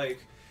whatever, but, like,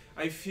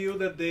 I feel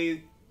that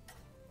they...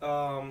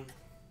 For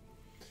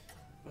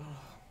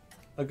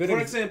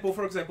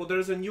example,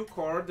 there's a new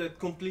card that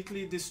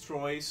completely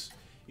destroys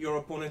your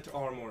opponent's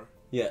armor.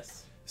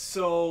 Yes.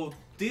 So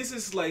this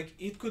is like,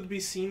 it could be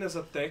seen as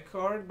a tech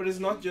card, but it's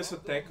not just a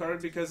tech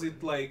card because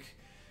it, like,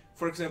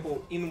 for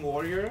example, in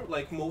Warrior,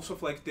 like most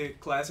of like the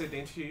class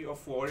identity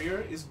of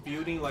Warrior is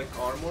building like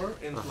armor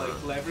and like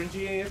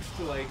leveraging it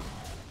to like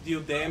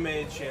deal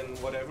damage and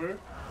whatever.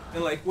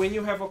 And like when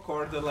you have a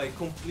card that like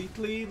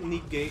completely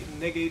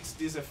negates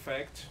this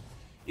effect,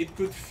 it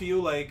could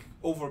feel like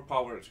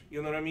overpowered,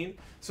 you know what I mean?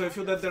 So I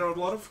feel that there are a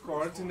lot of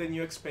cards in the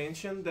new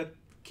expansion that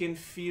can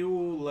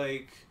feel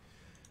like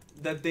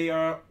that they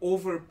are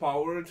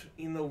overpowered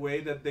in a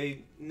way that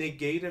they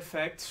negate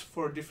effects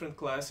for different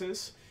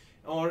classes,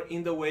 or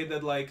in the way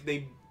that like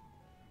they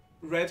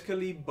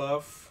radically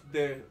buff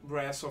the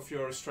rest of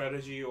your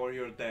strategy or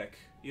your deck,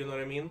 you know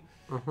what I mean?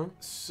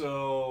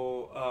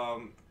 So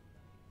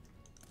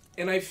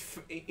and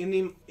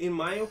in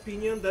my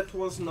opinion, that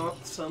was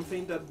not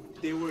something that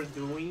they were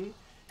doing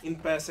in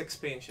past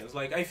expansions.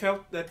 Like, I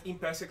felt that in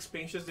past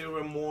expansions they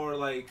were more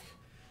like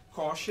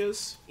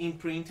cautious in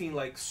printing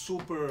like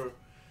super...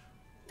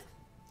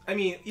 I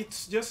mean,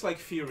 it's just like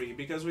theory,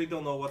 because we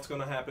don't know what's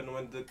gonna happen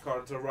when the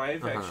cards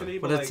arrive, actually.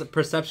 But it's like,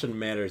 perception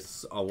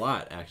matters a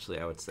lot, actually,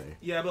 I would say.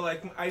 Yeah, but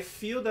like, I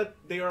feel that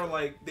they are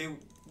like, they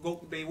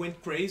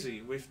went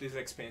crazy with this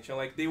expansion.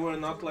 Like, they were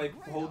not like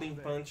holding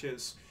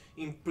punches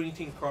in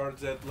printing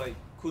cards that like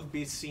could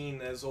be seen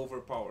as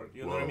overpowered.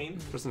 You know what I mean?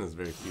 This person has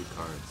very few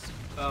cards.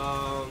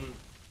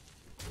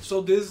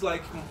 So this is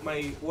like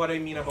what I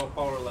mean about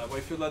power level. I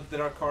feel that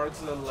there are cards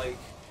that like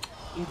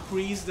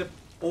increase the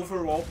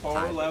overall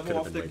power level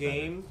of the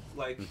game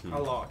like a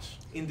lot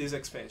in this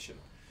expansion.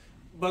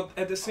 But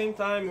at the same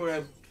time,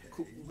 we're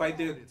by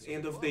the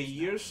end of the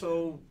year,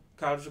 so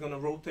cards are gonna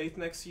rotate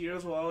next year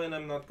as well, and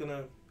I'm not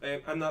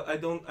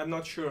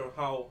sure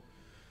how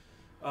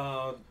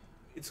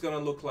it's gonna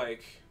look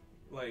like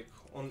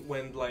on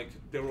when like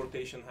the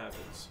rotation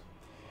happens.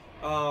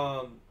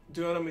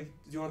 Do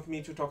you want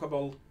me to talk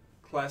about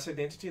class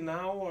identity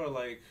now, or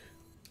like?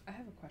 I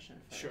have a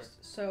question first. Sure.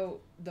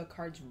 So the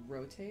cards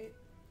rotate?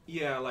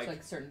 Yeah, So,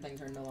 like certain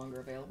things are no longer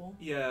available?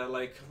 Yeah,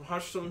 like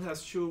Hearthstone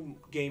has two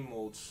game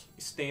modes,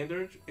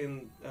 Standard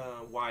and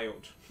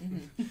Wild.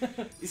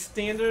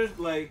 Standard,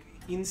 like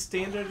in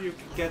Standard you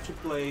get to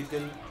play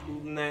the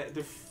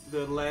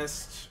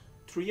last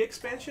 3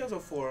 expansions or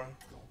 4,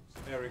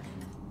 Eric?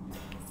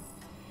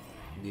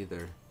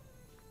 Neither.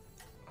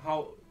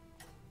 How?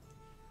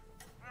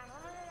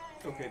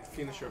 Okay,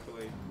 finish your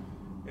play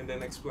and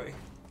then explain.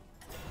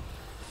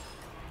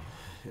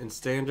 In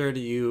Standard,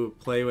 you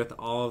play with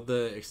all of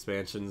the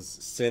expansions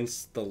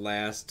since the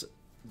last...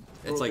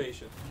 It's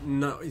Rotation. like...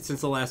 No,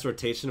 since the last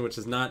rotation, which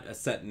is not a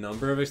set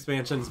number of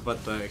expansions,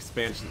 but the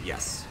expansion...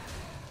 Yes.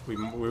 We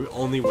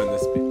only win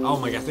this... Oh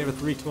my gosh, they have a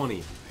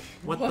 320.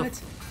 What? The...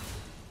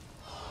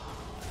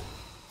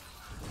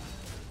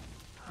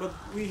 But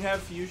we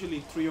have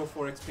usually 3 or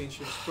 4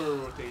 expansions per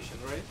rotation,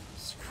 right?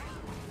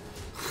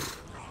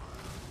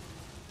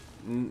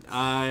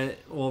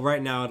 Well,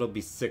 right now it'll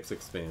be 6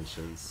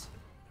 expansions.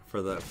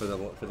 For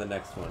the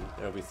next one,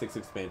 there'll be 6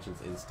 expansions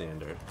in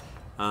Standard.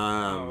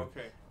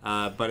 Okay.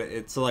 But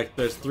it's so like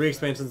there's 3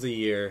 expansions a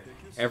year.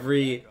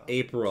 Every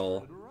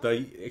April,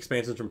 the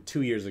expansions from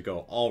 2 years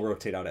ago all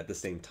rotate out at the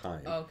same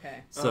time.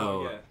 Okay.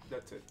 So yeah,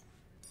 that's it.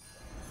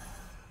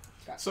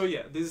 So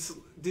yeah, this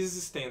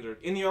is Standard,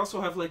 and you also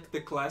have like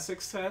the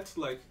classic set.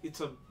 Like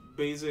it's a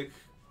basic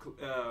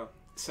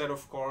set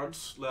of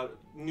cards,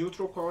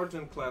 neutral cards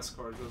and class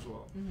cards as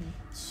well.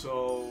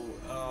 So.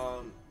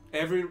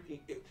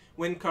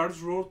 when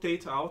cards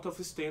rotate out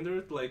of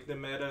standard, like the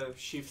meta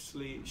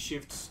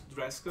shifts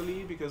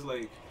drastically because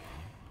like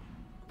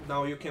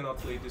now you cannot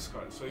play this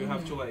card, so you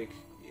have to like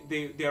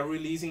they are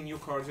releasing new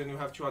cards and you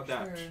have to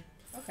adapt. Sure.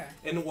 Okay.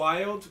 And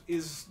Wild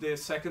is the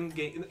second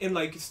game, and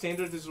like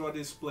standard is what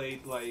is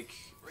played like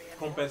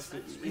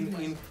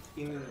competitive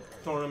in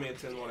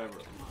tournament and whatever.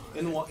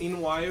 In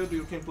Wild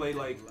you can play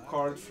like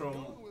cards from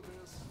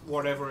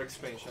whatever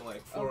expansion,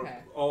 like for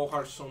all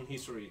Hearthstone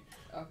history.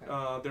 Okay.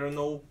 There are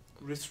no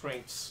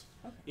restraints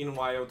in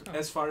Wild,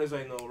 as far as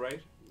I know,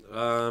 right?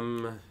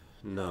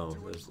 No,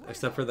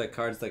 except for the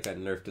cards that got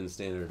nerfed in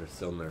standard are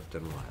still nerfed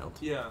in Wild.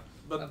 Yeah,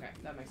 but Okay,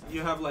 that makes sense.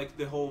 you have like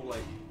the whole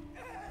like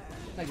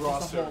Like roster.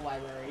 just the whole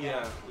library.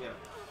 Yeah.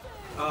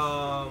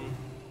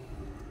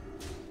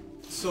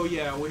 So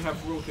yeah, we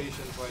have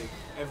rotations like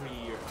every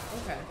year.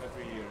 Okay.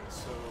 Every year.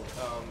 So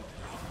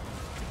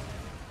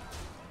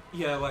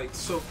yeah, like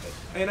so,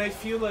 and I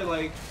feel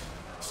like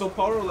so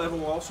power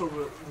level also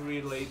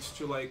relates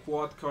to like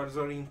what cards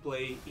are in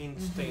play in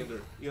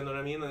standard. You know what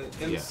I mean?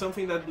 And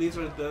something that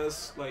Blizzard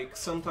does, like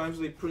sometimes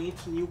they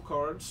print new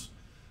cards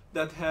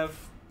that have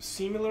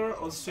similar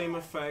or same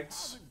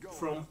effects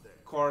from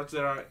cards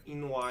that are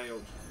in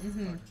Wild.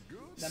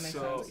 That makes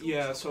So sense.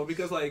 yeah, so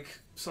because like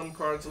some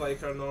cards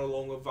like are no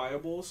longer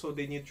viable, so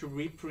they need to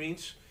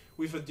reprint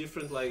with a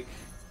different like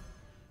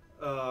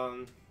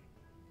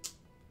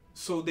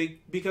so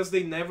because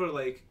they never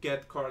like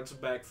get cards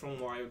back from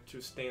Wild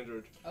to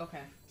standard. Okay.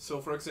 So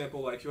for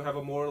example, like you have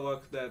a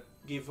Morlock that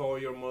give all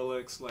your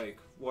Murlocs like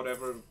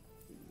whatever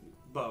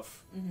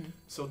buff.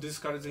 So this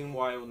card is in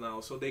Wild now,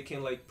 so they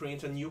can like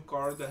print a new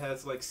card that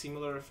has like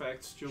similar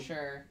effects to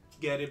Sure.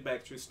 get it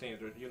back to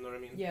standard. You know what I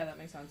mean? Yeah, that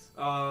makes sense.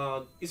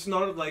 It's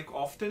not like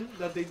often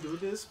that they do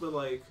this, but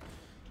like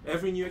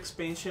every new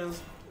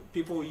expansions,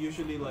 people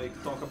usually like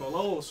talk about,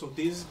 oh, so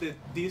this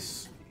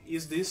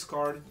is this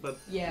card, but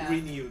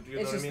renewed. You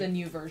know It's what just I the mean?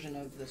 new version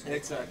of this whole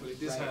Exactly. thing,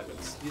 This right?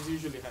 happens. This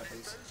usually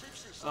happens.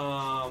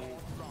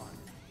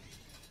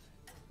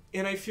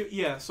 And I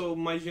feel So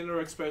my general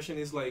expression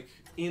is like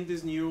in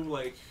this new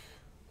like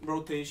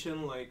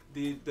rotation, like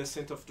the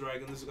Descent of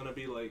Dragon is gonna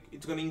be like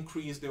it's gonna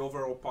increase the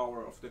overall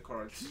power of the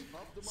cards.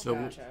 So,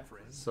 Gotcha.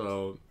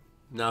 so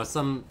now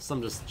some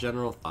just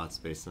general thoughts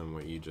based on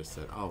what you just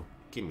said. Oh,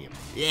 give me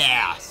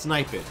a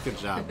snipe it. Good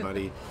job,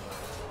 buddy.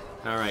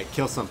 All right,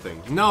 kill something.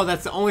 No,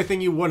 that's the only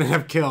thing you wouldn't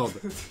have killed.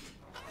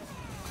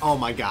 Oh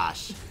my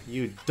gosh,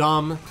 you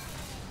dumb.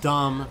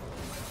 All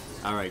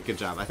right, good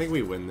job. I think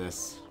we win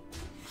this.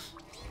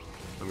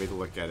 Let me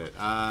look at it.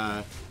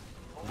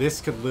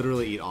 This could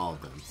literally eat all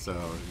of them. So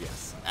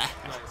yes.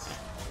 Nice.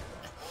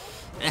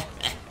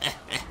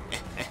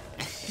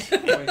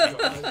 Oh my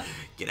God.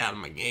 Get out of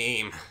my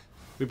game.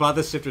 We bought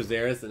this Shifter's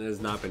Heiress and it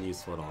has not been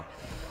useful at all.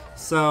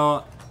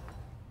 So,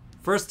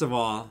 first of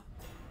all,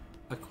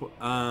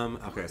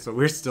 okay, so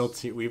we're still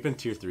we've been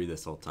tier 3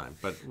 this whole time,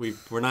 but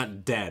we're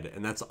not dead,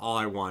 and that's all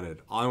I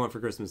wanted. All I want for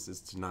Christmas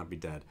is to not be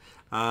dead.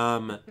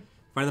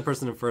 Find the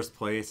person in first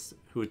place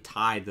who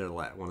tied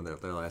one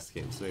of their last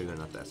games, so maybe they're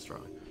not that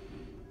strong.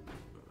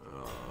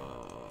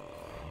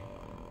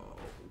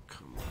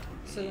 Come on.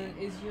 So then,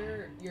 is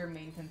your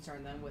main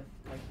concern then with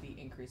like the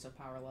increase of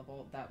power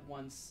level that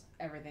once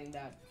everything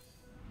that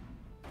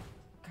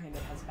kind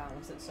of has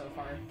balanced it so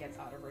far gets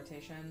out of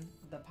rotation,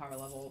 the power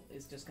level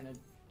is just gonna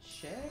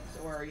shift,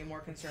 or are you more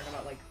concerned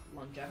about like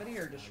longevity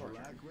or just short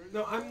term?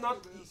 No, I'm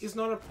not. It's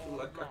not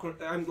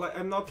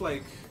I'm not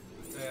like.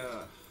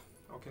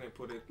 How can I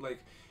put it? Like,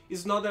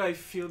 it's not that I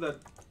feel that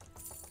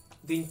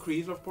the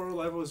increase of power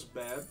level is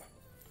bad,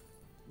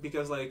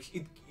 because like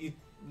it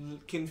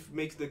can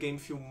make the game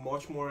feel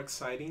much more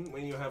exciting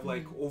when you have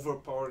like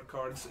overpowered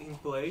cards in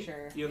play.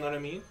 Sure, You know what I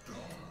mean?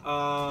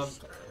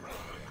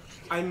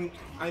 I'm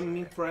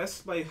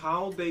impressed by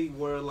how they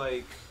were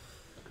like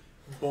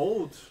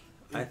bold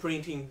in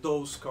printing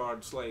those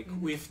cards like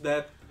with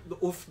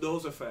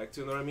those effects.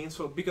 You know what I mean?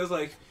 So because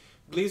like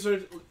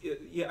Blizzard,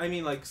 I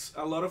mean like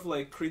a lot of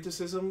like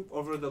criticism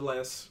over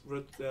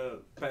the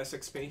past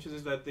expansions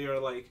is that they are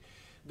like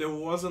there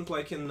wasn't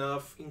like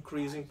enough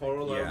increasing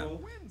power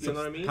level. You know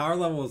what I mean? Power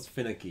level is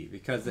finicky,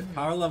 because if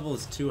power level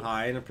is too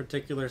high in a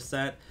particular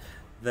set,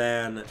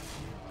 then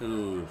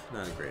ooh,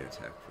 not a great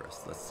attack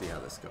first. Let's see how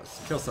this goes.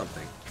 Kill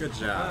something. Good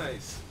job.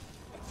 Nice.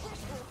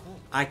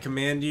 I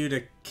command you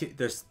to.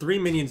 There's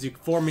 4 minions you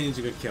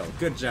could kill.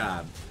 Good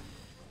job.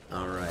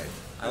 All right.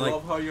 I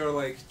love how you're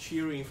like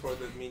cheering for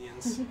the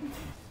minions.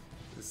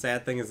 The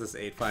sad thing is this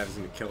 8/5 is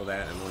gonna kill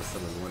that and only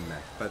summon 1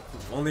 mech, but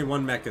only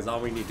 1 mech is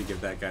all we need to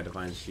give that guy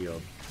Divine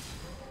Shield.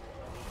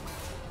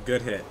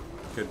 Good hit.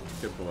 Good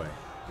boy.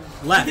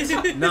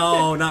 Left.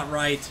 No, not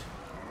right.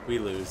 We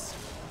lose.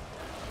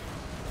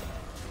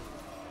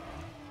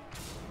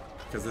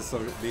 Because this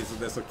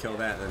will kill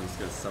that, and then he's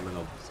gonna summon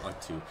a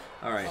 2.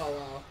 All right. Oh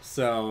wow.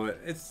 So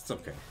it's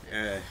okay.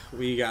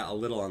 We got a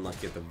little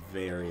unlucky at the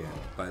very end,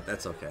 but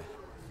that's okay.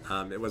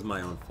 It was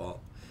my own fault.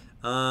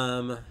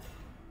 Alright.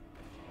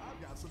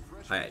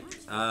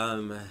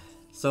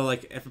 So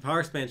like, if a power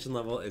expansion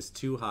level is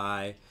too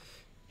high,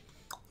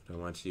 I don't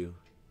want you.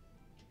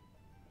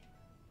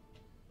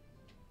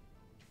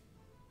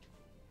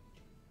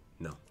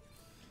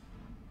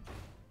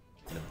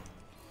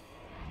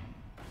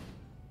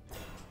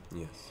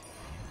 Yes.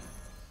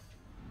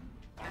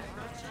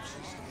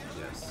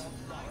 Yes.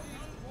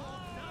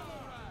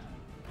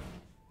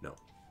 No.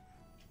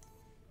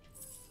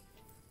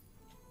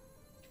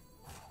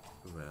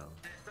 Well.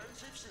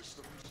 Defensive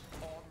systems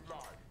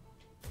online.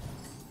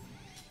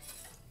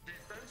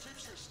 Defensive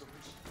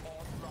systems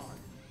online.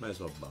 Might as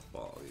well buff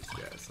all these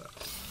guys up.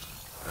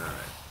 Alright.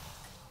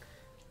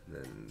 And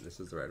then this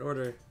is the right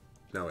order.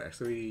 No,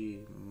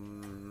 actually...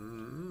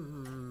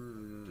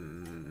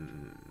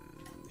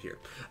 here.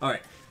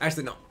 Alright.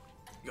 Actually, no.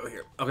 Go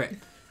here. Okay.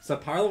 So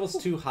power level's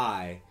too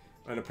high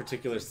on a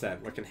particular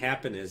set. What can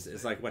happen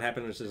is like what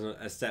happened, which is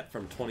a set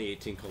from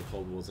 2018 called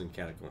Kobolds and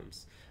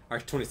Catacombs. Or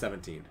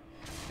 2017.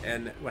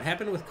 And what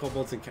happened with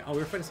Kobolds and oh, we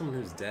were fighting someone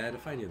who's dead.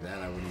 If I knew that,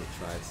 I wouldn't have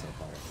tried so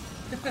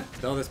hard.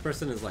 Though this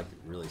person is like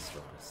really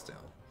strong still.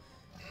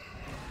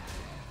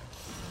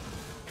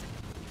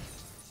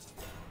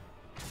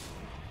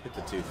 Hit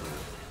the 2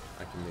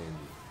 I can name.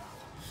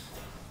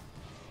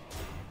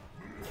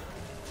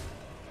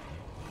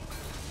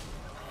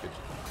 Good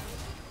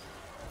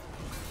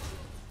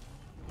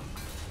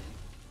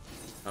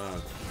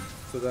job.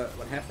 So that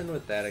what happened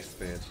with that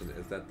expansion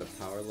is that the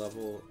power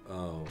level.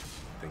 Oh,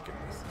 thank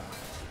goodness.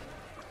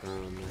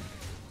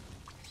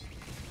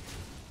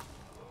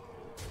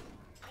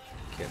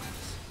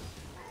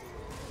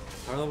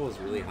 Power level was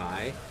really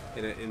high,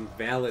 and it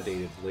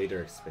invalidated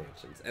later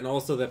expansions. And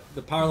also,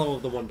 the power level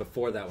of the one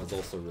before that was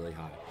also really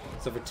high.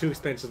 So for 2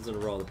 expansions in a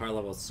row, the power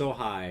level was so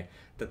high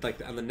that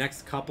like on the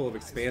next couple of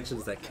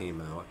expansions that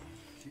came out,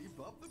 Keep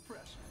up the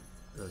pressure.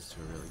 those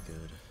 2 are really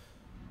good.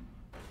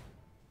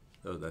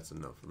 Oh, that's a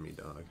no for me,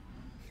 dog.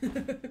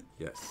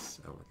 Yes,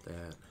 I want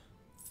that.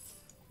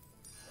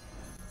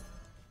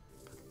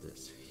 Put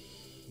this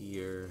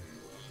here.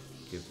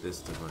 Give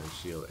this Divine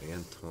Shield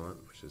and Taunt,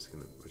 which is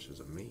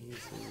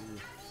amazing.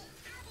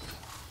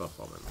 Buff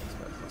all my moves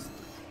by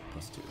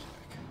plus 2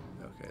 attack.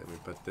 Okay, let me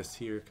put this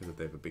here because if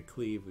they have a big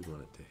cleave, we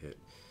want it to hit.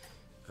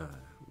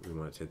 We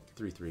want it to hit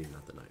 3/3,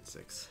 not the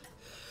 9/6.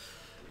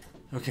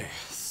 Okay,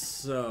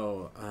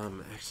 so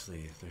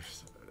actually,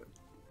 there's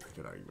a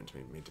good argument to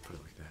be made to put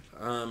it like that.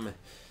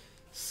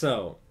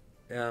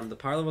 The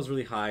power level was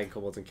really high in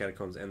Kobolds and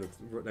Catacombs and the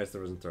Knights of the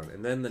Risen Throne,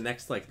 and then the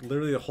next, like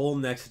literally the whole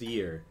next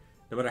year,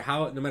 no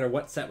matter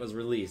what set was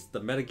released,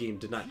 the metagame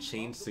did not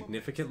change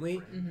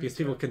significantly because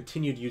people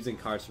continued using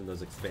cards from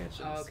those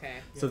expansions. Oh,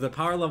 okay. So if the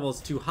power level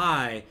is too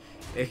high,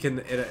 it can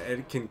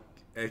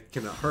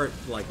hurt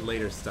like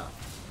later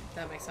stuff.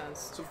 That makes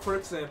sense. So for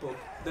example,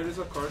 there is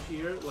a card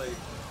here like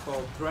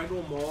called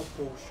Dragon Maw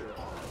Posture.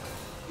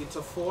 It's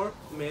a 4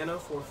 mana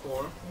for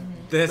 4.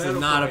 This is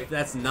Battle Cry.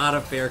 that's not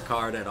a fair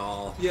card at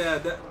all. Yeah,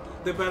 the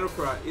Battle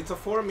Cry. It's a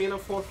 4 mana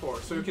for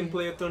 4, so you can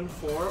play a turn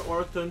 4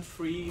 or turn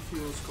 3 if you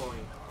use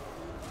coin.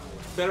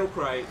 Battle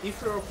Cry. If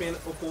your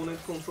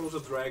opponent controls a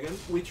dragon,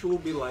 which will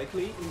be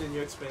likely in the new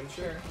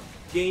expansion,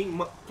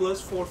 gain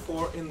plus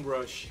 4/4 in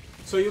Rush.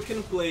 So you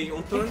can play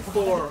on turn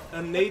 4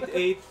 an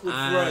 8/8 with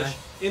Rush,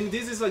 and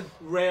this is a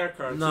rare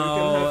card, so you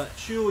can have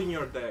 2 in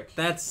your deck.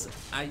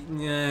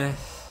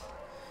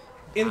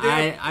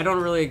 I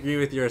don't really agree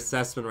with your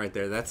assessment right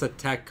there. That's a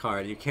tech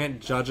card. You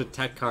can't judge a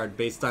tech card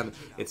based on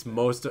its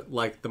most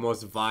the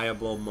most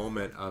viable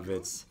moment of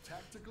its.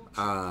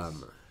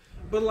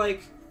 But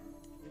like,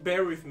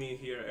 bear with me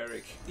here,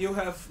 Eric. You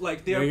have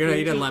like You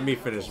didn't let me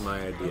finish my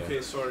idea.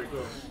 Okay, sorry.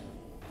 Go.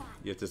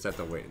 You just have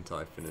to wait until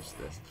I finish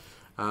this.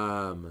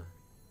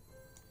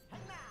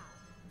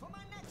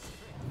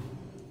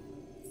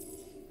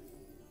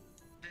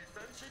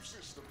 Defensive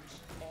systems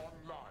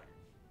online.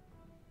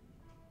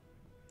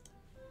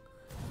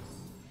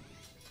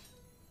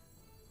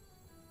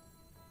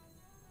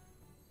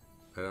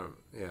 I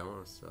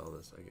want to sell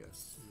this, I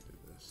guess. Let me do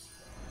this.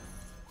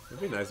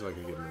 It'd be nice if I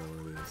could get more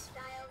of these.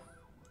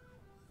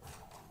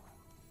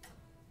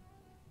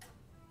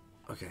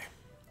 Okay.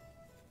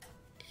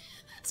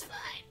 That's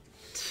fine.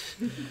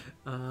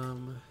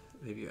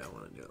 Maybe I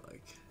want to do it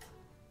like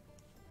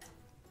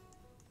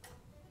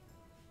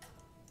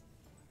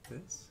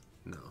this?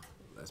 No,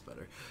 that's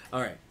better.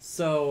 Alright,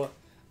 so,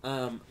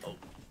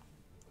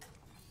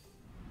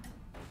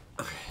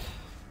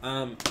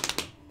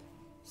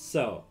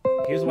 so,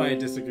 here's why I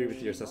disagree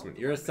with your assessment.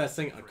 You're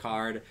assessing a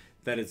card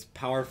that is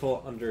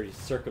powerful under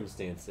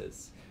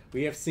circumstances.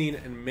 We have seen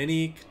in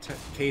many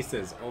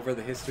cases over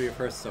the history of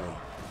Hearthstone,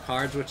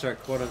 cards which are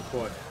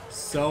quote-unquote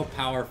so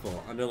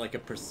powerful under like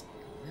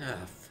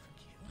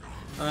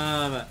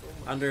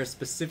under a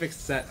specific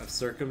set of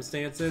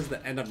circumstances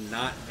that end up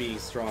not being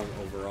strong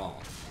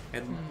overall.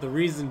 And the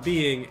reason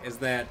being is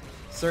that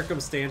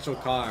circumstantial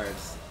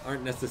cards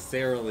aren't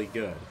necessarily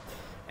good.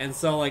 And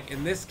so like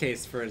in this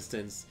case, for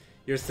instance,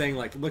 you're saying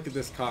like, look at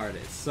this card,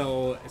 it's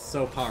so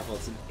powerful,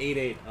 it's an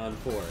 8/8 on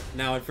 4.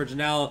 Now for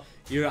Janelle,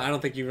 I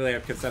don't think you really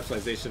have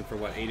conceptualization for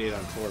what 8/8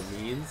 on 4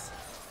 means.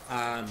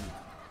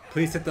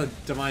 Please hit the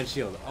Divine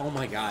Shield. Oh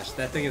my gosh,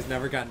 that thing has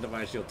never gotten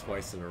Divine Shield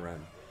twice in a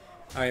run.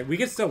 All right, we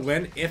can still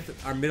win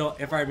if our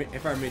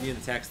minion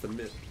attacks the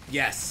mid.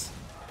 Yes.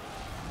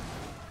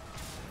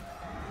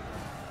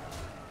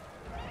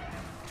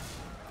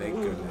 Thank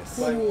goodness.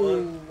 By Ooh,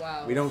 one.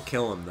 wow. We don't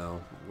kill him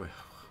though.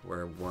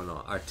 We're 1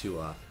 off, or 2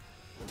 off.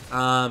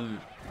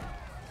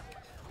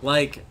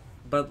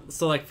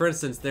 For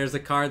instance, there's a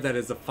card that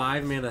is a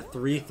 5 mana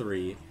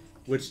 3/3,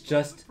 which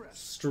just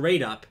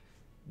straight up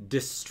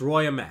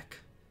destroy a mech.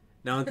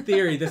 Now, in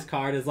theory, this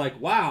card is like,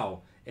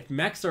 wow, if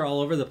mechs are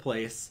all over the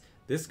place,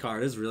 this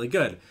card is really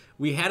good.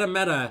 We had a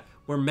meta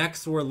where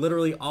mechs were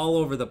literally all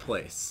over the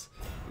place.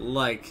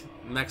 Like,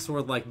 mechs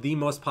were like the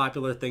most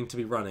popular thing to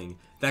be running.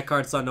 That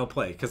card saw no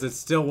play because it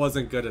still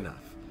wasn't good enough.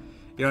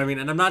 You know what I mean?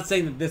 And I'm not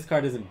saying that this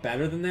card isn't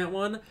better than that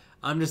one.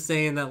 I'm just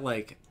saying that,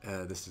 like,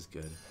 this is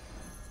good.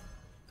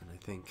 And I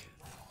think...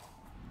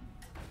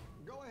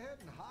 Go ahead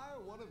and hire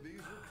one of these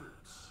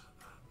recruits.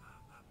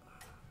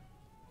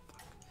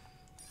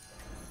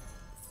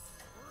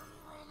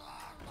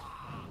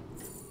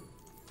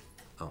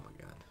 Oh my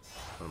god.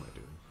 What am I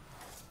doing?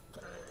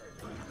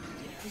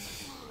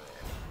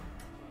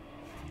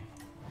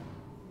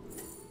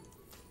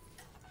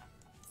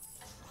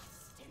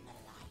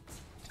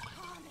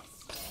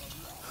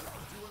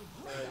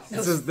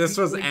 This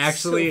was like,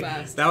 actually so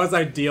fast. that was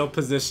ideal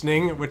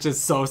positioning, which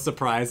is so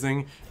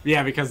surprising.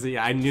 Yeah, because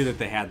I knew that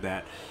they had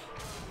that.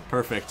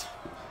 Perfect.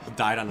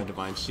 Died on a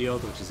divine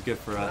shield, which is good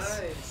for us.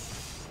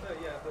 Nice. Oh, yeah,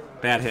 it doesn't matter.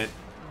 Bad hit.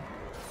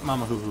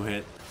 Mama Hoo Hoo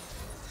hit.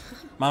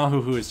 Mama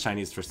Hoo Hoo is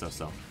Chinese for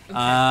so-so.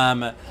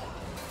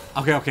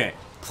 Okay.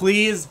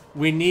 Please,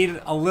 we need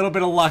a little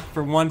bit of luck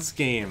for once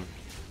game.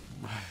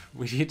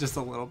 We need just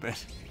a little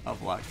bit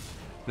of luck.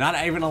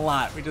 Not even a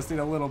lot. We just need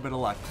a little bit of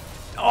luck.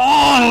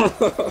 Oh!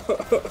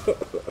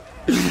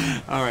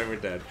 All right, we're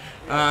dead.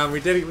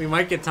 We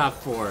might get top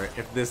 4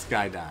 if this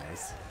guy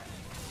dies.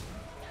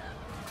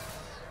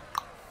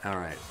 All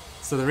right.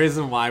 So the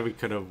reason why we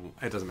could have,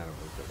 it doesn't matter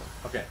what we could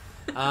have. Okay.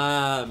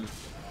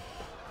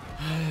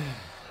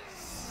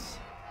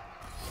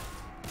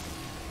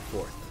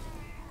 4th.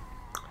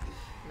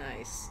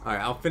 Nice. All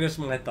right, I'll finish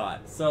my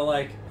thought. So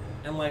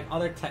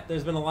other tech,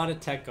 there's been a lot of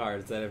tech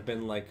cards that have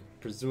been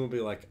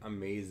presumably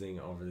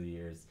amazing over the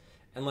years.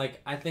 And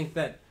I think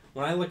that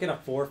when I look at a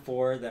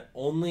 4/4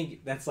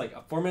 that's like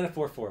a 4 mana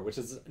 4/4, which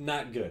is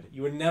not good.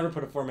 You would never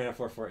put a 4 mana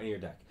 4/4 in your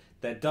deck.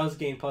 That does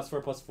gain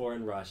 +4/+4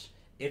 in rush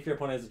if your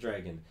opponent has a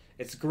dragon.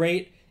 It's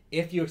great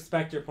if you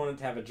expect your opponent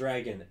to have a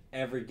dragon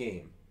every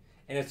game.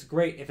 And it's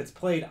great if it's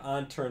played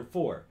on turn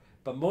 4.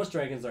 But most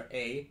dragons are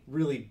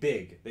really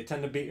big. They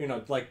tend to be,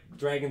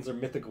 dragons are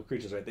mythical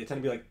creatures, right? They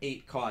tend to be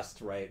 8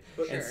 cost, right?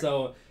 Sure. And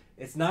so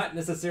it's not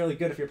necessarily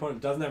good if your opponent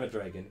doesn't have a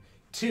dragon.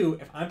 2,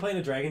 if I'm playing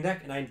a dragon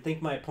deck and I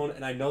think my opponent,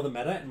 and I know the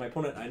meta, and my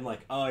opponent, I'm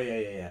like, oh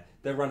yeah,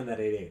 they're running that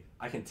 8/8.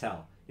 I can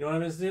tell. You know what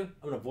I'm going to do?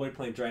 I'm going to avoid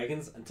playing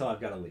dragons until I've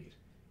got a lead.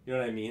 You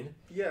know what I mean?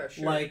 Yeah,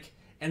 sure.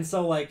 And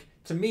so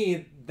to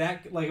me,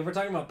 that if we're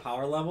talking about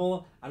power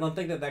level, I don't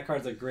think that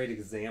card's a great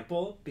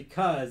example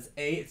because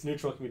it's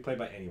neutral, can be played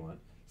by anyone.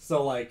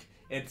 So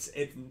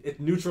it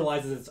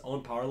neutralizes its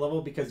own power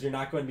level because you're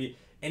not going to be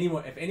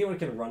if anyone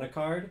can run a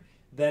card,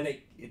 then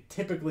it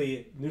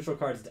typically neutral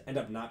cards end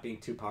up not being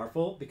too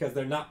powerful because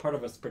they're not part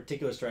of a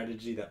particular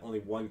strategy that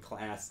only one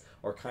class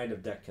or kind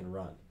of deck can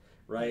run,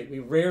 right? We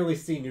rarely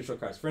see neutral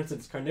cards. For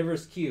instance,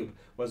 Carnivorous Cube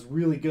was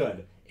really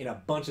good in a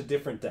bunch of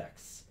different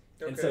decks,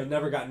 and so it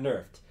never got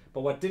nerfed.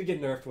 But what did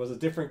get nerfed was a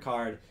different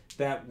card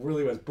that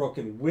really was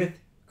broken with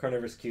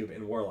Carnivorous Cube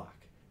in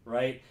Warlock,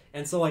 right?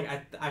 And so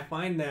I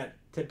find that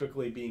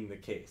typically being the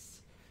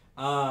case.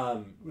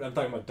 I'm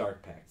talking about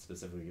Dark Pact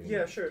specifically.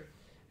 Yeah, sure.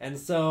 And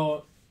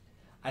so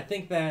I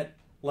think that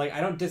I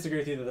don't disagree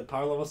with you that the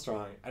power level is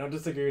strong. I don't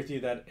disagree with you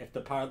that if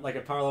if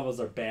power levels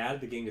are bad,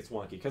 the game gets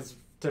wonky. Because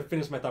to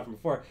finish my thought from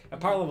before, if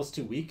power level is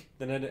too weak,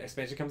 then an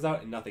expansion comes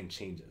out and nothing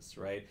changes,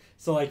 right?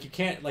 So you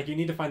can't you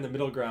need to find the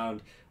middle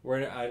ground where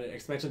an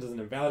expansion doesn't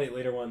invalidate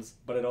later ones,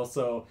 but it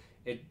also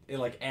it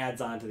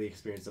adds on to the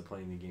experience of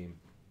playing the game.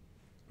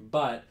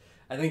 But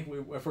I think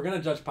if we're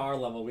gonna judge power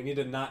level, we need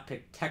to not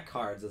pick tech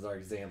cards as our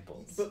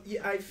examples. But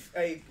yeah,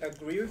 I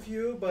agree with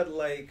you, but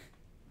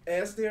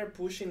as they are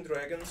pushing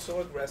dragons so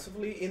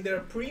aggressively, and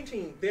they're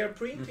printing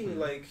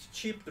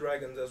cheap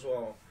dragons as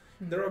well.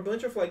 Mm-hmm. There are a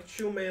bunch of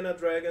 2 mana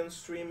dragons,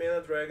 3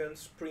 mana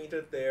dragons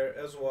printed there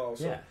as well.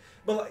 So, yeah.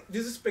 But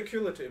this is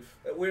speculative.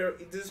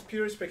 This is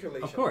pure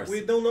speculation. Of course.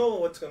 We don't know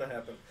what's gonna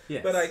happen.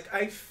 Yes. But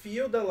I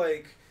feel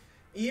that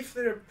if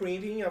they're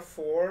printing a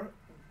 4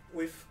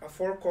 with a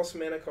 4 cost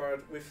mana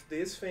card with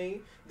this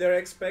thing, they're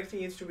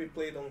expecting it to be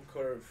played on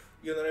curve.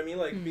 You know what I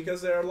mean?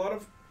 Because there are a lot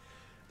of,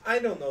 I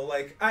don't know.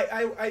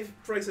 I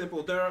for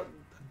example, there are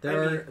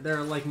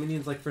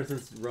minions for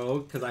instance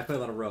Rogue, because I play a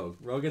lot of Rogue.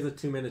 Rogue is a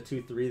 2 mana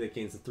 2/3 that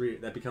gains a 3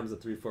 that becomes a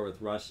 3/4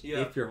 with rush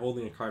if you're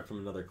holding a card from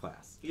another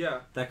class.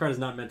 Yeah. That card is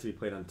not meant to be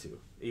played on 2.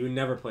 You would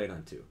never play it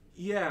on 2.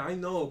 Yeah, I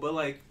know,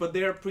 but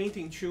they are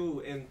printing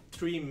 2 and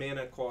 3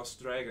 mana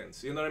cost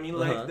dragons. You know what I mean?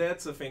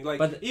 That's the thing.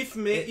 But it's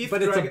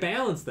a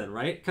balance then,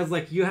 right? Because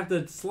you have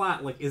to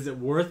slot. Is it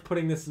worth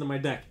putting this into my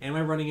deck? Am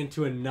I running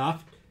into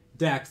enough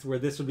decks where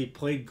this would be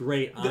played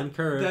great on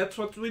curve. That's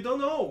what we don't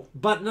know.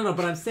 But no,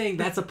 but I'm saying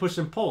that's a push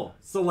and pull.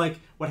 So like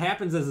what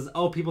happens is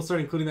people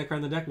start including that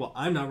card in the deck. Well,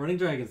 I'm not running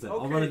dragons then.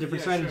 I'll run a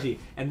different strategy.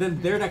 Sure. And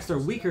then their decks are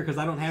weaker because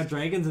I don't have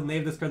dragons and they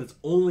have this card that's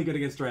only good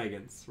against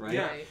dragons, right?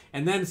 Yeah.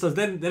 And then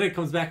then it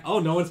comes back, oh,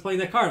 no one's playing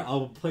that card.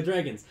 I'll play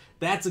dragons.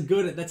 That's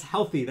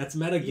healthy. That's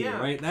metagame,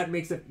 right? That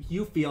makes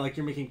you feel like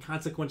you're making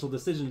consequential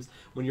decisions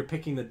when you're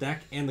picking the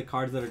deck and the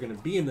cards that are going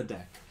to be in the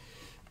deck.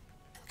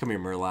 Come here,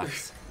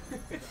 Murlocs.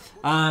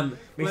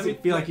 Makes me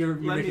feel like you're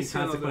making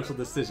consequential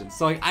decisions.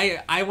 So like,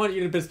 I want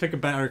you to just pick a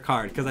better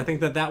card because I think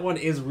that one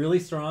is really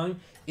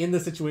strong in the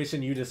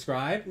situation you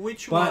described.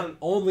 But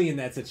only in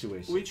that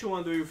situation. Which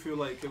one do you feel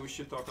like we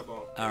should talk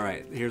about? All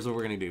right, here's what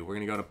we're gonna do. We're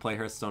gonna go to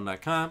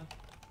playhearthstone.com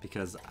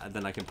because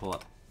then I can pull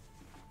up.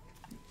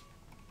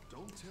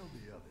 Don't tell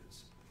the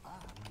others. I'm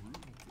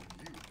rooting for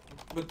you.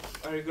 But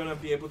are you gonna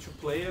be able to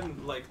play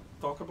and like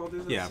talk about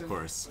this? Yeah, of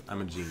course.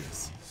 I'm a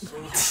genius.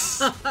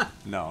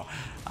 No,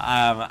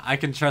 I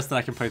can trust that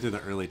I can play through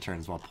the early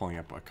turns while pulling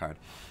up a card.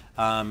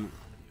 Cards.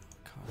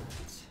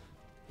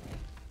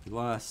 We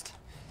lost.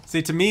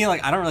 See, to me,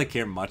 like I don't really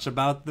care much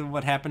about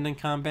what happened in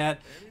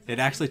combat. It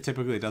actually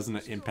typically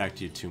doesn't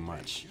impact you too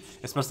much,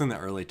 especially in the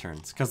early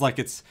turns. Because like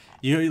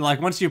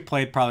once you've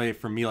played probably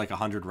for me like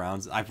 100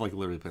 rounds, I've like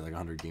literally played like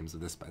 100 games of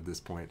this by this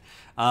point.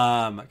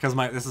 Because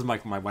this is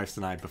my wife's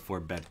and I before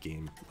bed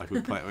game. Like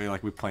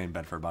we play in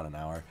bed for about an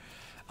hour.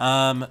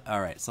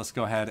 All right, so let's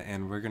go ahead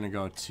and we're gonna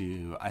go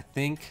to, I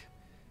think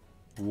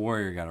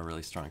Warrior got a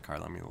really strong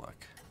card. Let me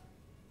look.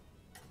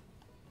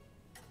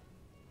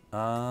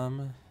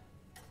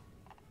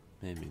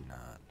 Maybe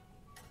not.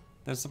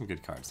 There's some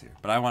good cards here,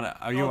 but I want to.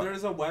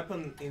 There's a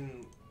weapon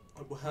in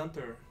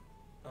Hunter.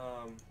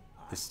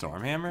 The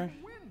Stormhammer.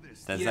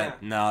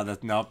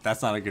 Nope.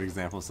 That's not a good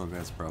example of something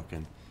that's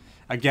broken.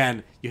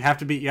 Again, you have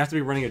to be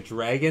running a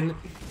Dragon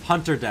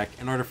Hunter deck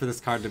in order for this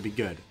card to be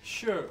good.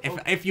 Sure.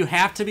 If you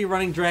have to be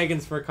running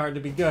dragons for a card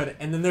to be good,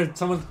 and then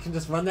someone can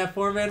just run that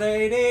 4-mana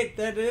 8/8,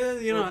 that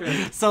is,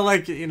 Okay. So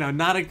like,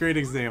 not a great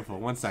example.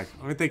 One sec.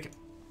 Let me think.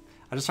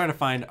 I'm just trying to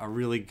find a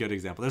really good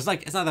example. There's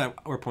like, it's not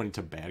that we're pointing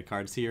to bad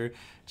cards here,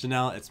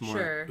 Janelle. It's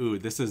more,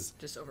 this is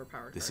just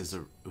overpowered. This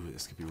could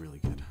be really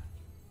good.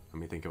 Let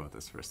me think about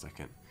this for a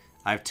second.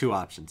 I have two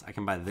options. I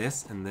can buy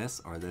this and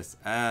this, or this.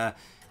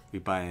 We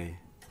buy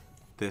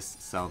this,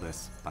 sell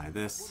this, buy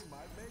this,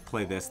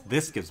 play this.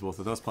 This gives both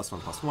of those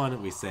 +1/+1.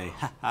 We say,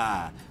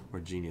 ha, we're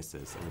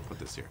geniuses, and we put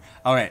this here.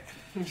 All right.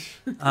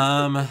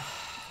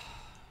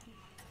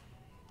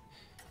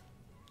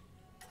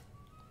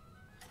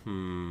 Let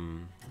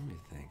me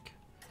think.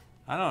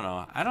 I don't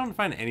know. I don't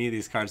find any of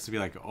these cards to be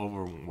like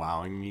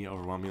overwhelmingly.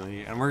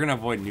 And we're gonna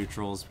avoid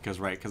neutrals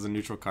because a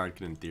neutral card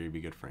can in theory be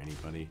good for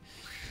anybody.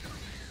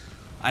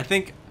 I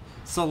think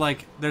so.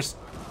 Like, there's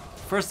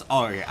first.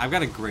 Oh, okay. I've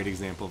got a great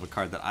example of a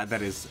card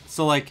that is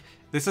so like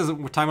this is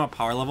we're talking about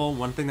power level.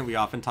 One thing that we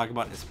often talk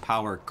about is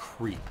power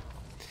creep,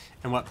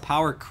 and what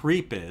power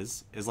creep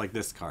is like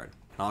this card.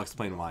 And I'll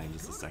explain why in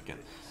just a second.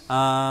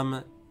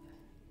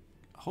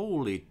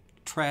 Holy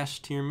trash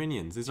tier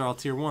minions. These are all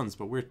tier 1s,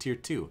 but we're tier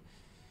 2.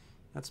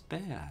 That's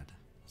bad.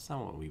 That's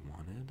not what we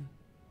wanted.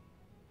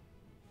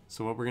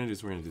 So what we're going to do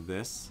is we're going to do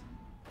this.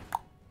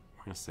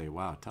 We're going to say,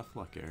 wow, tough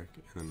luck, Eric.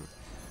 And then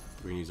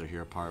we're going to use our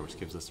hero power, which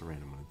gives us a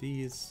random one of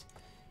these.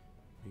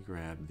 We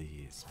grab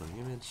the splitting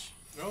image.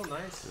 Oh,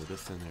 nice. Throw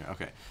this in there.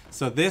 Okay.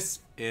 So this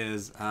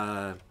is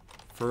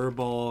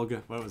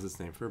Furbolg. What was his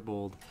name?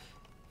 Furbolg.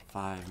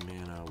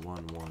 5-mana,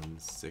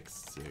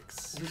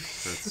 1/1/6/6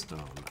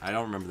 Hearthstone. I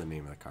don't remember the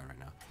name of the card right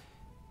now.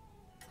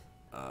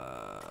 Yeah.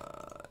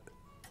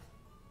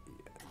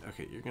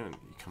 Okay, you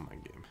come on,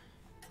 game.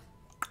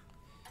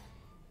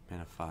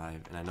 Mana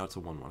 5, and I know it's a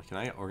 1/1. Can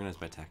I organize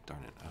by attack?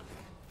 Darn it. Okay.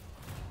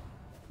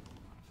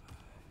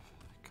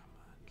 5. Come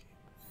on, game.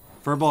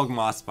 Furbolg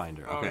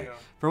Mossbinder. Okay. Oh, yeah.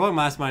 Furbolg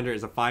Mossbinder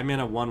is a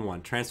 5-mana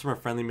 1/1. Transform a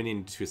friendly minion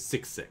into a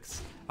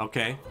 6/6.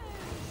 Okay.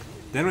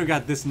 Then we've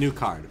got this new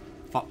card.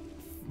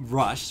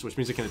 Rush, which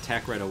means it can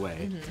attack right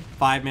away.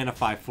 5-mana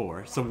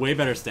 5/4, so way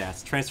better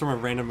stats. Transform a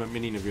random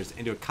minion of yours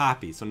into a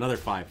copy, so another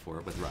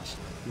 5/4 with Rush.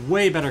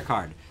 Way better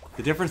card.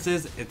 The difference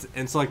is,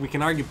 so like we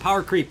can argue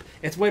power creep.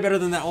 It's way better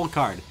than that old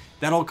card.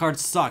 That old card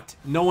sucked.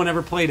 No one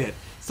ever played it.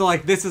 So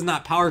like this is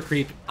not power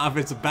creep if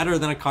it's better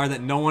than a card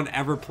that no one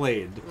ever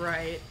played.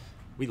 Right.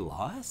 We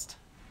lost?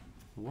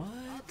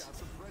 What?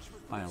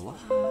 By a lot?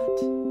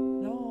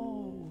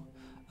 No.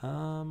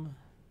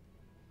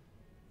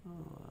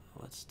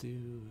 Let's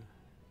do.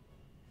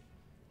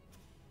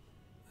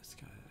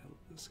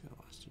 This guy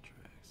lost to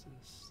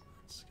Draxus.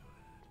 Let's go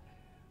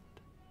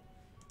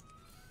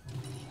ahead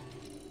and.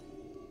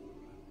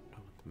 I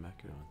want the mech,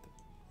 I want the.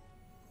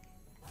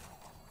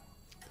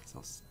 This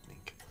all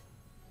stink.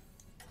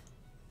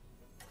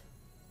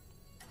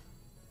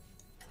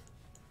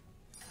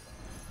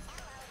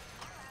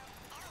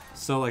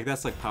 So like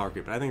that's like power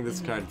creep. I think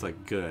this card's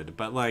like good,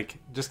 but like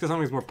just because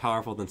something's more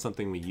powerful than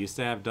something we used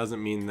to have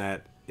doesn't mean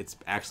that it's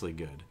actually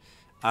good.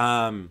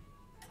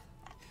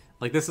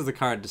 Like, this is a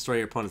card, destroy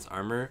your opponent's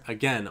armor.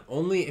 Again,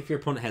 only if your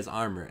opponent has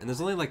armor. And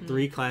there's only, like,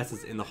 3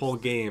 classes in the whole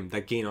game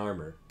that gain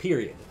armor.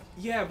 Period.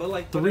 Yeah, but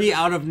like 3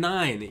 out of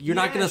 9. You're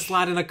not going to Yeah,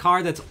 slot in a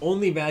card that's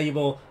only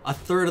valuable a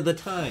third of the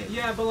time.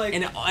 Yeah, but like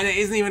And it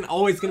isn't even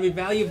always going to be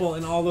valuable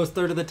in all those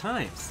third of the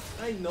times.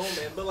 I know,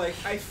 man, but like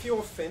I feel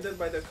offended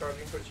by the card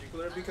in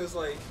particular because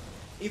like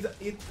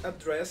it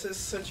addresses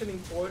such an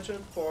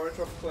important part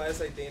of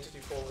class identity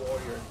for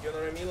warrior. You know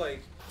what I mean?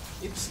 Like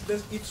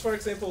it's for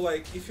example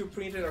like if you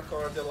printed a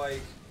card that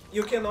like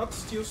you cannot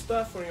steal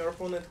stuff from your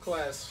opponent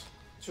class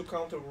to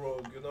counter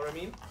rogue. You know what I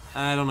mean?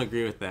 I don't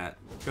agree with that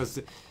because,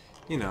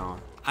 you know,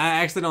 I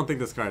actually don't think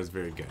this card is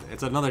very good.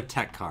 It's another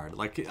tech card.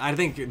 Like, I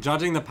think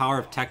judging the power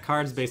of tech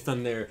cards based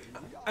on their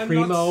I'm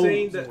primo, not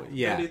saying that,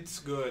 yeah. that it's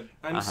good.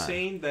 I'm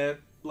saying that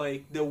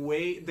like the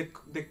way the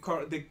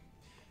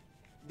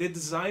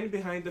design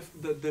behind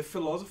the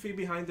philosophy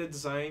behind the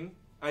design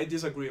I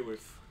disagree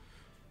with,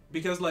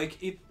 because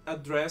like it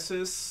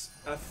addresses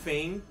a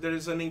thing that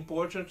is an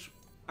important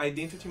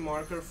identity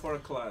marker for a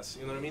class.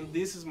 You know what I mean?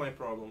 This is my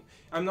problem.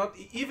 I'm not,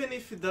 even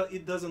if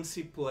it doesn't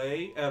see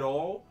play at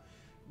all.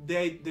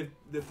 The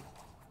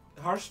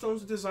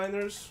Hearthstone's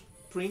designers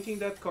printing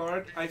that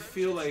card, I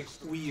feel like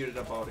weird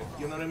about it.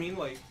 You know what I mean?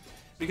 Like,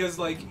 because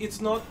like it's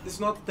not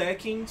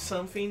teching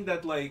something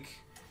that like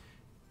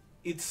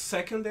it's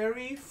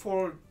secondary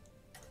for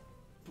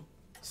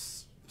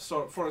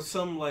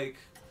some like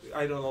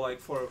I don't know, like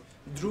for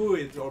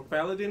druid or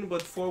paladin,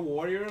 but for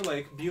warrior,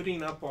 like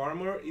building up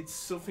armor, it's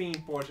something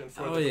important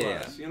for the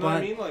class. You know what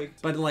I mean? Like,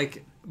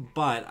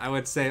 but I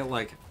would say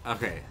like,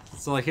 okay,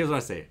 so like here's what I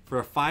say: for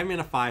a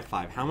 5-mana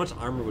 5/5, how much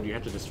armor would you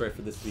have to destroy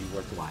for this to be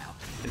worthwhile,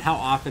 and how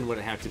often would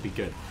it have to be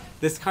good?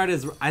 This card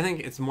is, I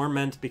think it's more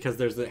meant because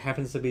it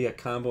happens to be a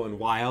combo in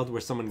Wild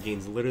where someone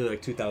gains literally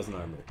like 2,000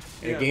 armor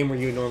in a game where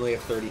you normally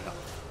have 30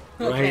 health.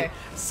 Right? Okay.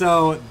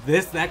 So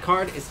that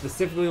card is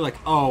specifically like,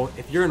 oh,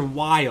 if you're in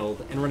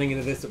Wild and running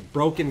into this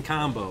broken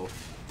combo,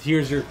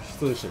 here's your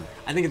solution.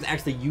 I think it's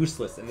actually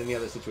useless in any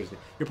other situation.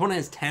 Your opponent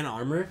has 10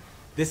 armor.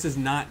 This is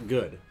not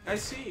good. I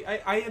see.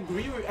 I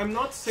agree with. I'm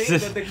not saying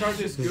that the card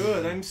is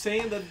good. I'm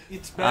saying that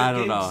it's bad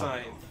game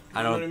design.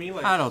 You know what I mean?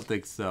 Like, I don't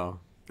think so.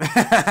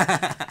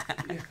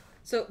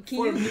 So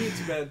for me, it's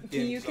bad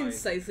game can you design.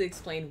 concisely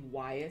explain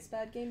why it's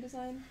bad game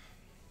design?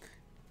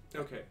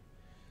 Okay,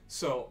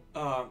 so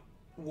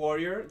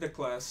warrior, the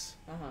class,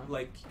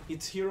 like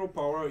its hero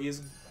power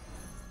is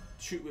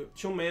 2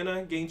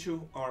 mana, gain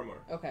 2 armor.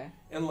 Okay.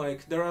 And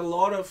like there are a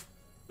lot of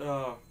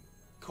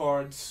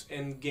cards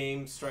and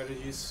game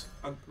strategies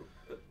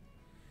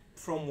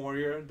from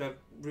warrior that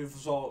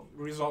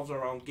resolves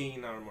around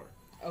gaining armor.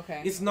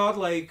 Okay. It's not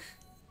like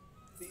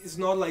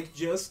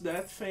just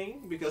that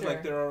thing, because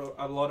like there are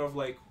a lot of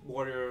like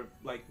warrior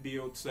like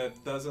builds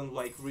that doesn't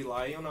like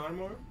rely on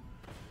armor.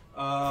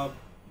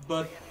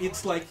 But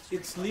it's like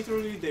it's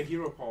literally the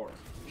hero power.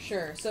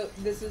 Sure. So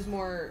this is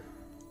more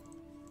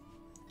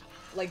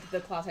like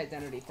the class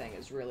identity thing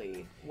is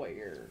really what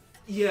you're.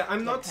 Yeah,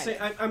 I'm not saying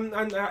I'm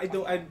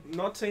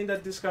not saying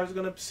that this card is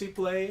gonna see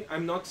play.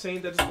 I'm not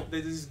saying that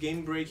this is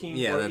game breaking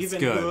or even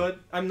good.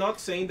 I'm not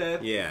saying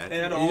that. Yeah,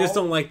 at all. You just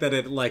don't like that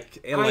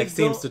it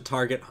seems to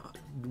target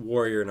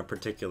warrior in a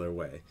particular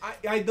way.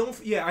 I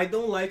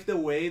don't like the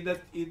way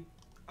that it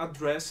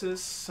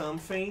addresses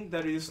something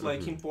that is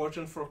like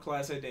important for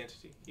class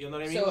identity. You know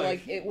what I mean? So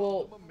like it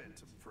will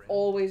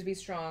always be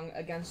strong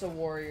against a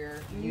warrior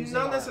using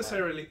not armor.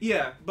 necessarily.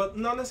 Yeah, but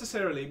not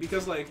necessarily,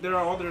 because like there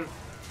are other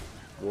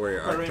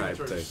warrior archetype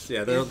parameters. things.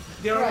 Yeah, there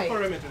are Right.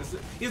 parameters.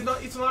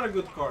 It's not a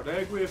good card. I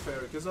agree with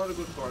Eric. It's not a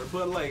good card,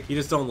 but like you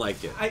just don't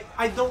like it.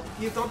 I don't.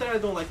 It's not that I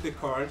don't like the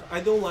card.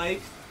 I don't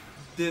like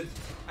the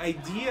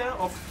idea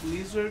of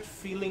Blizzard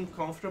feeling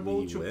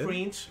comfortable to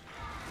print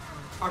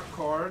a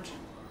card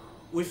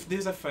with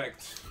this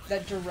effect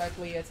that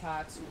directly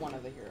attacks one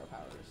of the hero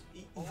powers.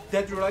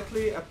 that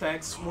directly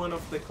attacks one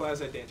of the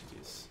class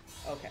identities.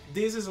 Okay.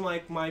 This is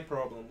like my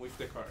problem with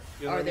the card.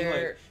 You know Are what I mean?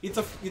 there?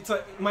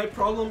 Like, my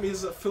problem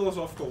is a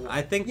philosophical one.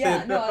 I think Yeah,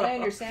 that. no, and I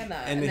understand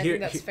that, and I think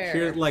that's fair.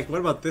 Here, like, what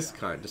about this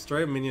card?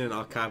 Destroy a minion and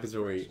all copies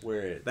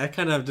where that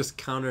kind of just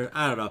counter.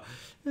 I don't know.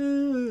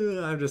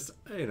 I'm just,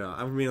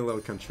 I'm being a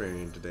little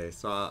contrarian today,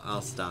 so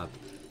I'll stop.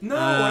 No,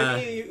 I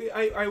mean,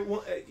 I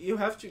want you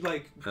have to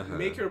like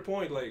make your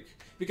point, like,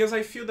 because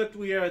I feel that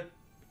we are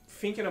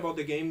thinking about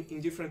the game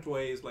in different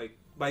ways, like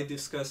by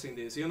discussing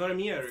this. You know what I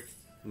mean, Eric?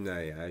 No,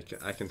 yeah,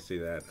 I can see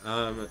that.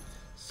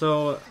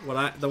 So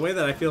the way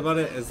that I feel about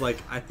it is like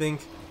I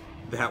think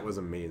that was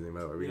amazing.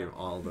 By the way, we gave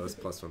all those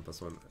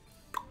 +1/+1.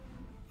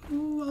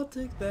 Ooh, I'll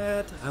take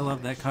that. I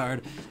love that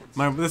card.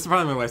 This is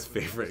probably my wife's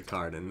favorite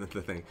card in the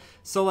thing.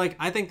 So like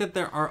I think that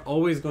there are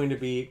always going to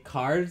be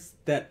cards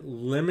that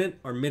limit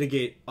or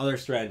mitigate other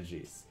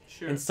strategies.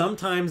 Sure. And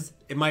sometimes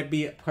it might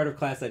be part of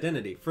class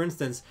identity. For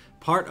instance,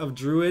 part of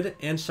Druid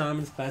and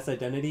Shaman's class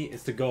identity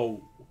is to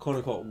go quote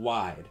unquote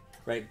wide.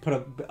 Right,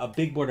 put a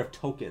big board of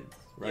tokens,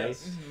 right?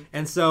 Yes.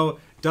 And so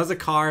does a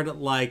card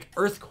like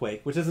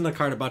Earthquake, which isn't a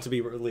card about to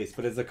be released,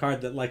 but it's a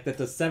card that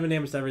does 7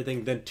 damage to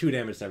everything, then 2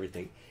 damage to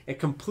everything. It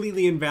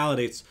completely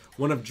invalidates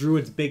one of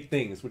Druid's big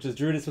things, which is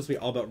Druid is supposed to be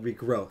all about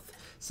regrowth.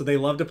 So they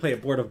love to play a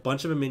board of a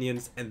bunch of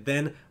minions and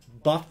then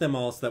buff them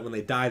all so that when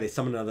they die, they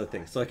summon another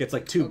thing. So like it's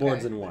like 2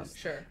 boards in one.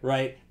 Sure.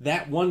 Right?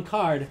 That one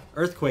card,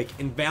 Earthquake,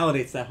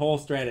 invalidates that whole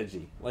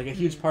strategy. Like a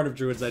huge part of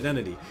Druid's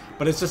identity.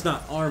 But it's just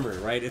not armor,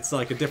 right? It's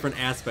like a different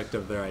aspect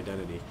of their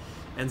identity.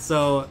 And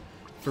so,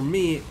 for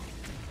me,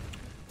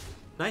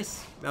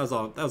 nice. That was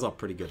all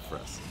pretty good for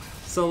us.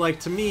 So like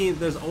to me,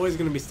 there's always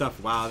gonna be stuff.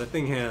 Wow, that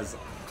thing has,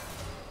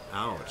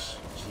 ouch,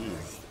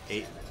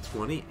 jeez,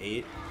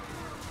 28.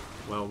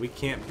 Well, we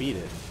can't beat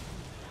it.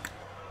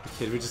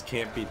 Kid, we just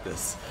can't beat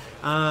this.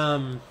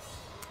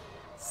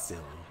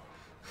 Silly.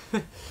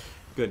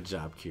 Good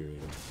job, Curator.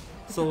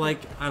 So like,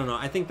 I don't know.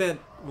 I think that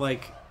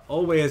like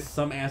always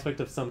some aspect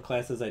of some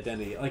class's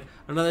identity. Like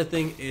another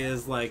thing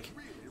is like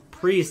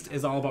Priest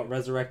is all about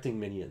resurrecting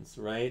minions,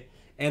 right?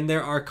 And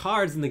there are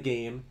cards in the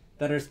game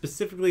that are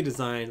specifically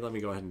designed. Let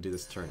me go ahead and do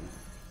this turn.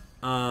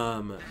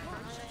 Hello.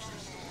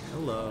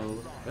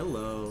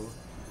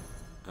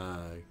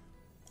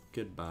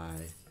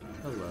 Goodbye.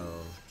 Hello.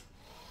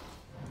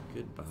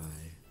 Goodbye.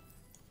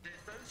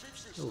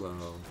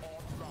 Hello.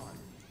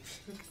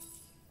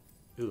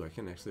 Ooh, I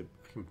can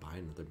buy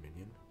another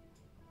minion.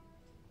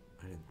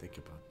 I didn't think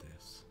about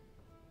this.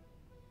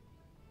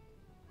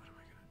 What am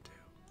I gonna do?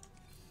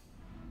 These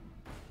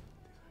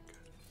aren't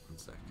good. One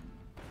sec.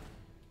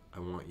 I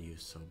want you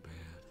so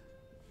bad.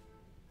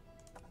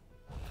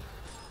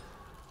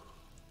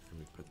 Let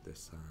me put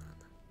this on.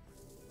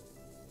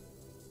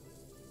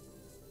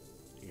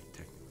 You're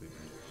technically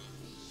better.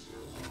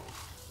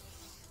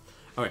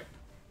 Alright.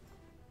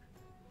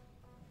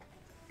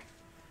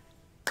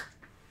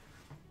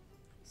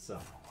 So,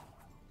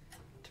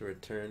 to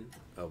return.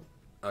 Oh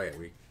yeah,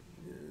 we.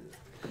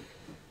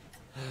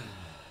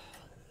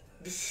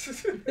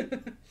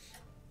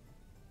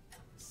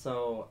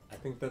 So I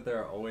think that there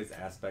are always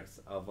aspects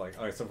of like,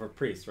 alright, so for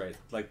priests, right?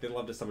 Like they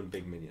love to summon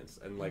big minions,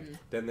 and like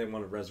then they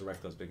want to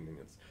resurrect those big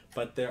minions.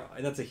 But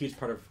that's a huge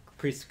part of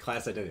priest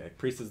class identity. Like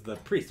priest is the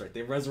priest, right?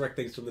 They resurrect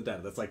things from the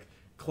dead. That's like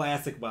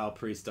classic WoW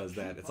priest does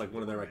that. It's like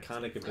one of their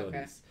iconic abilities.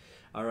 Okay.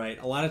 All right.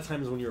 A lot of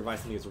times when you revive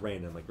something, it's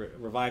random. Like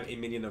revive a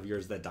minion of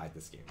yours that died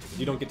this game.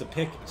 You don't get to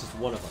pick; it's just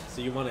one of them.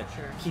 So you want to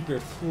keep your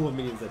pool of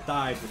minions that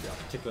died with a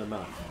particular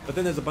amount. But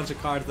then there's a bunch of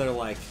cards that are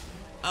like,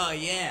 oh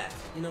yeah,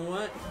 you know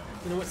what?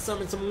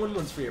 Summon some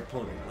 1/1s for your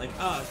opponent. Like,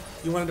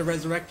 you wanted to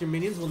resurrect your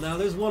minions? Well, now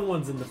there's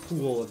 1/1s in the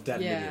pool of dead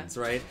minions,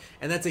 right?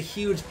 And that's a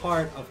huge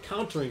part of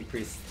countering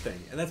Priest's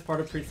thing, and that's part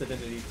of Priest's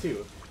identity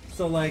too.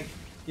 So like,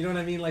 you know what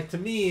I mean? Like to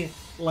me,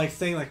 like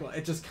saying like, well,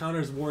 it just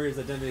counters Warrior's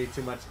identity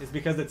too much is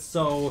because it's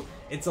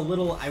a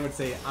little, I would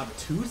say,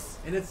 obtuse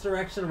in its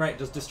direction, right?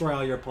 Just destroy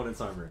all your opponent's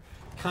armor.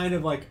 Kind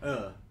of like,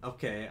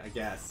 okay, I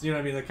guess. You know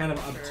what I mean? They're kind of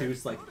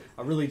obtuse, like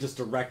a really just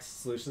direct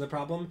solution to the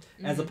problem,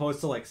 as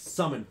opposed to like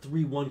summon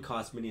 3/1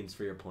 cost minions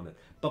for your opponent.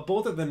 But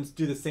both of them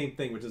do the same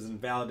thing, which is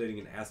invalidating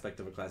an aspect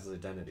of a class's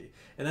identity.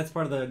 And that's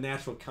part of the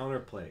natural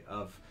counterplay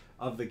of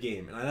the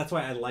game. And that's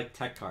why I like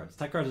tech cards.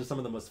 Tech cards are some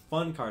of the most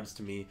fun cards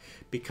to me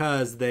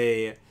because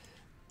they...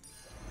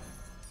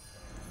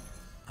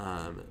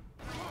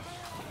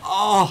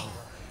 Oh!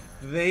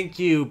 Thank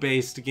you,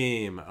 based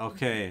game.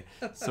 Okay,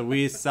 so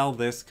we sell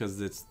this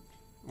because it's...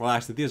 Well,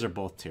 actually, these are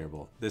both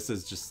terrible. This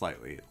is just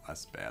slightly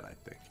less bad, I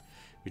think.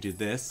 We do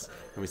this,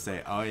 and we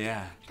say, oh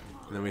yeah.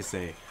 And then we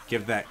say,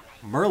 give that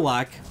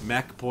Murloc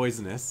mech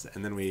poisonous,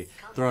 and then we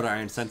throw out our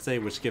Iron Sensei,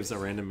 which gives a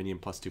random minion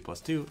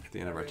 +2/+2 at the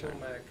end of our turn.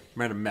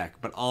 Random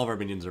mech, but all of our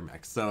minions are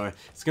mechs, so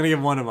it's going to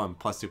give one of them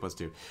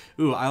 +2/+2.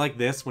 Ooh, I like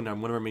this when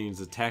one of our minions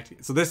is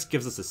attacked. So this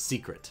gives us a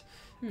secret.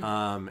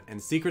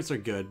 And secrets are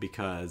good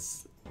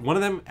because one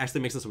of them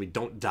actually makes it so we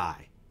don't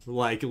die.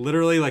 Like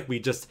literally, like we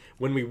just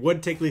when we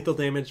would take lethal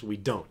damage, we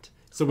don't.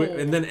 So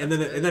and then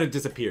it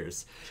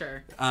disappears.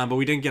 Sure. But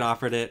we didn't get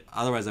offered it.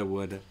 Otherwise, I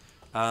would.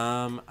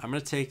 I'm gonna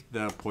take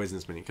the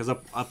poisonous minion because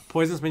a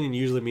poisonous minion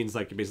usually means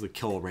like you basically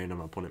kill a random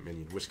opponent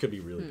minion, which could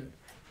be really good.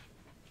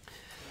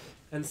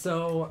 And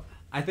so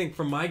I think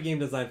from my game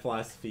design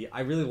philosophy,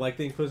 I really like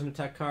the inclusion of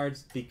tech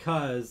cards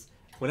because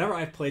whenever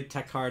I've played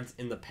tech cards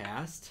in the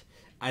past,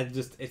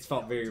 it's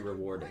felt very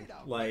rewarding.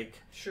 Like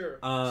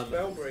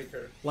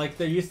Spellbreaker. Like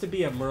there used to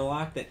be a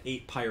Murloc that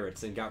ate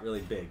pirates and got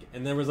really big,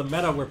 and there was a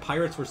meta where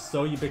pirates were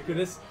so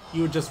ubiquitous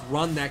you would just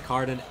run that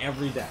card in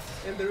every deck.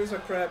 And there is a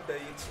crab that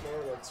eats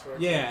Murlocs, right?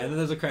 Yeah, and then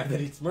there's a crab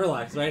that eats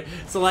Murlocs, right?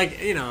 So like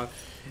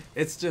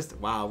it's just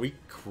wow, we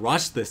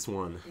crushed this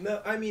one.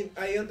 No, I mean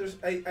I agree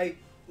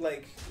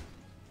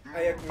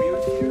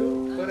with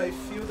you, but I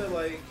feel that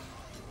like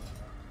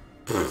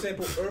for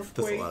example,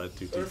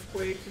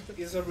 Earthquake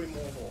is a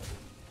removal.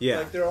 Yeah.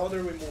 Like there are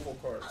other removal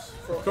cards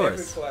for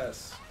every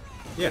class.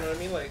 Yeah. You know what I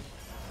mean? Like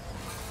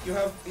you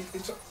have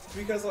it's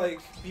because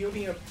like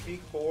building a big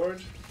board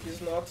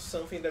is not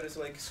something that is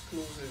like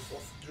exclusive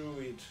of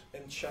Druid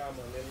and Shaman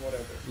and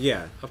whatever.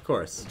 Yeah, of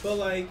course. But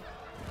like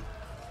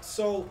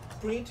so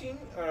printing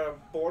a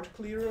board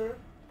clearer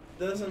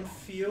doesn't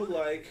feel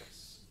like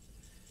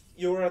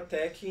you're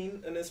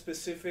attacking in a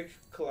specific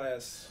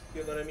class.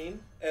 You know what I mean?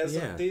 As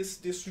Yeah. this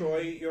destroy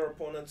your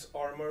opponent's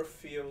armor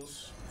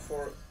feels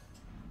for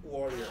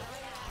warrior.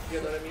 You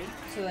know what I mean?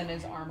 So then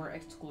is armor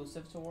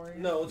exclusive to warrior?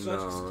 No, it's not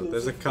No, exclusive.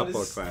 there's a but couple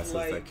of it's classes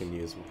like, that can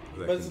use. That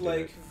But can it's do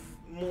like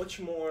it. much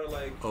more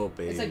like Oh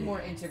baby. It's like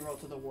more integral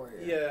to the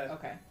warrior. Yeah.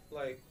 Okay.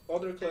 like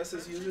other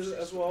classes use it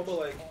as well, but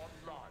like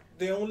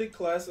the only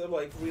class that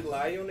like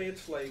rely on it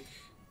like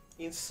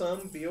in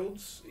some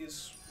builds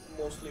is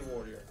mostly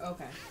warrior.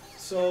 Okay.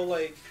 So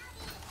like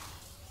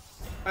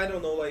I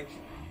don't know, like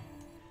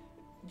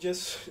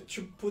just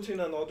to put in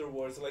another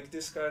words, like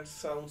this card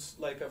sounds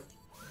like a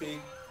big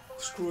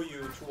screw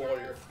you to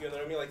warrior. You know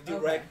what I mean? Like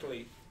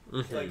directly.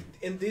 Mhm. Like,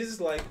 and this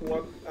is like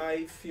what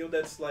I feel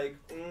that's like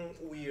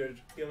weird.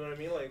 You know what I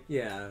mean? Like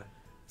Yeah.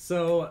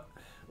 So,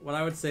 what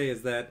I would say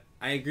is that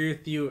I agree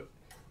with you,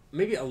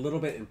 maybe a little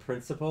bit in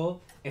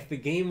principle. If the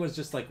game was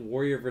just like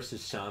warrior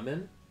versus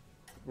shaman,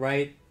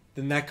 right?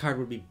 Then that card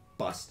would be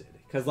busted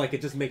because like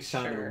it just makes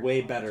shaman Sure.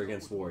 way better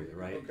against warrior,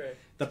 right? okay.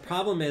 The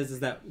problem is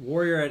that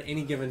warrior at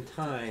any given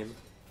time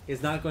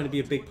is not going to be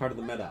a big part of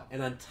the meta.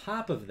 And on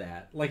top of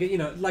that, like you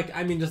know, like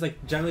I mean, just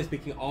like generally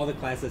speaking, all the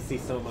classes see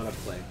some amount of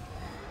play.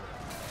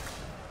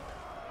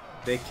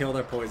 They kill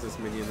their poisonous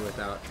minion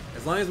without...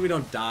 As long as we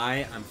don't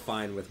die, I'm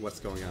fine with what's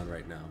going on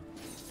right now.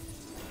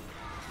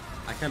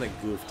 I kind of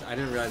goofed. I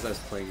didn't realize I was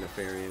playing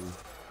Nefarian.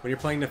 When you're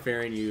playing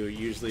Nefarian, you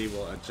usually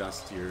will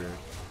adjust your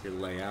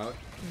layout.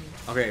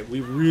 Okay,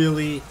 we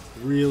really,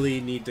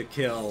 really need to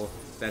kill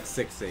that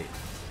 6/8.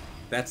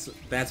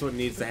 That's what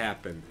needs to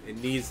happen. It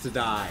needs to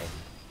die.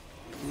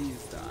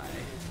 Please die.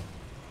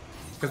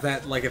 Because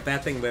that, like, if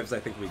that thing lives, I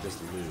think we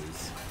just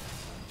lose.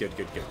 Good,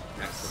 good, good.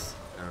 Excellent.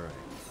 Alright.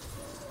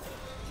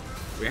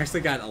 We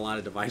actually got a lot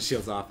of Divine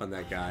Shields off on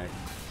that guy.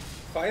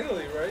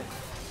 Finally, right?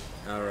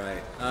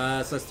 Alright.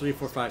 So that's 3,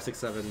 4, 5, 6,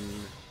 7,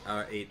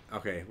 8.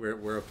 Okay,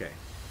 we're okay.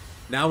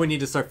 Now we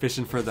need to start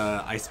fishing for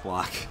the ice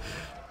block.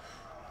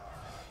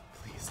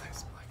 Please,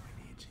 ice block,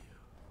 we need you.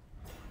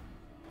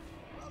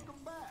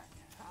 Welcome back.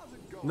 How's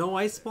it going? No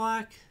ice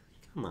block?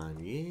 Come on,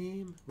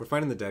 game. We're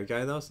fighting the dead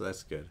guy though, so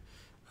that's good.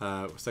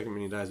 Second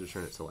minion dies,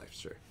 return it to life,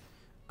 sure.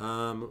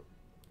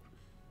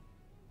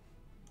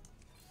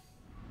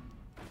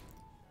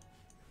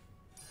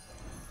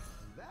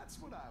 That's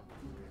what I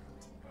would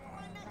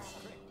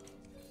pick.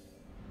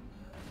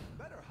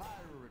 Better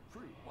hire a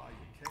recruit while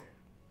you can.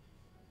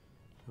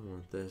 I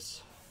want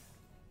this.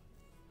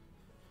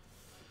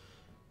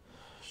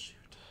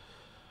 Shoot.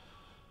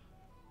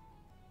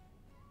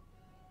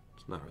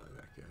 It's not really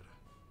that good.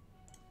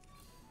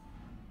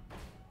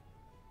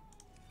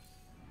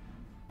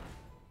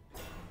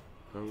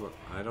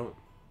 I don't...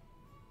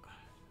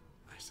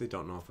 I actually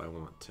don't know if I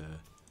want to...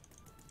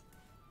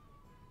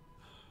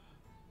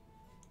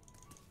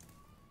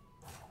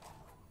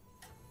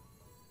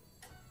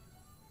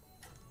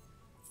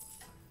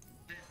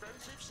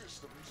 Defensive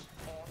systems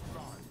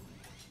online.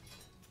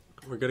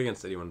 We're good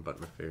against anyone but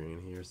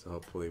Nefarian here, so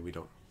hopefully we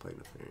don't play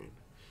Nefarian.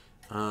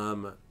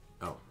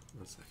 Oh,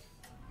 one sec.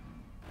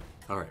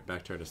 Alright,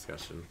 back to our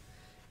discussion.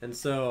 And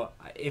so,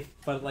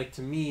 but like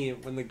to me,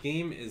 when the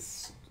game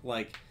is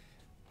like,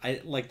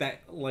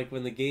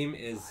 when the game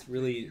is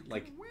really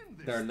like,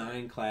 there are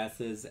 9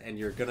 classes and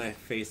you're gonna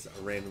face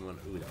a random one.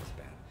 Ooh, that was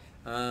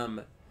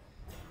bad.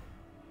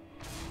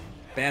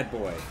 Bad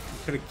boy.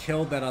 You could have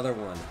killed that other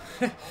one.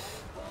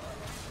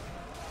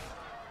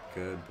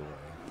 Good boy.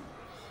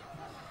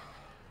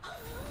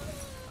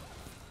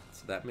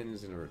 So that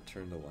minion's gonna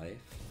return to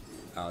life.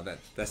 Oh,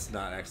 that's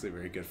not actually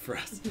very good for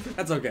us.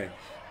 That's okay.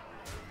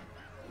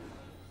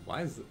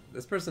 Why is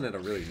this person had a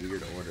really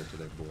weird order to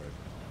their board?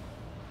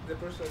 The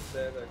person's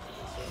dead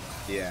actually.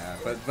 So. Yeah,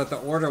 but the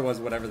order was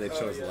whatever they Oh,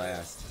 chose yeah.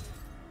 last.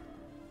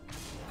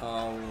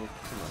 Oh,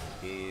 come on,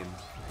 game.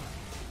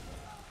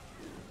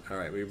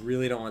 Alright, we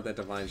really don't want that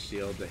Divine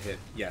Shield to hit.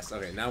 Yes,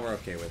 okay, now we're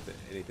okay with it.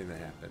 Anything that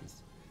happens.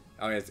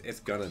 Oh, yeah, it's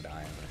gonna die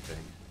on that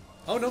thing.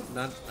 Oh, no,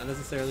 not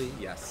necessarily.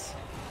 Yes.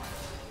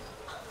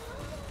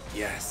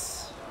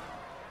 Yes.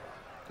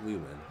 We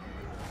win.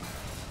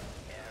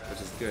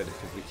 Which is good,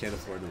 because we can't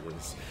afford to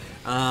lose.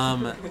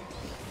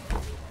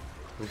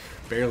 We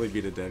barely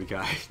beat a dead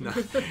guy. not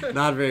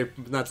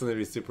something to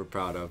be super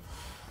proud of.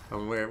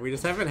 We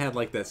just haven't had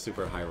like that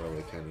super high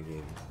roller kind of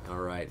game.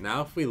 Alright,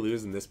 now if we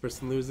lose and this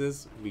person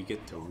loses, we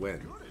get to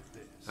win.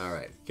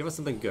 Alright, give us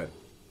something good.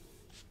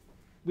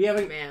 We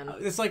haven't, Man.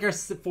 it's like our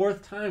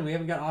 4th time. We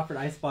haven't got offered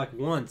ice block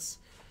once.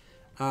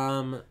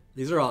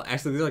 These are all,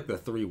 actually these are like the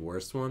 3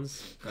 worst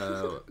ones.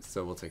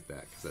 So we'll take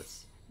that, because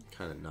that's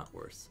kind of not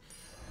worse.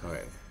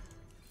 Alright.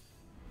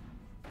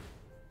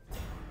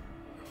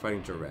 We're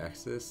fighting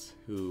Jiraxis,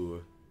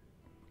 who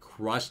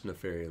crushed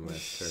Nefarian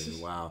last turn.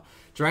 Wow.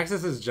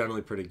 Jiraxis is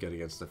generally pretty good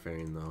against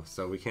Nefarian though,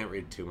 so we can't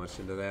read too much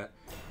into that.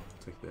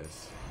 Take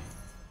this.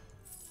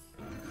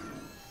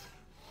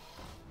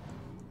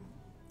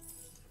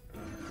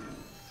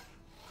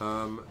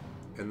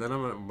 And then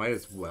might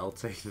as well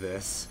take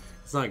this.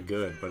 It's not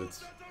good, but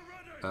it's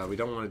we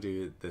don't want to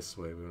do it this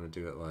way. We want to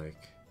do it like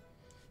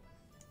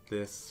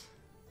this.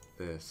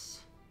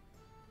 This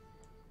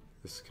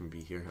can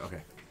be here.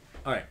 Okay.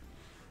 All right.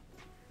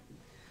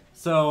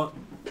 So, all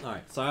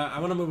right. So I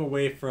want to move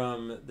away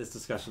from this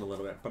discussion a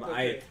little bit, but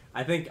Okay.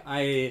 I think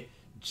I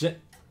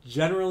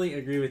generally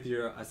agree with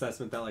your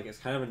assessment that like it's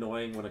kind of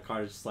annoying when a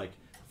card is just like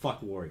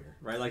fuck warrior,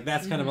 right? Like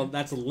that's kind of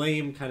that's a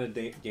lame kind of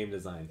game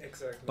design.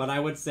 Exactly. But I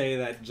would say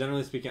that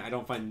generally speaking, I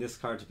don't find this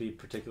card to be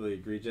particularly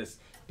egregious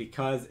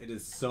because it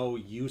is so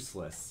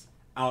useless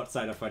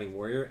outside of fighting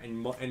warrior,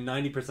 and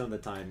 90% of the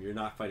time you're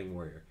not fighting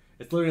warrior.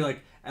 It's literally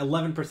like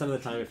 11% of the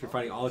time if you're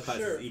fighting all the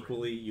classes Sure.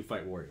 equally, you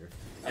fight warrior.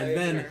 And I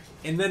then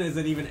agree. is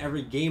it even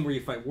every game where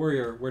you fight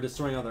warrior where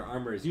destroying all their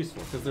armor is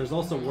useful? Because there's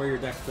also warrior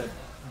decks that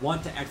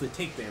want to actually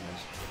take damage.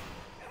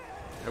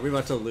 Are we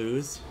about to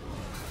lose?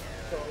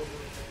 Probably.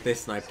 They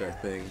sniped our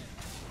thing.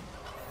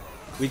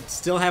 We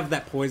still have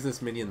that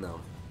poisonous minion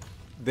though.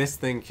 This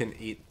thing can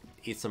eat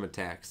some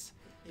attacks.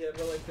 Yeah,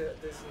 but like the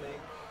snake.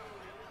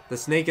 The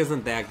snake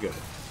isn't that good.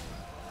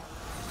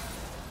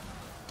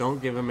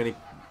 Don't give him any.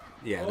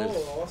 Yeah. there's-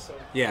 Oh, awesome.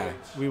 Yeah.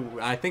 Great.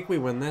 I think we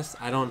win this.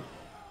 I don't.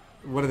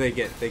 What do they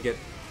get? They get.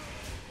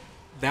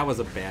 That was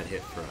a bad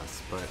hit for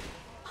us, but.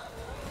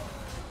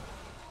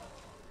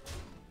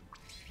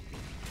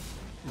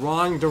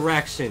 Wrong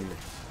direction.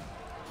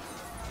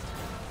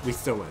 We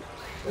still win.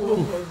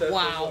 Oh, that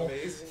Wow. was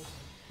amazing.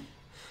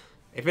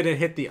 If it had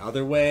hit the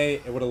other way,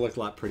 it would have looked a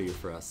lot prettier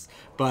for us.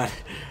 But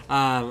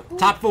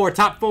top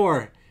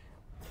four.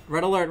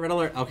 Red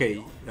alert.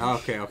 Okay.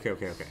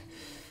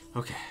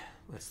 Okay.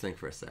 Let's think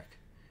for a sec.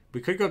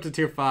 We could go up to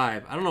tier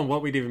 5. I don't know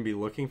what we'd even be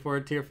looking for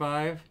at tier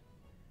 5.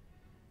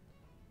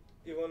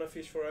 You wanna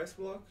fish for ice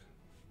block?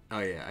 Oh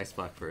yeah, ice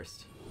block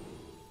first.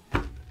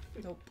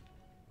 Nope.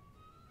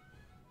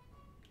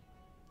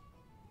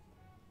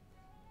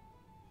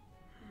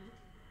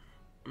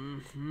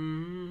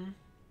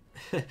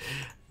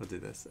 We'll do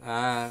this.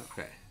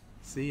 Okay.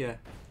 See ya.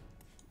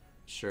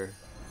 Sure.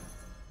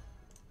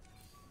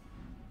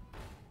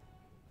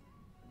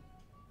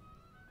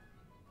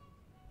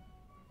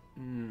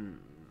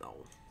 No.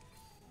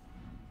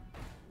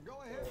 Go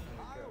ahead and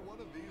hire one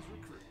of these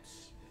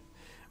recruits.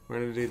 We're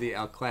gonna do the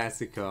El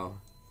Clasico.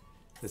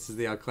 This is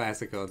the El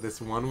Clasico. This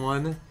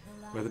 1/1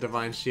 with a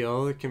Divine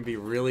Shield can be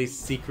really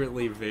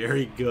secretly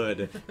very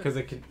good because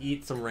it can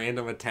eat some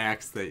random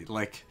attacks that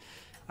like.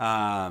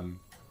 I'll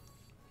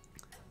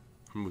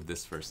move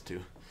this first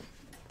too.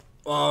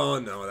 Oh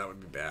no, that would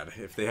be bad.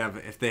 If they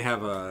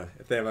have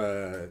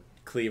a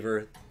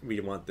cleaver, we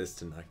want this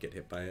to not get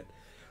hit by it.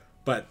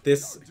 But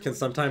this can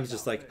sometimes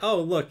just like,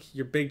 oh look,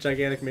 your big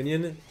gigantic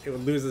minion, it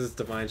loses its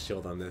Divine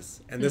Shield on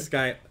this, and this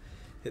guy.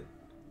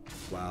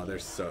 Wow, they're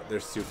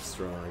super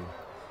strong.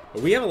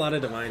 But we have a lot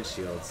of Divine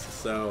Shields,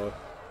 so...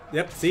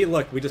 Yep, see,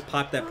 look, we just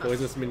popped that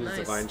Poisonous Minion's Nice.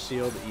 Divine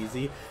Shield,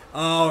 easy.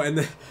 Oh, and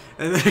then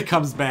it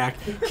comes back.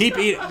 Keep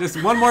eating,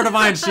 just one more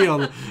Divine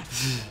Shield.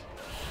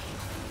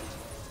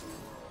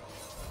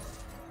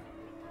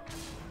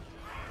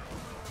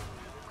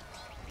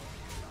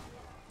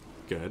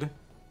 Good.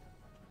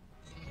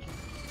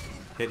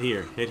 Hit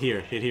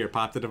here,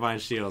 pop the Divine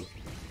Shield.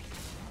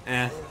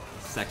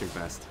 Second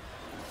best.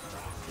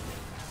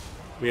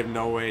 We have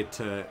no way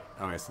to...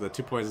 Okay, so the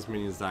 2 poisonous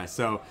minions die.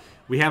 So,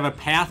 we have a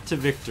path to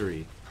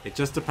victory. It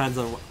just depends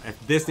on if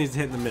this needs to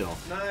hit in the middle.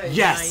 Nice.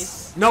 Yes!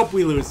 Nice. Nope,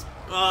 we lose.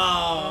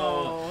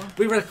 Oh!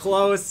 We were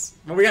close,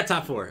 but we got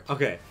top 4.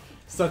 Okay.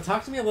 So,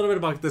 talk to me a little bit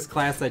about this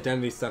class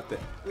identity stuff that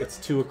it's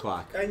 2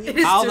 o'clock. I need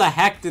How the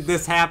heck did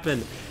this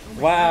happen?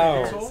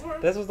 Wow. It's over?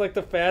 This was like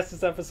the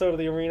fastest episode of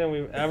the arena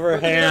we've ever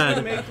But you have to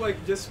had. make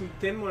like just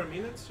 10 more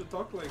minutes to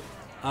talk like.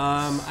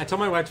 I told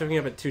my wife to pick me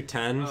up at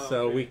 2:10, Oh,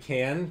 so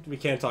okay. we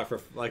can talk for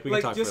like we can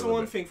Like talk just for a little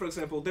one bit. thing, for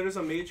example, there is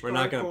a mage We're card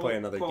not gonna called, play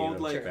another game called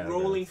of like Battlegrounds.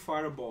 Rolling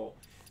Fireball.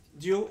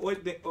 Deal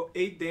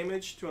 8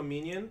 damage to a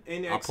minion.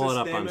 Any I'll pull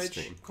it excess up on damage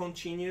stream.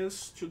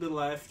 continues to the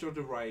left or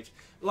the right.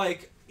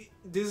 Like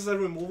this is a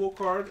removal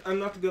card. I'm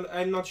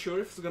not sure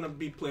if it's gonna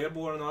be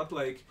playable or not.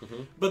 Like,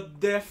 Mm-hmm. but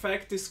the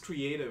effect is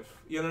creative.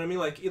 You know what I mean?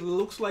 Like it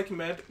looks like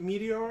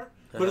Meteor,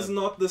 but it's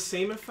not the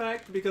same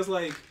effect because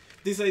like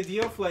this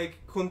idea of like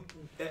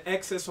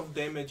excess of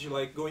damage,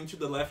 like going to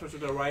the left or to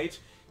the right,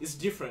 is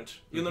different.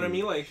 You know what I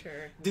mean? Like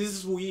Sure. this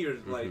is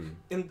weird. Like,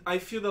 and I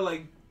feel that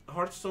like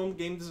Hearthstone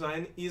game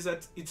design is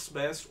at its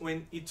best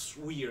when it's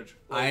weird.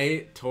 Like,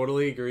 I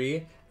totally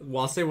agree.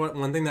 Well, I'll say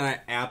one thing that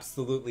I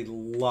absolutely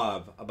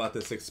love about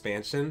this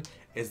expansion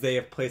is they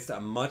have placed a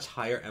much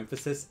higher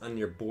emphasis on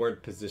your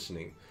board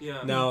positioning.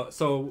 Yeah. Now,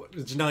 so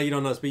Janelle, you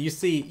don't know this, but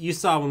you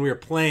saw when we were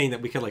playing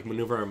that we could like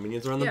maneuver our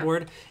minions around the Yeah.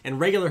 board. And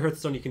regular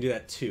Hearthstone, you can do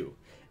that too.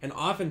 And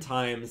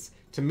oftentimes,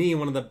 to me,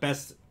 one of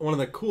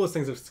the coolest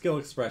things of skill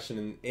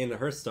expression in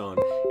Hearthstone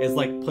is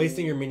like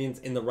placing your minions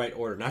in the right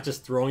order, not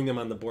just throwing them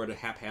on the board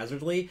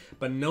haphazardly,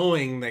 but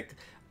knowing like,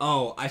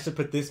 oh, I should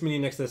put this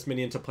minion next to this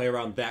minion to play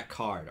around that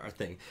card or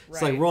thing.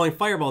 It's like Right. rolling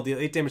Fireball, deal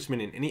 8 damage to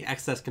minion. Any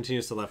excess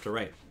continues to left or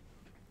right.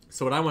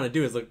 So what I want to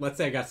do is, like, let's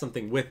say I got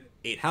something with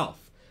 8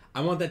 health.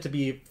 I want that to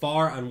be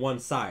far on one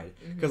side.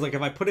 Because like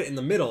if I put it in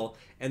the middle,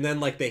 and then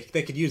like they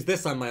could use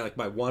this on my like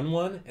my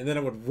 1/1, and then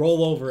it would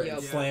roll over and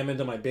Yep. slam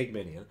into my big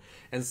minion.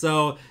 And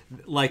so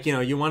like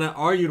you want to,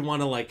 or you'd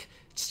want to like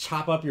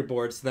chop up your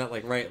board so that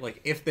like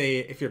like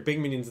if your big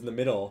minion's in the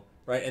middle.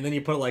 Right, and then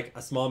you put like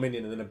a small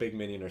minion and then a big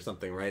minion or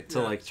something, right?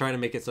 To like try to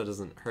make it so it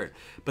doesn't hurt.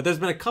 But there's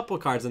been a couple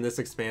cards in this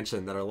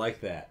expansion that are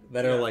like that.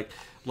 That are like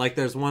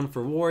there's one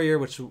for Warrior,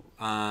 which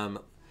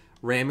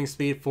ramming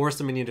speed, force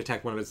a minion to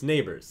attack one of its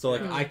neighbors. So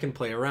like I can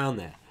play around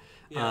that.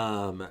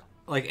 Yeah.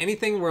 Like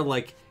anything where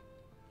like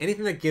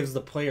anything that gives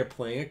the player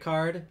playing a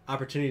card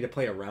opportunity to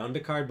play around a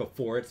card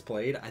before it's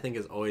played, I think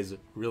is always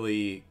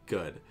really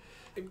good.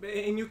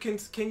 And you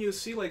can you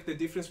see like the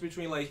difference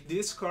between like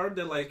this card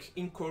that like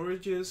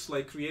encourages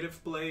like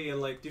creative play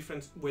and like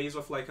different ways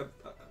of like a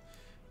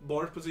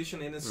board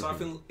position and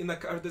stuff, in a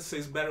card that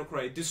says battle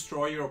cry,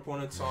 destroy your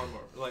opponent's armor,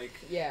 like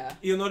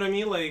you know what I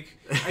mean, like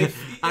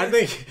I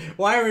think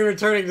why are we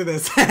returning to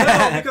this?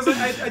 No, because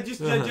I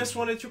just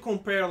wanted to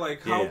compare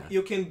like how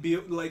you can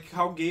build, like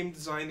how game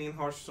design in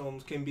Hearthstone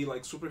can be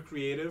like super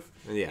creative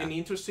and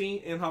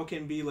interesting, and how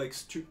can be like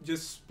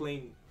just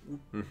plain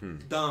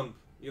dumb,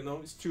 you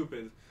know,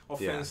 stupid,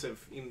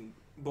 offensive, in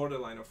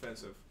borderline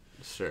offensive.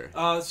 Sure.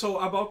 So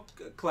about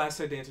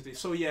class identity.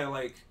 So yeah,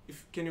 like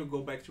can you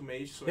go back to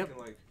mage so I can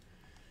like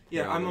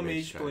I'm a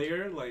mage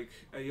player. Like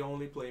I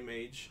only play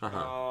mage.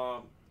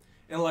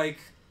 And like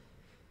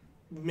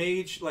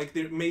mage, like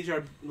the mage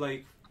are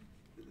like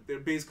they're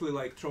basically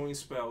like throwing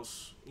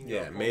spells.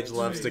 Mage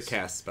loves to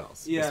cast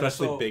spells, yeah,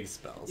 especially big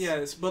spells.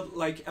 Yes, but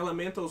like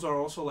elementals are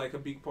also like a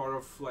big part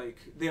of like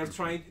they are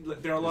trying.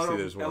 There are a lot of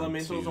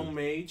elementals on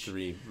mage,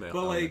 but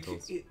like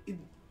it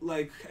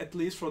like at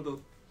least for the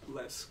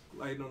last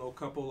I don't know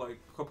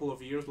couple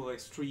of years, like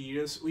 3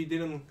 years, we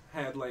didn't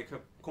had like a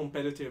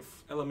competitive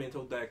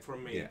elemental deck for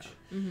mage.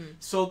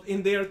 So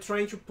they are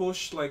trying to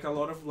push like a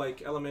lot of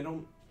like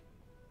elemental.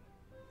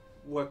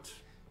 What?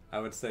 I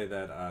would say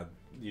that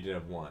you did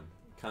have one.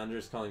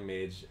 Conjure's Calling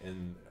Mage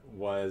and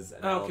was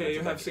an okay.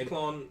 You have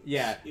Cyclone.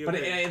 But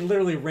it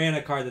literally ran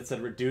a card that said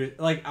reduce.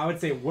 Like I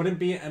would say it wouldn't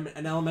be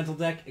an elemental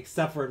deck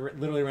except for it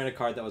literally ran a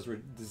card that was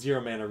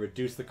 0 mana,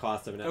 reduce the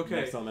cost of an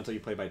next elemental you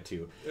play by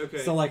 2.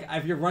 Okay. So like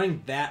if you're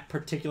running that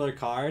particular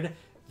card,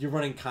 you're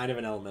running kind of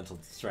an elemental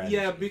strategy.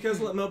 Yeah,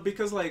 because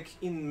like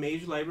in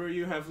Mage Library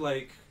you have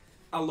like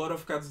a lot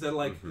of cards that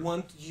like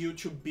want you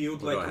to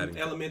build like an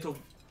elemental.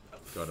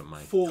 Go to my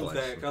full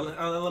deck, an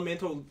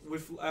elemental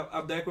with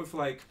a deck with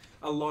like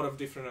a lot of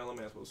different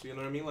elementals. You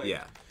know what I mean?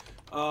 Like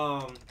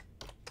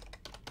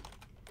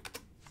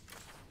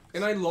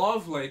and I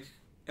love like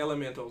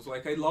elementals.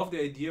 Like I love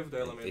the idea of the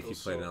elementals. If you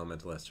play an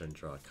elemental last turn,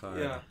 draw a card.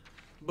 Yeah,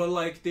 but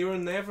like they were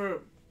never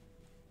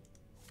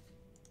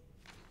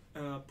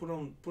go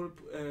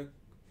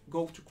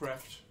to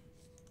craft.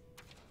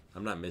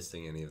 I'm not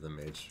missing any of the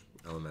mage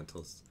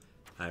elementals.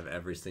 I have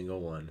every single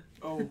one.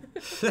 Oh.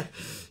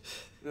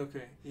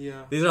 Okay,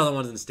 yeah. These are the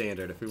ones in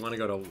standard. If we want to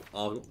go to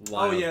all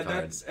wild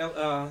cards,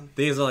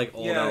 these are like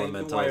old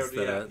elementals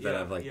that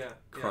have like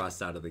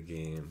crossed out of the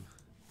game.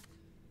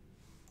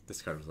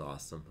 This card was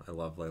awesome. I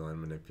love Leyline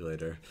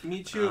Manipulator.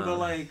 Me too,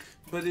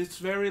 but it's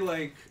very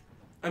like,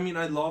 I mean,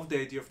 I love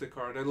the idea of the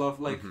card. I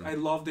love I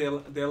love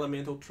the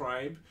elemental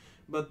tribe,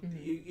 but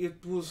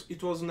it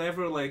was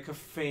never like a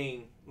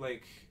thing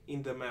like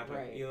in the meta.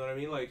 Right. You know what I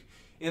mean? Like,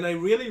 and I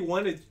really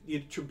wanted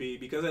it to be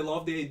because I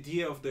love the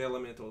idea of the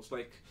elementals,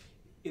 like.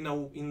 In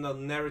a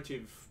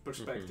narrative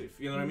perspective,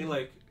 you know what I mean,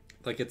 like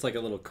it's like a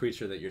little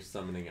creature that you're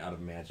summoning out of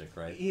magic,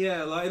 right?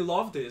 Yeah, I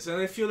love this,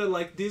 and I feel that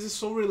like this is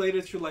so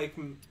related to like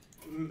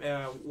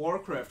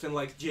Warcraft and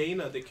like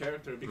Jaina, the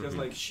character, because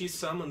like she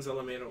summons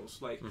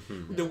elementals. Like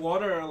the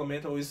water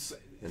elemental is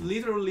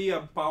literally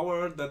a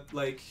power that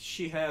like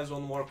she has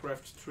on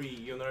Warcraft 3.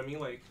 You know what I mean,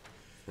 like.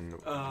 And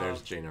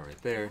there's Jaina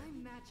right there.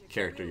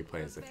 Character you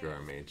play as if you're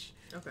a mage.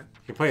 Okay.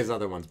 You can play as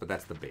other ones, but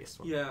that's the base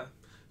one. Yeah.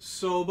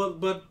 So,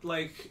 but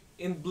like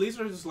in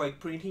Blizzard is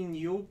like printing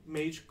new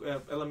mage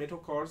elemental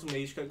cards.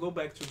 Mage can go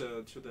back to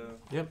the.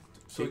 Yep.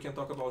 So we can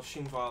talk about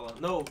Shinvala.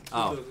 No.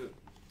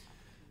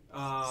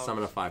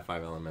 Summon a 5/5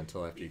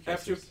 elemental after you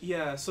cast.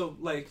 So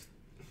like,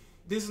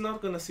 this is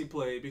not gonna see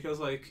play because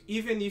like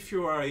even if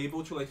you are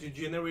able to like to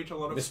generate a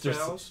lot of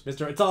spells.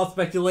 It's all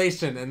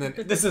speculation, and then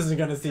this isn't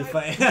gonna see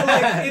play.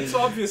 Like it's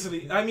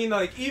obviously. I mean,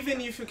 like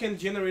even if you can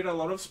generate a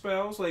lot of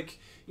spells, like.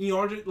 In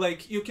order,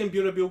 like you can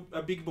build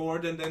a big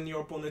board, and then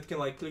your opponent can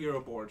like clear a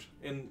board,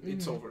 and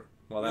it's over.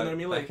 Well, that, you know what I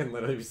mean? Like, that can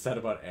literally be said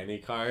about any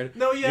card.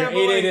 No, yeah,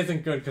 your 8/8 like,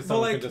 isn't good because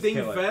someone can just kill it.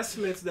 But like the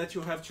investments that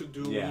you have to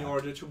do in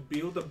order to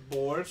build a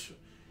board,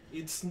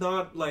 it's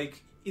not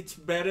like it's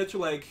better to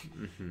like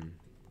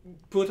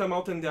put a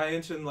Mountain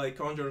Giant and like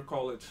Conjure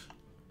Call it.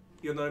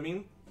 You know what I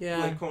mean? Yeah.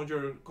 Like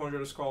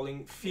Conjurer's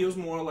Calling feels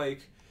more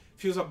like.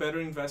 Feels a better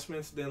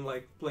investment than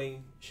like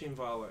playing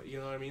Shinvala, you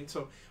know what I mean?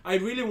 So I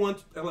really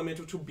want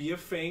Elemental to be a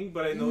thing,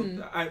 but I know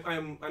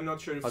I'm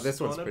not sure if this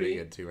one's pretty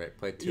good too, right?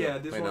 Play this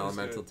play an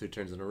Elemental 2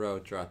 turns in a row,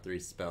 draw 3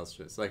 spells.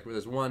 So like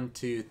there's 1,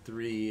 2,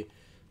 3,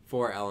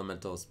 4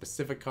 Elemental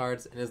specific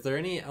cards, and is there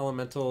any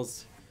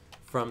Elementals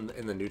from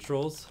in the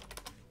neutrals.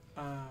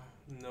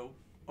 No.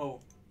 Oh,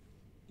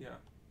 yeah.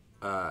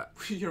 Uh,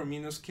 Your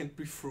minions can't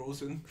be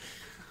frozen.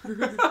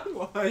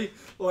 Why?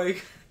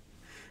 Like,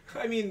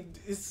 I mean,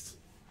 it's.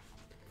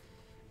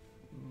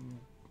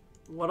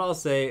 what I'll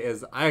say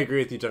is I agree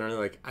with you generally.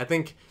 Like, I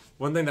think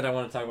one thing that I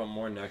want to talk about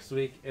more next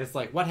week is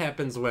like what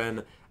happens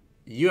when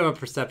you have a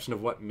perception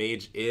of what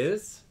mage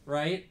is,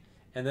 right?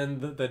 And then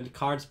the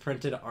cards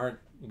printed aren't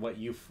what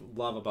you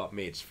love about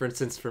mage. For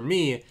instance, for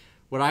me,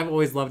 what I've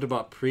always loved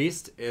about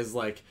priest is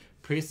like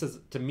priest is,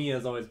 to me,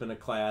 has always been a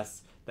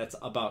class that's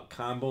about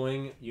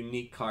comboing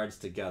unique cards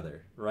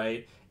together,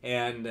 right?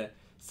 And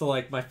so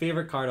like my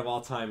favorite card of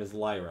all time is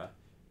Lyra,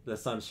 the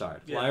Sun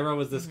Shard. Yeah. Lyra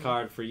was this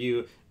card for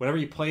you. Whenever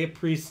you play a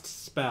priest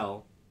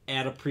spell,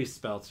 add a priest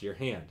spell to your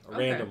hand, a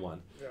random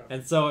one. Yeah.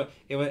 And so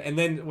it would, and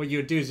then what you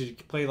would do is you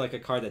play like a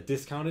card that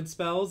discounted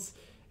spells,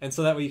 and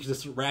so that way you could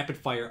just rapid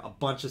fire a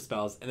bunch of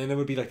spells, and then there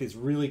would be like these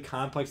really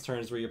complex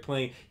turns where you're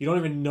playing, you don't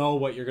even know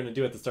what you're going to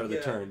do at the start of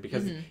the turn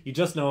because you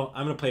just know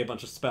I'm going to play a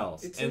bunch of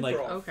spells. It's and improv.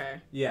 like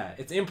Okay. yeah,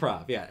 it's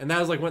improv. Yeah, and that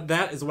was like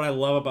that is what I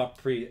love about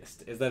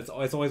priest is that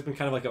it's always been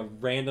kind of like a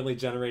randomly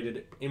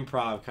generated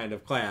improv kind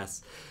of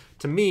class.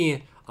 To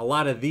me, a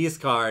lot of these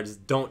cards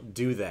don't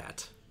do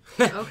that.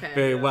 Okay.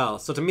 Very well.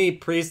 So to me,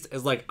 priest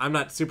is like I'm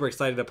not super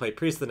excited to play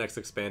priest the next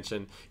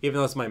expansion, even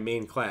though it's my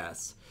main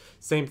class.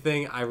 Same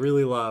thing. I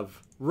really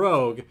love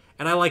rogue,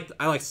 and I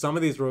like some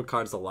of these rogue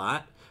cards a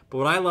lot. But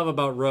what I love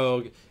about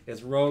rogue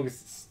is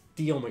rogue's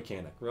steal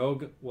mechanic.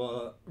 Rogue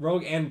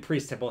and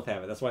priest both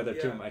have it. That's why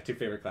they're my two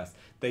favorite class.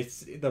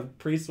 The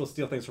priest will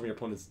steal things from your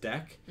opponent's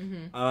deck,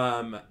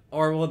 or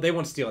well, they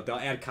won't steal it. They'll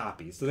add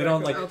copies. So they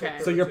don't like. Okay.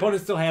 So your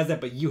opponent still has that,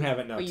 but you have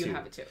it now But too. you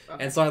have it too.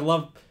 Okay. And so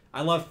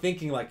I love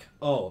thinking like,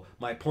 oh,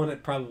 my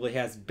opponent probably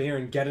has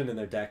Baron Geddon in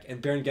their deck,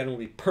 and Baron Geddon will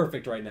be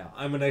perfect right now.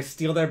 I'm gonna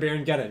steal their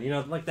Baron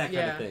Geddon, like that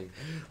kind of thing.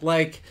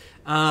 Like,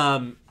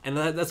 and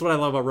that's what I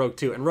love about Rogue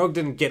too. And Rogue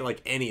didn't get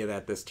like any of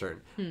that this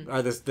turn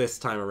or this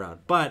time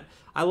around. But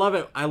I love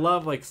it. I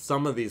love like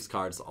some of these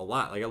cards a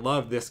lot. Like I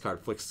love this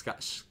card, Flick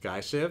Sky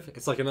Shiv.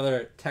 It's like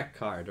another tech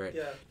card, right?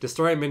 Yeah.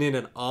 Destroy a minion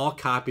and all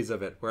copies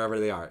of it wherever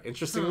they are.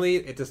 Interestingly,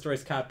 it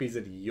destroys copies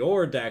in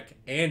your deck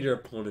and your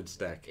opponent's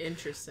deck.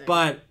 Interesting.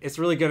 But it's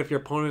really good if your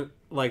opponent,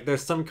 like,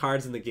 there's some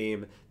cards in the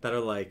game that are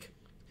like,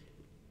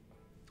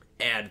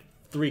 add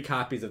 3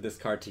 copies of this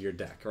card to your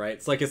deck, right?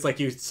 It's like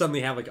you suddenly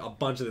have like a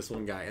bunch of this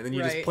one guy, and then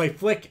you just play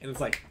Flick, and it's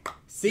like,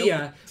 see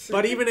ya.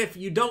 But even if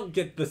you don't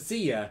get the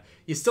see ya,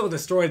 you still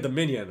destroyed the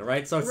minion,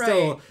 right? So it's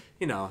still,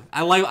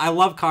 I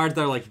love cards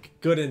that are like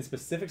good in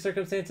specific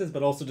circumstances,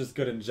 but also just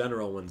good in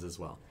general ones as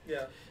well.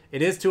 Yeah.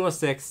 It is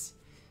 206.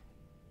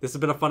 This has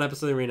been a fun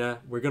episode of the Arena.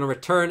 We're going to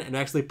return and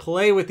actually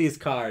play with these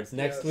cards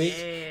next week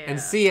and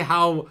see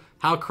how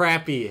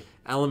crappy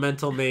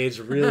Elemental Mage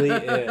really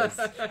is.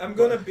 I'm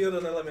going to build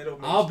an Elemental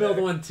Mage. I'll build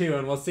one too,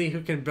 and we'll see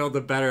who can build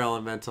a better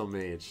Elemental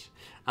Mage.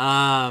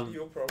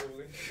 You'll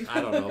probably.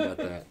 I don't know about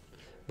that.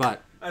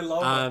 But I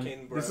love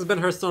Arcane Breath. This has been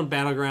Hearthstone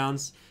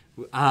Battlegrounds.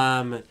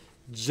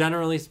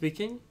 Generally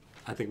speaking,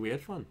 I think we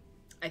had fun.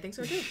 I think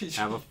so too.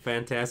 Have a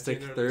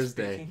fantastic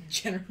Thursday.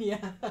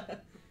 Yeah.